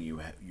beginning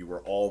you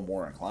were all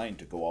more inclined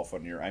to go off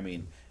on your. I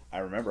mean, I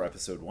remember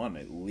episode 1,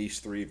 at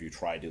least 3 of you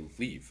tried to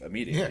leave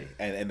immediately.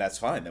 Yeah. And that's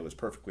fine. That was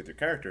perfect with your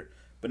character.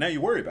 But now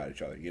you worry about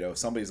each other. You know, if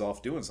somebody's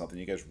off doing something,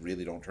 you guys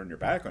really don't turn your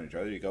back on each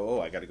other. You go,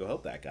 oh, I got to go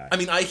help that guy. I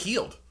mean, I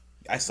healed.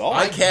 I saw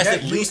I it. cast Yeah,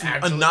 at you least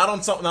actually- not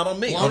on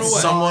me, Blown on away.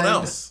 someone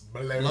else.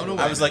 Blown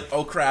away. I was like,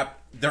 oh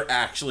crap, they're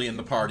actually in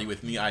the party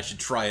with me. I should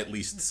try at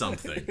least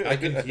something. I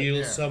can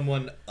heal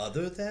someone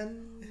other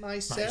than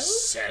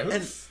myself.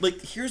 And like,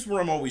 here's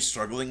where I'm always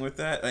struggling with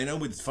that. I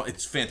know it's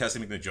fantastic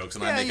making the jokes,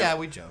 and I make Yeah,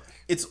 we joke.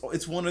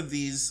 it's one of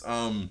these.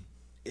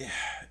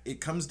 It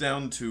comes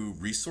down to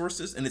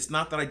resources, and it's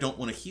not that I don't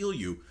want to heal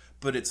you,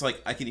 but it's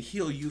like I can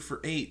heal you for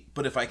 8,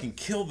 but if I can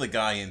kill the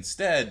guy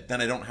instead,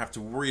 then I don't have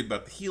to worry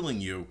about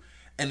healing you.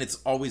 And it's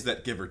always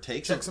that give or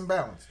take. Checks and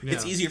balance.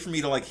 It's easier for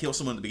me to like heal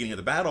someone at the beginning of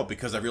the battle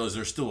because I realize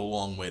there's still a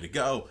long way to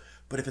go.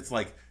 But if it's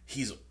like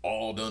he's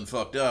all done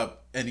fucked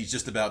up and he's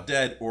just about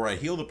dead, or I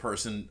heal the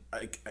person,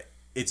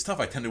 it's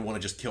tough. I tend to want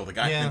to just kill the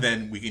guy, and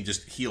then we can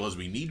just heal as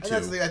we need to.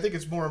 And I think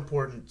it's more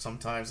important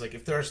sometimes. Like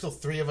if there are still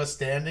 3 of us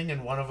standing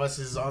and one of us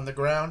is on the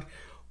ground,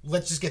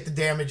 let's just get the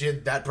damage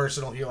in. That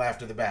person will heal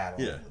after the battle.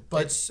 Yeah.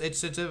 But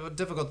It's a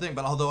difficult thing,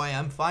 but although I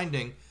am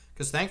finding,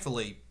 because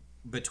thankfully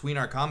between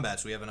our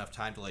combats we have enough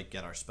time to like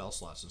get our spell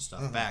slots and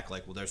stuff back.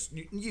 Like, well, there's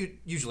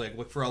usually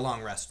like, for a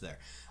long rest there.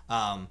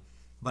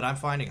 But I'm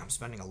finding I'm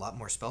spending a lot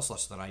more spell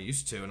slots than I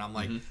used to, and I'm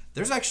like,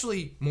 there's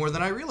actually more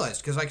than I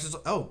realized, because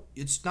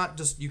it's not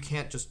just, you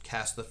can't just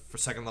cast the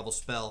second level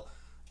spell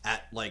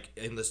at like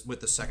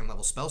with the second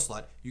level spell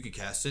slot. You could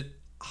cast it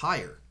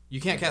higher. You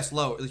can't cast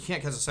low. You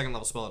can't cast a second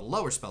level spell at a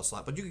lower spell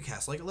slot, but you can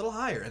cast like a little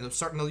higher. And I'm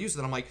starting to use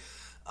it. I'm like,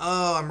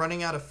 oh, I'm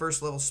running out of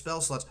first level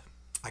spell slots.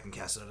 I can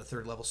cast it at a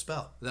third level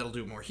spell. That'll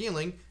do more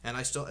healing, and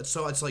so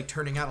it's like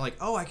turning out like,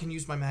 oh, I can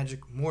use my magic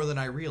more than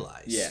I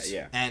realized.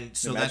 Yeah. And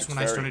so The that's magic's when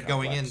I very started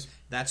going in. complex.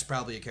 That's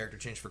probably a character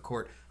change for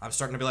Court. I'm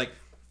starting to be like,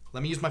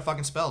 let me use my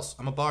fucking spells.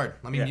 I'm a bard.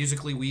 Let me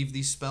musically weave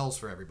these spells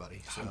for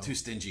everybody. So. I'm too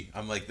stingy.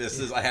 I'm like,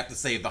 I have to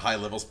save the high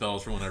level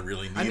spells for when I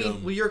really need I mean,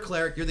 them. well, you're a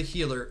cleric. You're the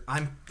healer.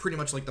 I'm pretty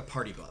much like the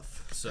party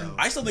buff. So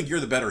I still think you're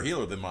the better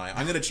healer than mine.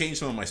 I'm going to change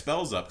some of my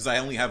spells up because I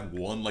only have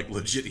one like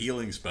legit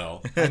healing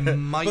spell. I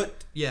might,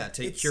 But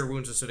take Cure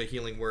Wounds instead of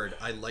Healing Word.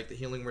 I like the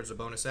Healing Word as a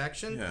bonus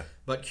action,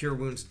 but Cure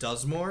Wounds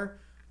does more.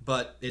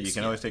 But it's, You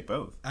can always take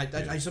both.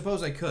 I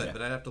suppose I could,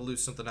 but I'd have to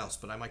lose something else.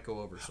 But I might go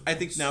over something. I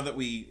think now that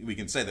we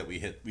can say that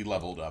we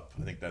leveled up.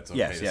 I think that's okay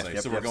Yes, to yes, say.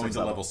 yep, So we're yep, going same to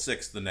level. level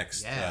 6 the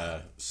next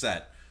Yeah.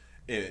 set.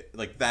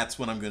 Like that's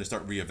when I'm going to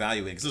start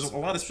reevaluating because there's a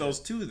lot of spells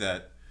too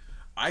that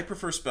I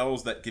prefer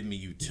spells that give me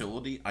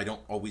utility. I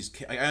don't always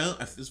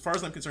as far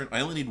as I'm concerned,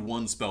 I only need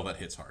one spell that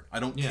hits hard.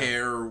 I don't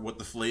care what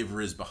the flavor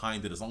is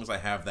behind it as long as I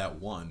have that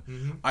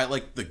one. I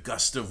like the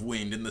gust of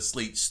wind and the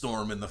slate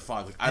storm and the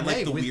fog. Like, I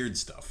like the weird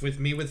stuff. With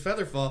me with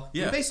Featherfall,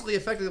 Yeah. we basically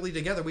effectively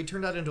together we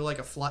turned that into like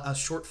a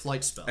short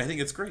flight spell. I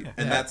think it's great,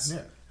 and that's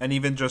And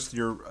even just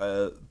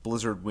your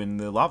blizzard when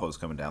the lava was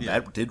coming down,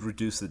 that did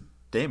reduce the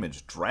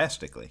damage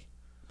drastically.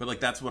 But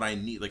like that's what I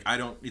need. Like I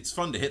don't. It's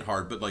fun to hit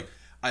hard, but like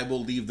I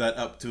will leave that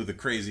up to the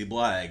crazy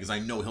Blag because I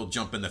know he'll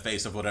jump in the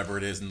face of whatever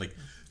it is, and like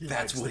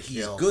that's what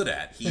he's good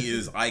at. He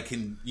is. I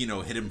can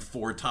hit him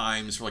 4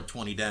 times for like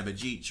 20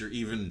 damage each, or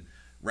even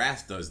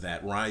Wrath does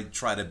that. Where I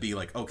try to be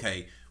like,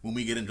 okay, when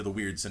we get into the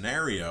weird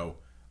scenario,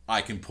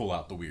 I can pull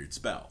out the weird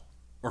spell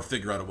or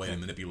figure out a way to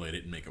manipulate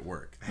it and make it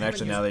work. And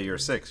actually, now that you're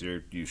 6,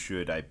 you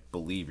should, I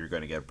believe, you're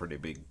going to get a pretty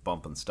big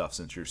bump in stuff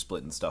since you're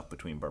splitting stuff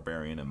between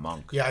barbarian and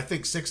monk. yeah, I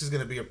think 6 is going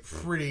to be a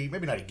pretty,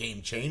 maybe not a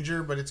game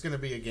changer, but it's going to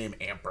be a game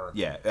amper.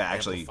 Yeah,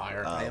 actually,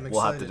 Amplifier. we'll have to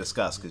excited.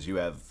 discuss because you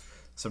have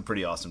some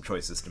pretty awesome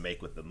choices to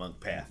make with the monk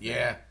path.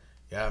 Yeah,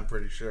 I'm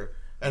pretty sure.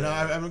 And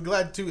I'm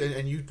glad too,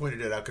 and you pointed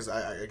it out because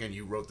again,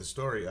 you wrote the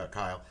story,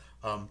 Kyle,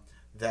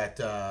 that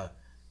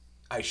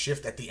I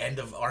shift at the end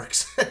of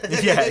arcs.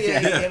 Yeah.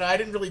 And I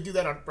didn't really do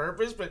that on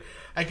purpose, but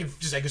I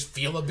just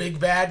feel a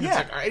big bad. And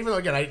Yeah. it's like, even though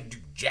again I didn't do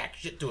jack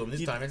shit to him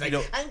this time. It's like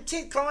I'm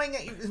throwing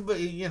at you, but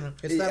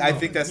It's that I moment.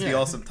 think that's the Yeah.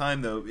 awesome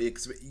time though.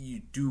 It's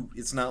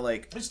not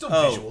like It's still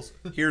visuals.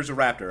 Here's a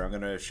raptor. I'm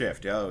gonna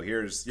shift. Oh,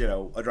 here's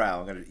a drow.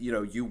 I'm gonna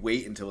you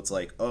wait until it's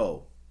like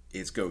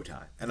it's go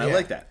time, and I Yeah.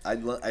 like that. I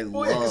Well, love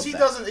yeah, because he that.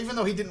 doesn't, even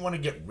though he didn't want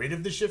to get rid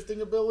of the shifting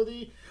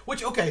ability.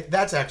 Which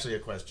that's actually a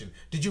question.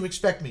 Did you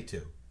expect me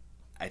to?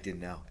 I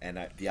didn't know,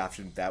 and the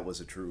option that was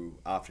a true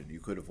option. You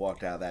could have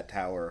walked out of that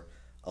tower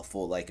a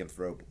full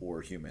lycanthrope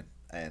or human,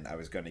 and I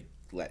was going to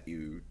let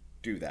you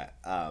do that.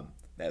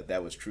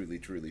 That was truly,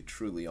 truly,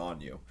 truly on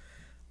you.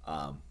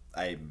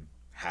 I'm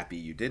happy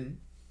you didn't,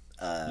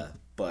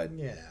 but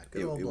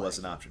good old it was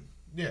an Blake. option.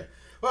 Yeah.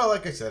 Well,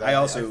 like I said,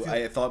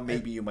 I thought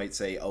maybe you might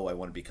say, "Oh, I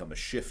want to become a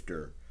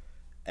shifter."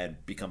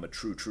 And become a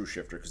true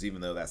shifter, because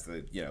even though that's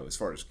the as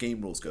far as game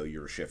rules go,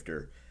 you're a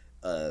shifter.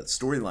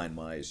 Storyline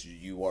wise,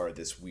 you are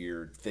this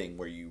weird thing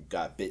where you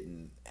got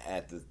bitten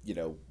at the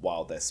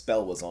while that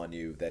spell was on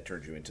you that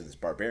turned you into this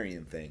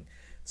barbarian thing.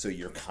 So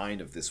you're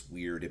kind of this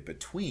weird in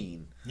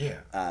between.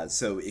 Yeah.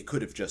 So it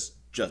could have just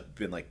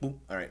been like,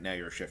 boom, all right, now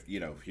you're a shift.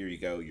 Here you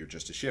go. You're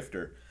just a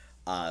shifter.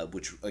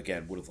 which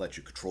again would have let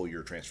you control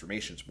your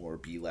transformations more,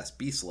 be less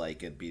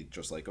beast-like, and be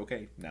just like,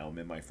 okay, now I'm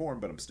in my form,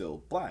 but I'm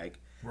still Blag.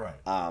 Right.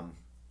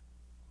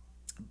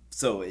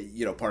 So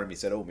part of me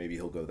said, oh, maybe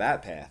he'll go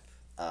that path.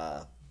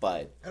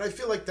 But and I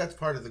feel like that's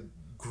part of the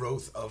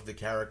growth of the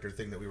character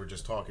thing that we were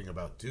just talking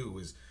about too.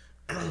 Is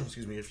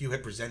excuse me, if you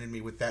had presented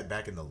me with that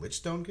back in the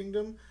Lichstone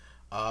Kingdom,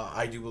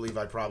 I do believe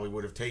I probably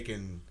would have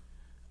taken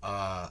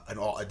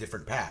a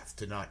different path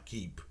to not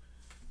keep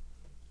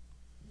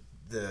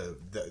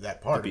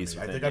that part of me.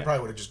 I think I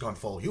probably would have just gone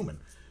full human.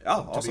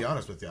 Oh, to awesome. be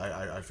honest with you,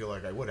 I feel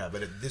like I would have.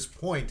 But at this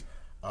point,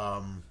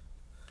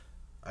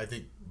 I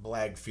think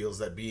Blag feels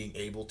that being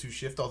able to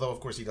shift, although of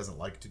course he doesn't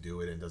like to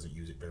do it and doesn't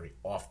use it very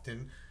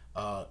often,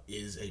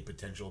 is a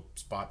potential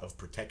spot of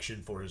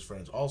protection for his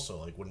friends. Also,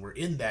 like when we're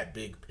in that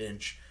big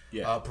pinch,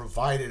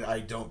 provided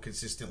I don't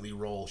consistently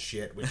roll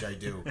shit, which I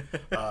do,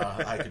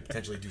 I could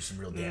potentially do some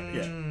real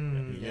damage.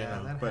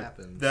 That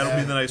happens. That'll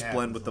be the nice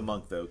blend with the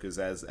monk, though, because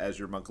as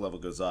your monk level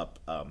goes up,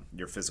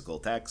 your physical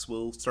attacks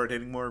will start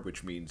hitting more,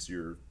 which means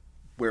your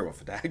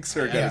werewolf attacks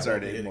are going to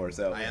start hitting more.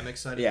 So I am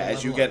excited. Yeah, to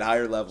as you level get up.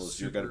 higher levels,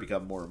 you're going to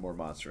become more and more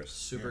monstrous.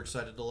 Super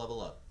excited to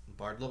level up.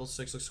 Bard level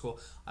 6 looks cool.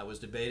 I was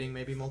debating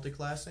maybe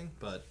multi-classing,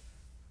 but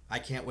I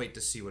can't wait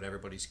to see what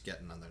everybody's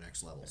getting on their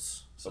next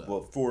levels. So.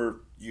 Well,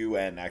 for you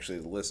and actually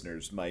the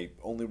listeners, my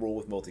only rule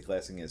with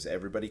multi-classing is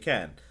everybody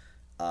can,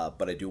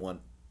 but I do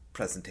want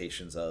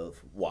presentations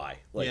of why.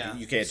 Like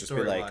you can't just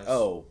be like,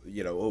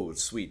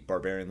 it's sweet,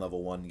 barbarian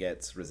level 1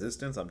 gets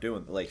resistance. I'm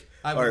doing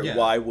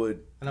why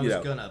would and I was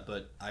gonna,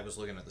 but I was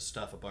looking at the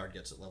stuff a bard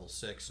gets at level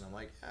 6, and I'm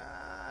like,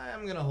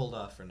 I'm gonna hold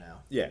off for now.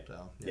 Yeah.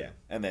 So, yeah.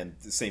 And then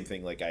the same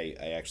thing. Like I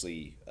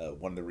actually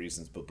one of the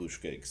reasons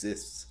Babushka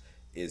exists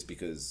is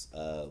because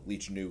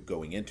Leech knew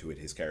going into it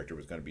his character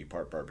was going to be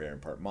part barbarian,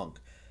 part monk.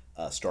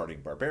 Starting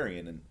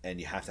barbarian,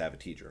 and you have to have a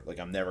teacher. Like,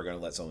 I'm never going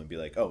to let someone be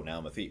like, oh, now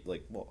I'm a thief.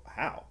 Like, well,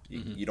 how?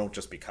 You don't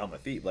just become a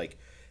thief. Like,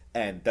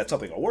 and that's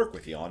something I'll work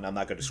with you on. I'm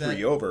not going to screw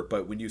you over.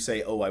 But when you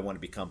say, oh, I want to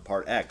become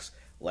part X,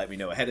 let me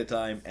know ahead of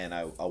time, and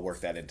I'll work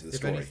that into the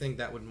story. If anything,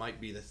 that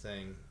might be the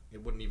thing.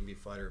 It wouldn't even be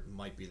fighter.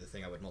 Might be the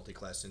thing I would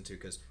multi-class into,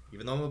 because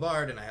even though I'm a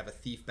bard and I have a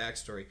thief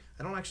backstory,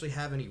 I don't actually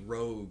have any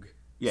rogue.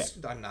 Yeah.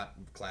 I'm not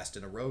classed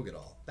in a rogue at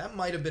all. That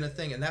might have been a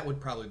thing, and that would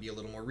probably be a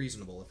little more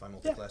reasonable if I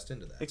multi-classed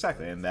into that.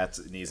 Exactly, and that's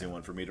an easy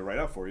one for me to write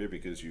up for you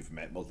because you've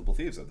met multiple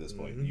thieves at this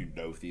point. You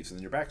know thieves in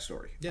your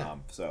backstory. Yeah.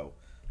 So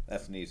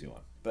that's an easy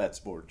one. But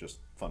that's more just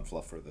fun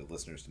fluff for the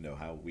listeners to know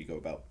how we go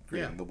about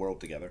creating the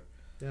world together.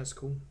 Yeah, it's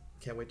cool.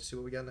 Can't wait to see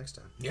what we got next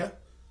time. Yeah.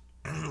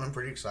 I'm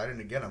pretty excited. And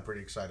again, I'm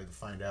pretty excited to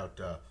find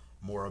out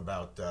more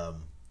about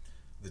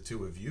the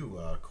two of you,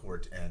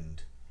 Court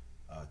and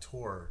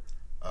Tor.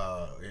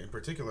 In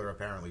particular,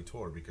 apparently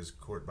Tor, because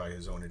Court, by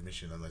his own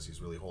admission, unless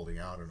he's really holding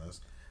out on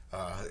us,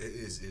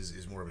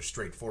 is more of a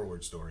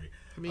straightforward story.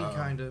 I mean,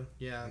 kind of.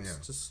 Yeah,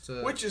 it's just...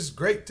 which is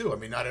great, too. I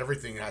mean, not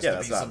everything has to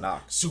be some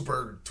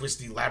super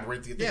twisty,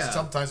 labyrinthy thing.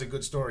 Sometimes a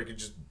good story can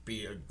just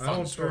be a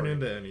fun story. I don't turn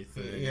into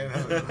anything.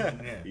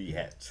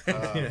 Yet.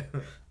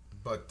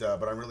 But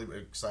I'm really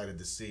excited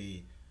to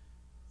see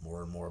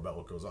more and more about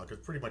what goes on,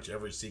 because pretty much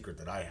every secret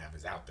that I have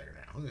is out there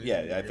now.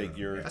 Yeah, I think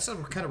you're... That's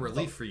some kind of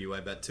relief for you, I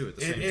bet, too, at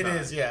the same time. It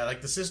is, yeah.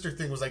 Like, the sister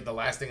thing was, like, the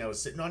last thing I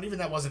was sitting on. Even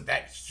that wasn't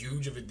that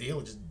huge of a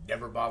deal. It just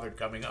never bothered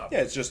coming up.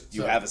 Yeah, it's just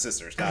you have a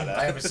sister. It's not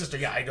I have a sister,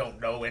 I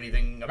don't know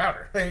anything about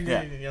her. I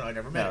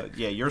never met her.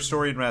 Yeah, your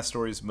story and Rat's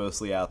story is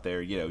mostly out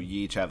there. You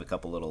each have a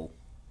couple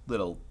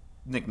little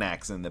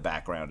knickknacks in the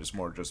background. It's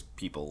more just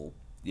people,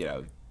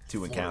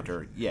 to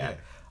encounter. Yeah.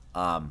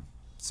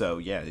 So,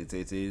 yeah, it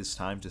is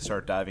time to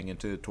start diving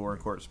into Tor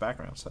and Court's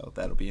background. So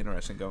that'll be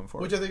interesting going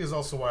forward. Which I think is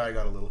also why I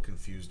got a little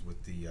confused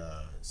with the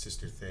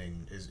sister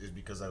thing, is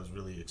because I was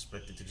really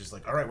expected to just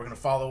all right, we're going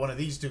to follow one of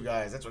these two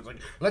guys. That's what's like,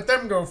 let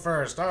them go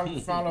first. I'll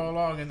follow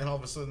along. And then all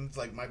of a sudden, it's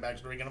like my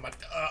backstory, and I'm like,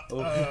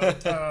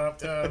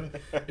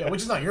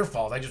 which is not your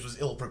fault. I just was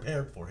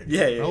ill-prepared for it.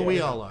 Yeah. We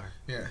all are.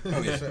 Yeah.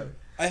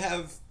 I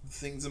have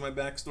things in my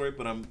backstory,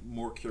 but I'm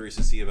more curious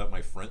to see about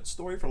my friend's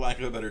story, for lack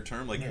of a better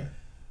term.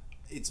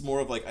 It's more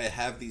of I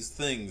have these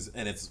things,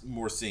 and it's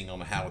more seeing on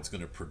how it's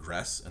going to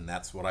progress, and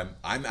that's what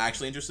I'm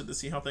actually interested to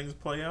see how things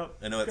play out.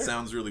 I know that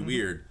sounds really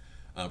weird,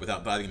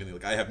 without diving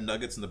into I have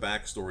nuggets in the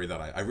backstory that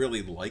I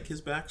really like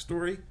his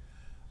backstory.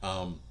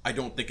 I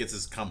don't think it's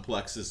as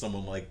complex as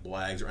someone like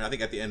Blag's, and I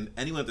think at the end,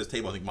 anyone at this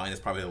table, I think mine is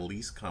probably the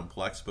least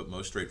complex, but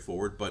most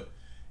straightforward. But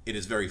it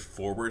is very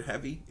forward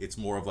heavy. It's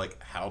more of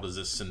how does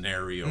this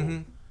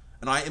scenario.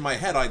 And in my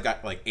head, I've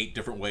got 8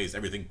 different ways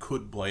everything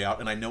could play out,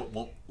 and I know it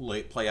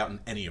won't play out in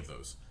any of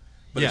those.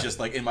 But it's just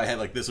in my head,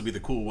 this will be the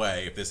cool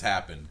way if this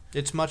happened.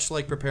 It's much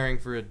like preparing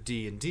for a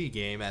D&D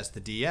game as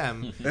the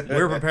DM.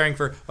 We're preparing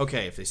for,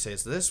 okay, if they say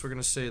it's this, we're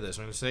going to say this.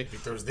 We're going to say,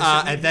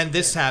 and then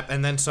this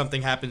and then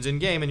something happens in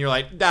game, and you're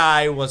like,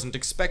 I wasn't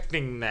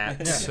expecting that.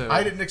 Yeah. So.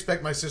 I didn't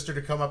expect my sister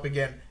to come up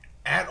again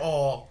at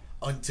all.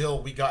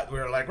 until we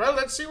were like, well,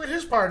 let's see what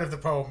his part of the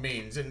poem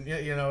means, and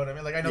you know what I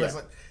mean. Like I know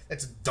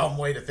that's a dumb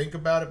way to think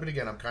about it, but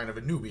again, I'm kind of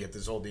a newbie at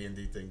this whole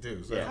D&D thing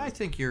too. So. I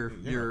think you're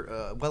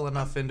well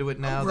enough into it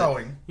now. I'm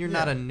growing. You're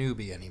not a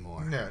newbie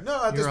anymore. No, at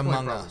you're this point,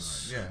 among probably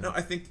us. not. Yeah. No,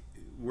 I think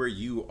where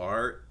you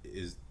are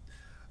is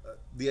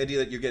the idea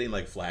that you're getting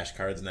like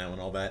flashcards now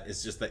and all that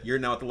is just that you're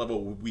now at the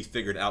level we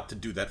figured out to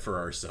do that for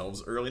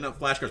ourselves early. Not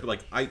flashcards, but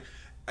like I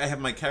have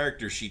my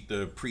character sheet,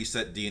 the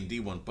preset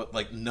D&D one, but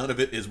like none of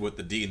it is what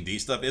the D&D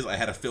stuff is. I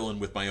had to fill in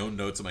with my own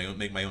notes and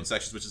make my own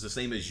sections, which is the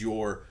same as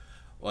your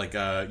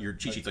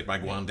cheat sheets. Like my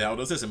Guandao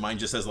does this, and mine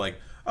just says like,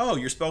 oh,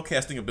 your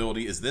spellcasting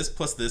ability is this,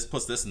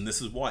 and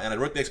this is why. And I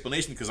wrote the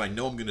explanation because I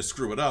know I'm going to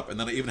screw it up, and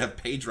then I even have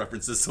page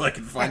references so I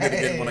can find it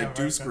again when I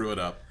do screw it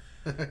up.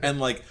 And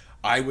like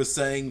I was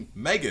saying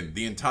Megan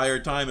the entire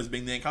time as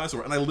being the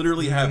Ankylosaur, and I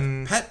literally have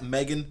pet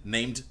mimic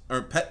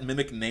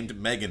named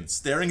Megan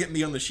staring at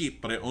me on the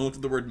sheet, but I only looked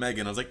at the word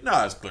Megan. I was like,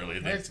 nah, it's clearly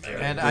a name.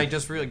 And I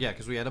just realized,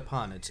 because we had a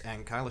pun. It's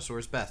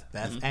Ankylosaur's Beth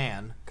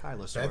and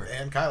Kylosaur. Beth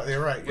and Kyle,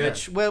 you're right. Yeah.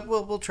 Which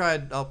we'll try.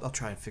 I'll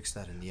try and fix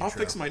that in the intro. I'll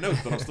fix my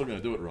notes, but I'm still going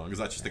to do it wrong because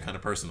that's just the kind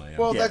of person I am.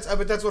 Well, that's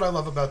what I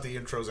love about the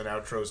intros and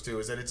outros too.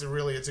 Is that it's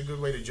a good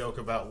way to joke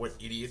about what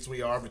idiots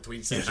we are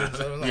between sessions.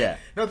 So like,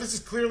 no, this is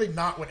clearly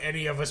not what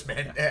any of us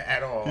meant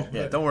at all.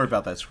 Yeah, don't worry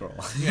about that scroll.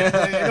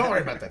 Don't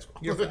worry about that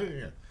scroll.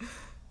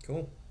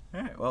 Cool.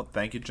 All right. Well,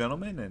 thank you,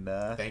 gentlemen, and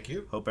thank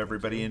you. Hope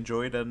everybody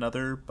enjoyed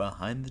another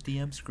Behind the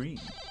DM Screen.